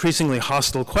increasingly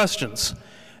hostile questions.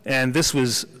 And this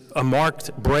was a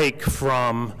marked break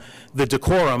from the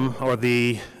decorum or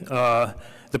the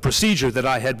procedure that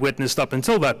I had witnessed up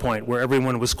until that point, where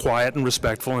everyone was quiet and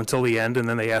respectful until the end, and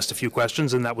then they asked a few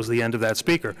questions, and that was the end of that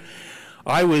speaker.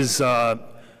 I was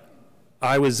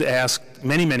asked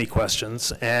many, many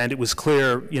questions, and it was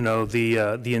clear, you know,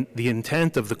 the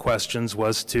intent of the questions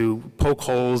was to poke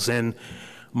holes in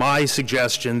my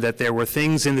suggestion that there were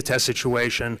things in the test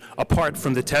situation apart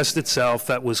from the test itself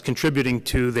that was contributing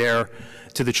to the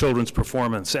children's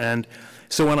performance. And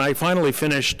so when I finally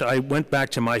finished, I went back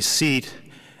to my seat,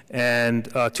 and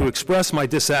to express my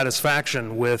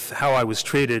dissatisfaction with how I was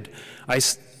treated, I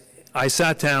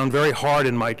sat down very hard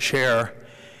in my chair,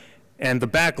 and the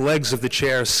back legs of the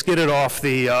chair skidded off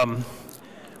the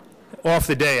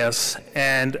dais,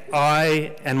 and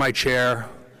I and my chair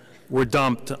were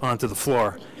dumped onto the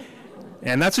floor.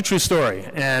 And that's a true story.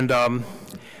 And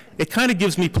it kind of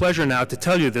gives me pleasure now to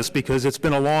tell you this, because it's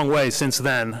been a long way since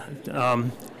then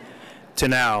to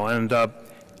now. And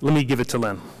let me give it to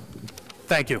Lynn.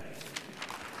 Thank you.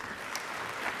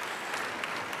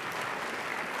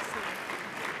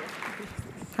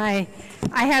 Hi.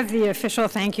 I have the official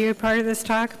thank you part of this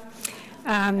talk.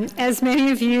 As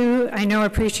many of you I know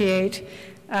appreciate,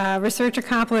 research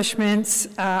accomplishments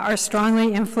are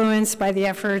strongly influenced by the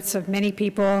efforts of many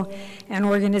people and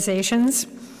organizations.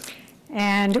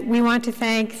 And we want to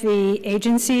thank the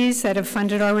agencies that have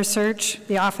funded our research,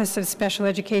 the Office of Special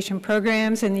Education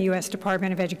Programs in the U.S.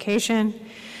 Department of Education,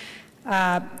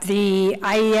 the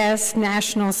IES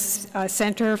National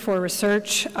Center for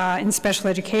Research in Special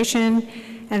Education,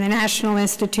 and the National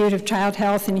Institute of Child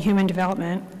Health and Human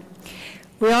Development.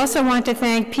 We also want to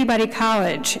thank Peabody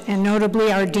College, and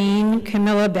notably our Dean,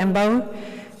 Camilla Bembo,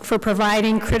 for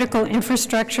providing critical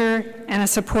infrastructure and a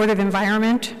supportive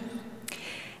environment.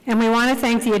 And we want to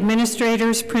thank the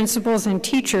administrators, principals, and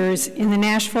teachers in the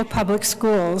Nashville Public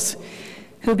Schools,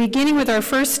 who, beginning with our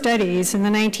first studies in the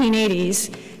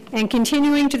 1980s and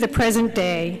continuing to the present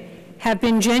day, have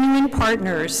been genuine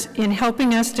partners in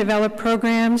helping us develop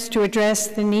programs to address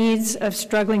the needs of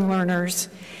struggling learners,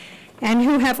 and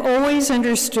who have always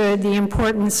understood the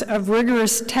importance of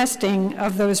rigorous testing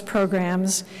of those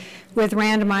programs with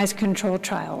randomized controlled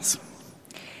trials.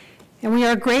 And we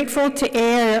are grateful to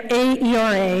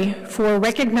AERA for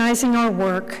recognizing our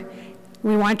work.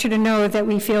 We want you to know that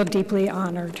we feel deeply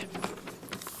honored.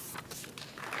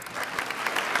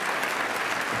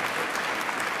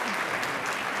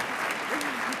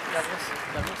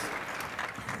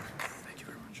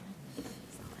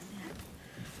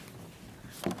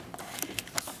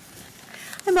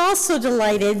 I'm also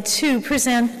delighted to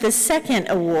present the second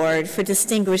award for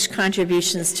distinguished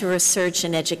contributions to research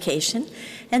and education,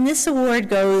 and this award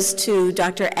goes to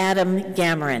Dr. Adam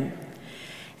Gammeren.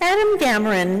 Adam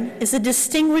Gammeren is a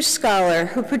distinguished scholar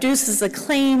who produces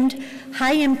acclaimed,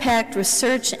 high-impact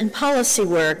research and policy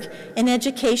work in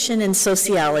education and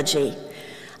sociology.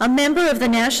 A member of the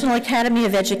National Academy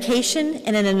of Education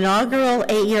and an inaugural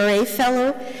AERA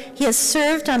Fellow, he has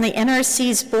served on the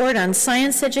NRC's Board on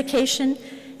Science Education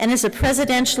and is a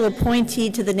presidential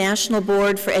appointee to the National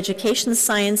Board for Education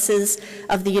Sciences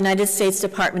of the United States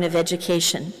Department of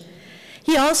Education.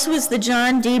 He also is the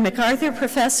John D. MacArthur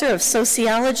Professor of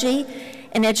Sociology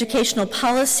and Educational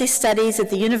Policy Studies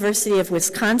at the University of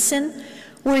Wisconsin,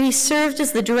 where he served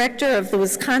as the director of the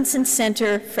Wisconsin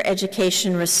Center for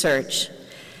Education Research.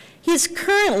 He is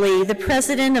currently the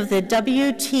president of the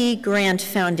W.T. Grant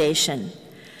Foundation.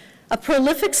 A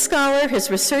prolific scholar, his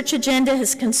research agenda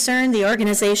has concerned the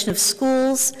organization of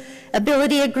schools,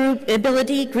 ability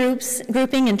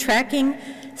grouping and tracking,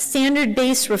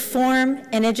 standard-based reform,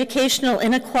 and educational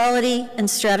inequality and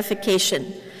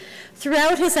stratification.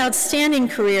 Throughout his outstanding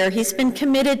career, he's been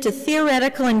committed to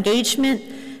theoretical engagement,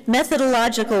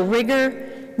 methodological rigor,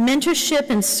 mentorship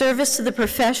and service to the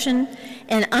profession,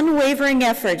 and unwavering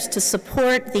efforts to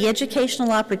support the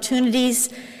educational opportunities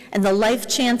and the life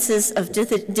chances of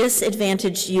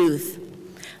disadvantaged youth.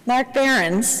 Mark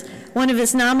Behrens, one of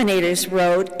his nominators,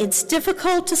 wrote, "It's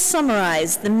difficult to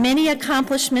summarize the many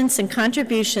accomplishments and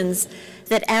contributions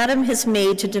that Adam has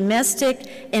made to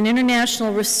domestic and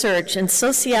international research in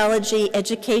sociology,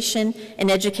 education,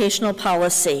 and educational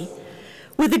policy.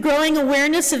 With the growing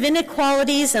awareness of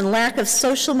inequalities and lack of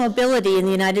social mobility in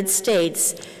the United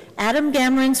States, Adam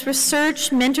Gammeren's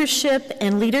research, mentorship,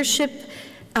 and leadership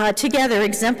together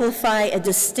exemplify a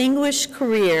distinguished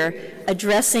career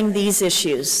addressing these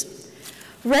issues."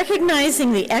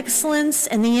 Recognizing the excellence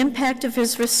and the impact of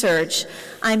his research,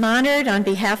 I'm honored on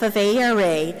behalf of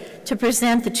AERA to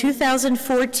present the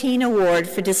 2014 Award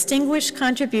for Distinguished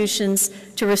Contributions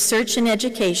to Research and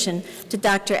Education to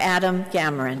Dr. Adam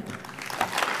Gammeren.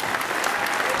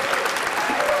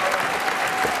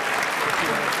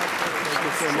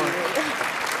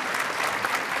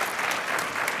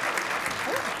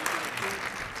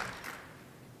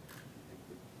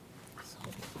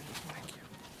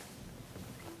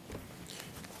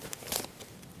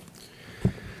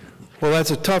 Well,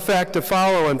 that's a tough act to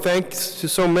follow, and thanks to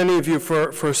so many of you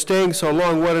for staying so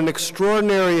long. What an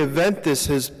extraordinary event this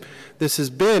has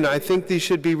been. I think these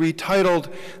should be retitled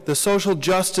the Social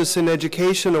Justice in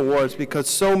Education Awards, because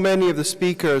so many of the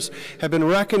speakers have been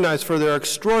recognized for their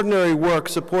extraordinary work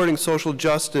supporting social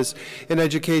justice in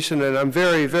education, and I'm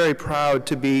very, very proud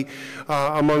to be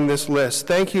among this list.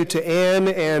 Thank you to Anne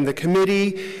and the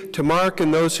committee, to Mark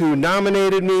and those who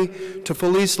nominated me, to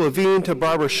Felice Levine, to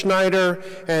Barbara Schneider,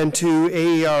 and to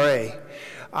AERA.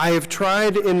 I have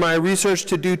tried in my research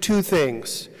to do two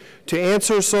things: to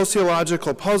answer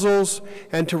sociological puzzles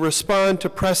and to respond to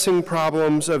pressing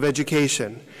problems of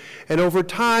education. And over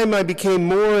time, I became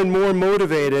more and more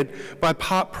motivated by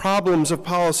problems of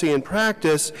policy and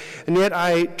practice, and yet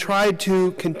I tried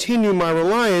to continue my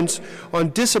reliance on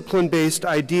discipline-based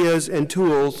ideas and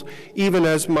tools, even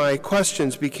as my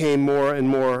questions became more and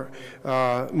more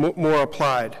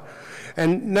applied.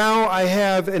 And now I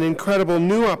have an incredible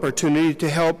new opportunity to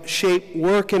help shape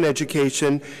work in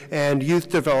education and youth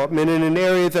development in an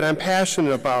area that I'm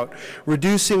passionate about: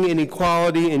 reducing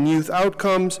inequality in youth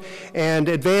outcomes and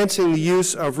advancing the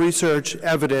use of research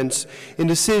evidence in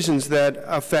decisions that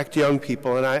affect young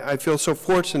people. And I feel so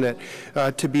fortunate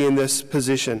to be in this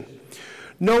position.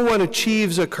 No one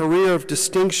achieves a career of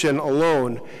distinction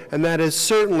alone, and that is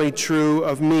certainly true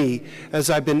of me, as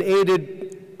I've been aided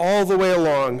all the way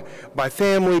along by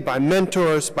family, by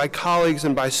mentors, by colleagues,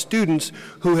 and by students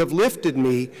who have lifted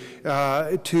me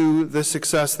to the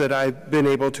success that I've been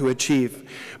able to achieve.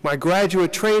 My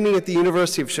graduate training at the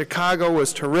University of Chicago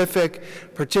was terrific,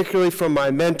 particularly from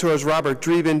my mentors Robert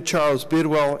Dreeben, Charles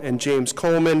Bidwell, and James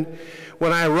Coleman.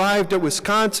 When I arrived at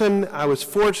Wisconsin, I was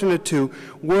fortunate to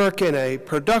work in a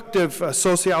productive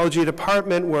sociology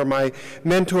department where my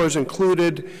mentors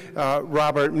included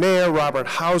Robert Mayer, Robert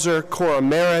Hauser, Cora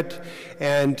Merritt,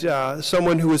 and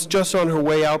someone who was just on her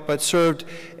way out but served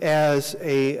as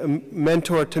a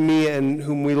mentor to me and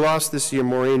whom we lost this year,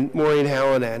 Maureen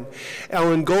Hallinan.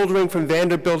 Ellen Goldring from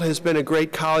Vanderbilt has been a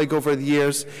great colleague over the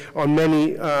years on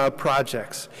many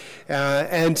projects.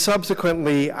 And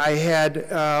subsequently, I had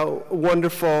one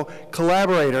wonderful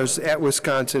collaborators at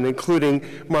Wisconsin, including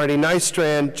Marty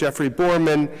Nystrand, Jeffrey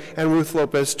Borman, and Ruth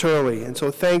Lopez Turley. And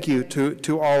so thank you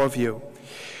to all of you.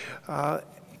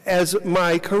 As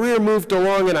my career moved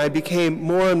along and I became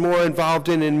more and more involved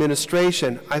in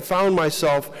administration, I found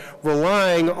myself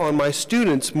relying on my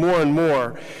students more and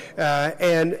more.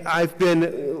 And I've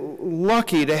been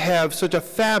lucky to have such a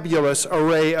fabulous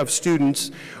array of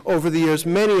students over the years,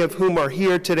 many of whom are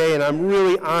here today, and I'm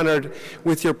really honored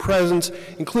with your presence,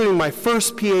 including my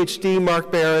first PhD,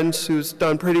 Mark Behrens, who's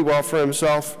done pretty well for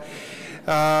himself.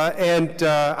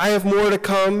 I have more to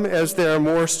come as there are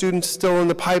more students still in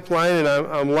the pipeline, and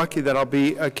I'm lucky that I'll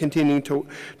be continuing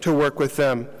to work with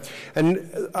them. And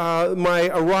my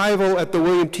arrival at the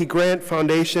William T. Grant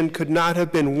Foundation could not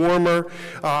have been warmer.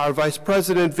 Our Vice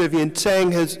President, Vivian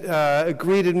Tseng, has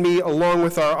greeted me along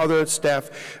with our other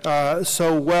staff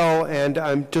so well, and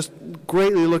I'm just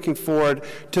greatly looking forward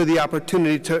to the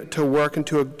opportunity to work and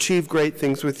to achieve great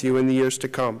things with you in the years to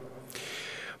come.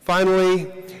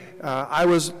 Finally, I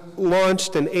was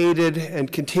launched and aided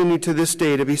and continue to this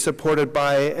day to be supported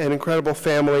by an incredible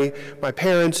family. My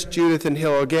parents, Judith and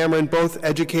Hill O'Gammon, both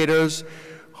educators.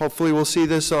 Hopefully we'll see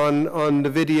this on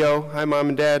the video. Hi, Mom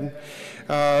and Dad.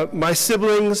 My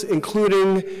siblings,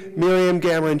 including Miriam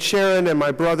Gammon Sharon and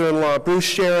my brother-in-law Bruce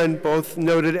Sharon, both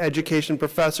noted education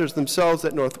professors themselves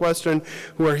at Northwestern,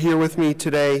 who are here with me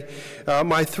today.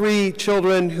 My three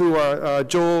children, who are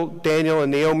Joel, Daniel,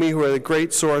 and Naomi, who are a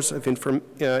great source of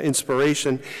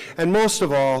inspiration. And most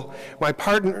of all, my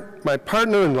partner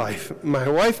in life, my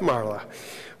wife Marla,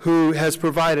 who has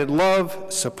provided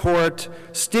love, support,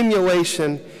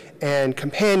 stimulation, and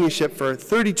companionship for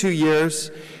 32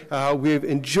 years. We've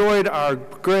enjoyed our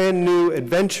brand new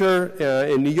adventure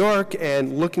in New York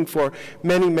and looking for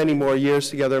many, many more years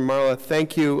together. Marla,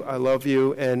 thank you. I love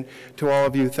you. And to all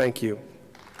of you, thank you.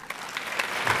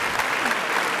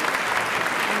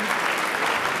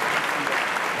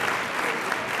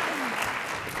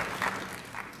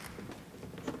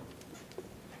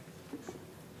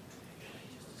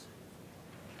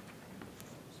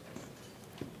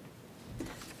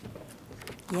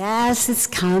 Yes, it's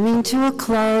coming to a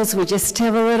close. We just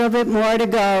have a little bit more to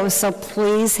go, so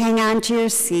please hang on to your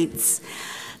seats.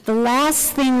 The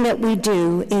last thing that we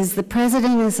do is the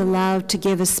president is allowed to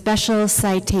give a special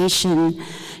citation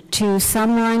to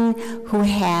someone who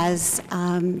has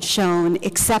shown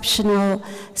exceptional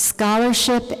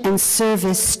scholarship and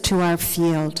service to our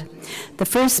field. The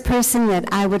first person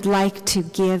that I would like to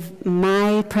give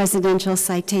my presidential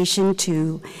citation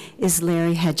to is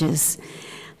Larry Hedges.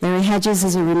 Larry Hedges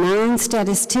is a renowned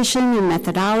statistician and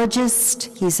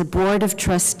methodologist. He's a Board of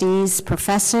Trustees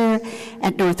professor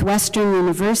at Northwestern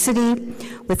University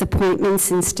with appointments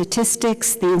in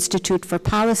statistics, the Institute for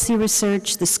Policy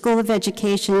Research, the School of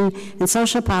Education and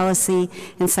Social Policy,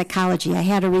 and Psychology. I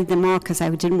had to read them all because I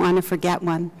didn't want to forget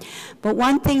one. But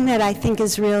one thing that I think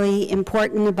is really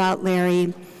important about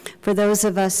Larry, for those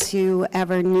of us who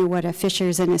ever knew what a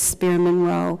Fisher's and a Spearman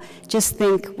row, just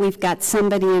think we've got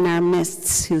somebody in our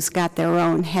midst who's got their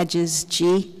own Hedges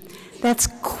G. That's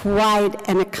quite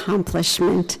an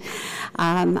accomplishment.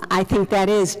 I think that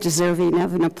is deserving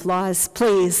of an applause.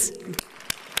 Please.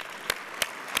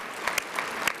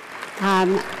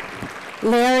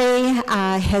 Larry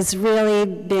has really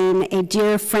been a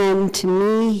dear friend to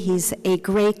me. He's a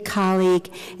great colleague,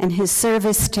 and his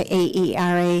service to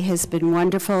AERA has been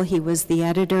wonderful. He was the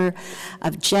editor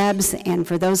of JEBS, and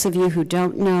for those of you who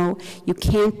don't know, you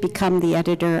can't become the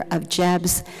editor of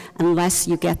JEBS unless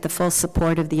you get the full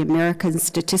support of the American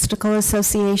Statistical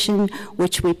Association,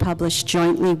 which we publish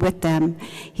jointly with them.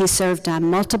 He served on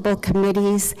multiple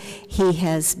committees. He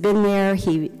has been there.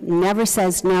 He never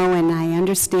says no, and I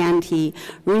understand he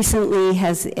recently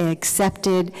has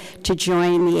accepted to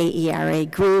join the AERA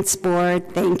Grants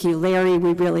Board. Thank you, Larry.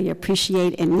 We really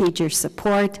appreciate and need your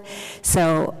support.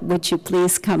 So would you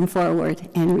please come forward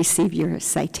and receive your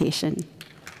citation?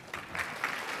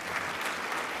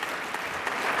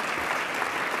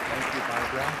 Thank you,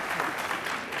 Barbara.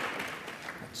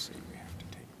 Let's see, we have to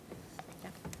take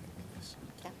this.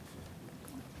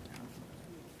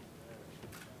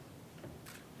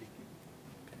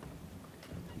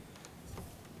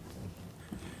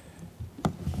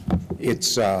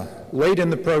 It's late in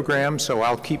the program, so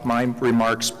I'll keep my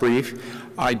remarks brief.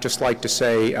 I'd just like to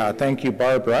say thank you,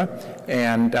 Barbara,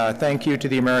 and thank you to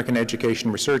the American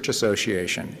Education Research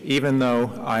Association. Even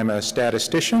though I'm a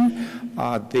statistician,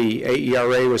 the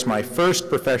AERA was my first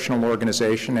professional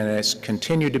organization and has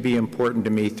continued to be important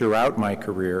to me throughout my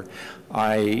career.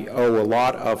 I owe a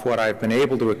lot of what I've been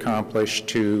able to accomplish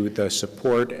to the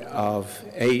support of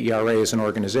AERA as an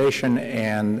organization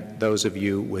and those of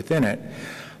you within it.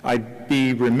 I'd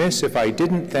be remiss if I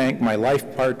didn't thank my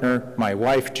life partner, my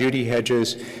wife, Judy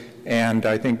Hedges, and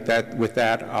I think that with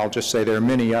that, I'll just say there are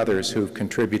many others who've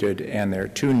contributed, and they're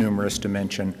too numerous to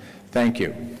mention. Thank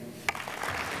you.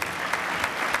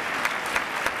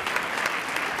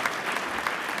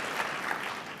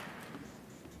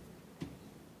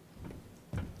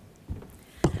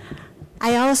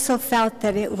 I also felt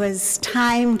that it was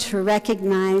time to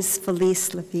recognize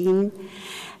Felice Levine,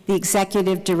 the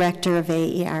Executive Director of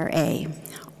AERA.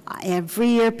 Every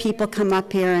year people come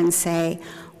up here and say,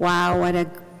 wow,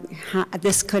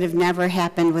 this could have never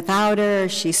happened without her,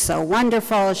 she's so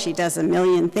wonderful, she does a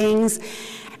million things,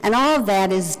 and all of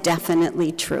that is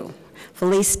definitely true.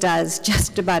 Felice does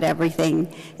just about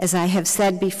everything. As I have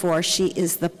said before, she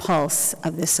is the pulse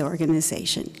of this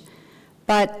organization.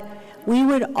 But we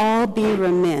would all be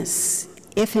remiss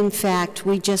if, in fact,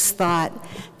 we just thought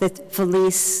that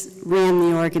Felice ran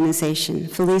the organization.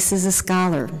 Felice is a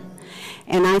scholar.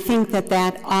 And I think that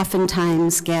that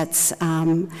oftentimes gets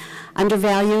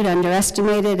undervalued,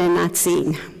 underestimated, and not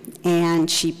seen.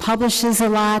 And she publishes a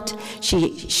lot.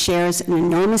 She shares an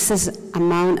enormous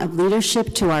amount of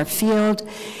leadership to our field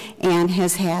and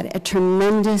has had a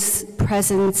tremendous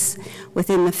presence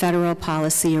within the federal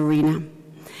policy arena.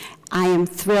 I am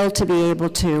thrilled to be able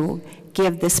to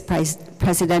give this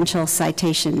presidential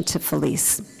citation to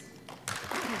Felice.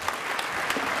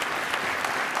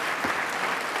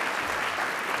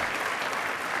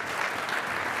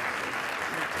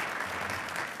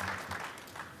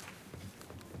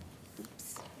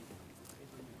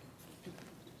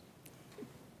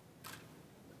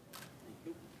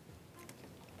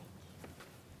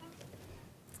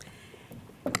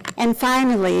 And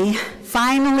finally,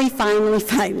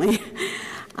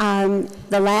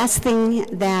 the last thing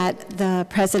that the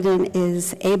president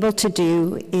is able to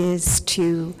do is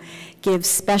to give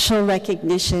special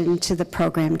recognition to the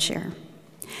program chair.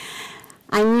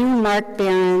 I knew Mark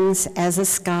Behrens as a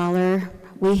scholar.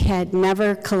 We had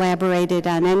never collaborated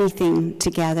on anything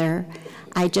together.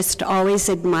 I just always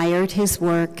admired his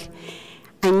work.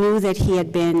 I knew that he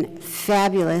had been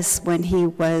fabulous when he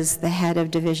was the head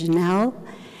of Division L,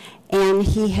 and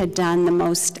he had done the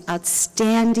most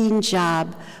outstanding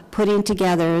job putting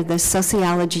together the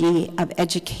Sociology of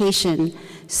Education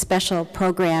special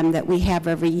program that we have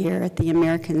every year at the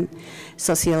American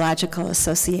Sociological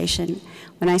Association.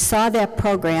 When I saw that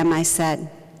program, I said,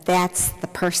 that's the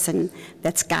person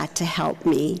that's got to help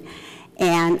me.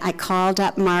 And I called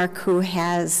up Mark, who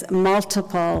has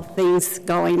multiple things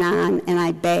going on, and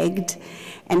I begged,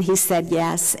 and he said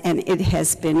yes, and it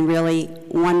has been really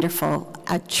wonderful,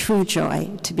 a true joy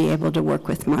to be able to work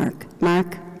with Mark.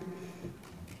 Mark?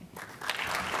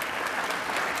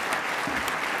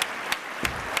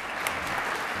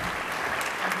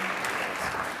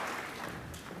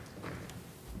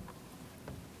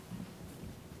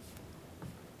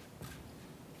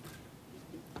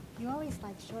 You always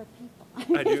like short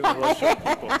people. I do, I love short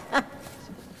people.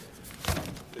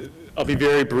 I'll be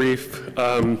very brief.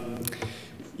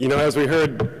 You know, as we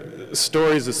heard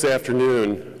stories this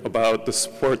afternoon about the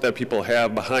support that people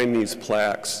have behind these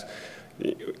plaques,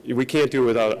 we can't do it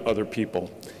without other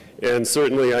people. And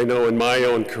certainly I know in my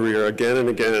own career, again and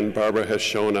again, Barbara has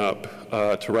shown up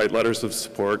to write letters of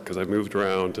support because I've moved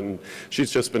around, and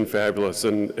she's just been fabulous.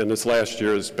 And this last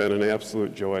year has been an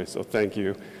absolute joy, so thank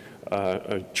you.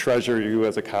 I treasure you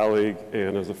as a colleague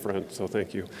and as a friend, so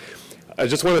thank you. I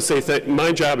just want to say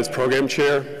my job as program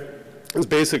chair is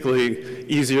basically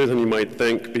easier than you might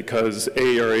think because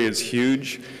AERA is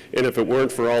huge, and if it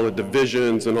weren't for all the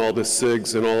divisions and all the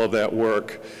SIGs and all of that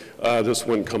work, this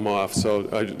wouldn't come off. So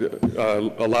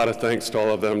a lot of thanks to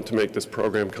all of them to make this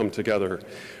program come together.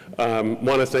 Want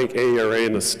to thank AERA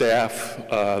and the staff,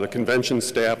 the convention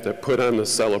staff that put on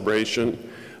this celebration.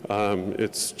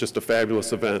 It's just a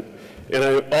fabulous event. And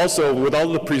I also, with all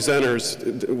the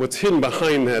presenters, what's hidden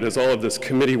behind that is all of this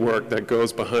committee work that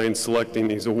goes behind selecting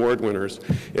these award winners,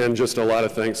 and just a lot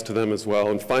of thanks to them as well.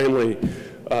 And finally,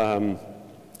 to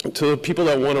the people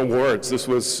that won awards, this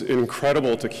was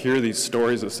incredible to hear these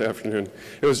stories this afternoon.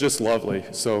 It was just lovely.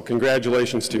 So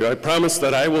congratulations to you. I promise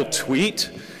that I will tweet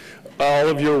all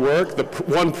of your work. The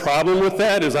one problem with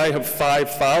that is I have 5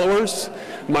 followers.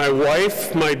 my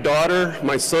wife, my daughter,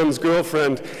 my son's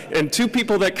girlfriend, and two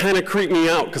people that kind of creep me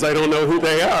out because I don't know who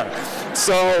they are.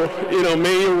 So, you know,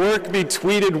 may your work be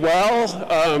tweeted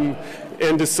well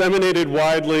and disseminated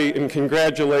widely, and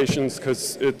congratulations,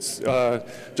 because it's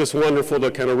just wonderful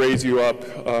to kind of raise you up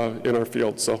in our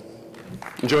field. So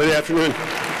enjoy the afternoon.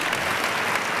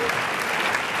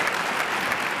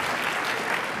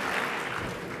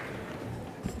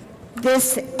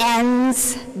 This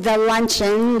ends the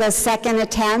luncheon, the second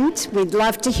attempt. We'd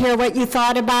love to hear what you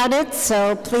thought about it,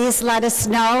 so please let us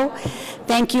know.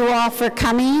 Thank you all for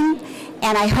coming,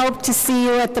 and I hope to see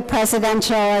you at the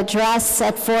presidential address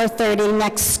at 4:30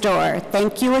 next door.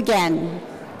 Thank you again.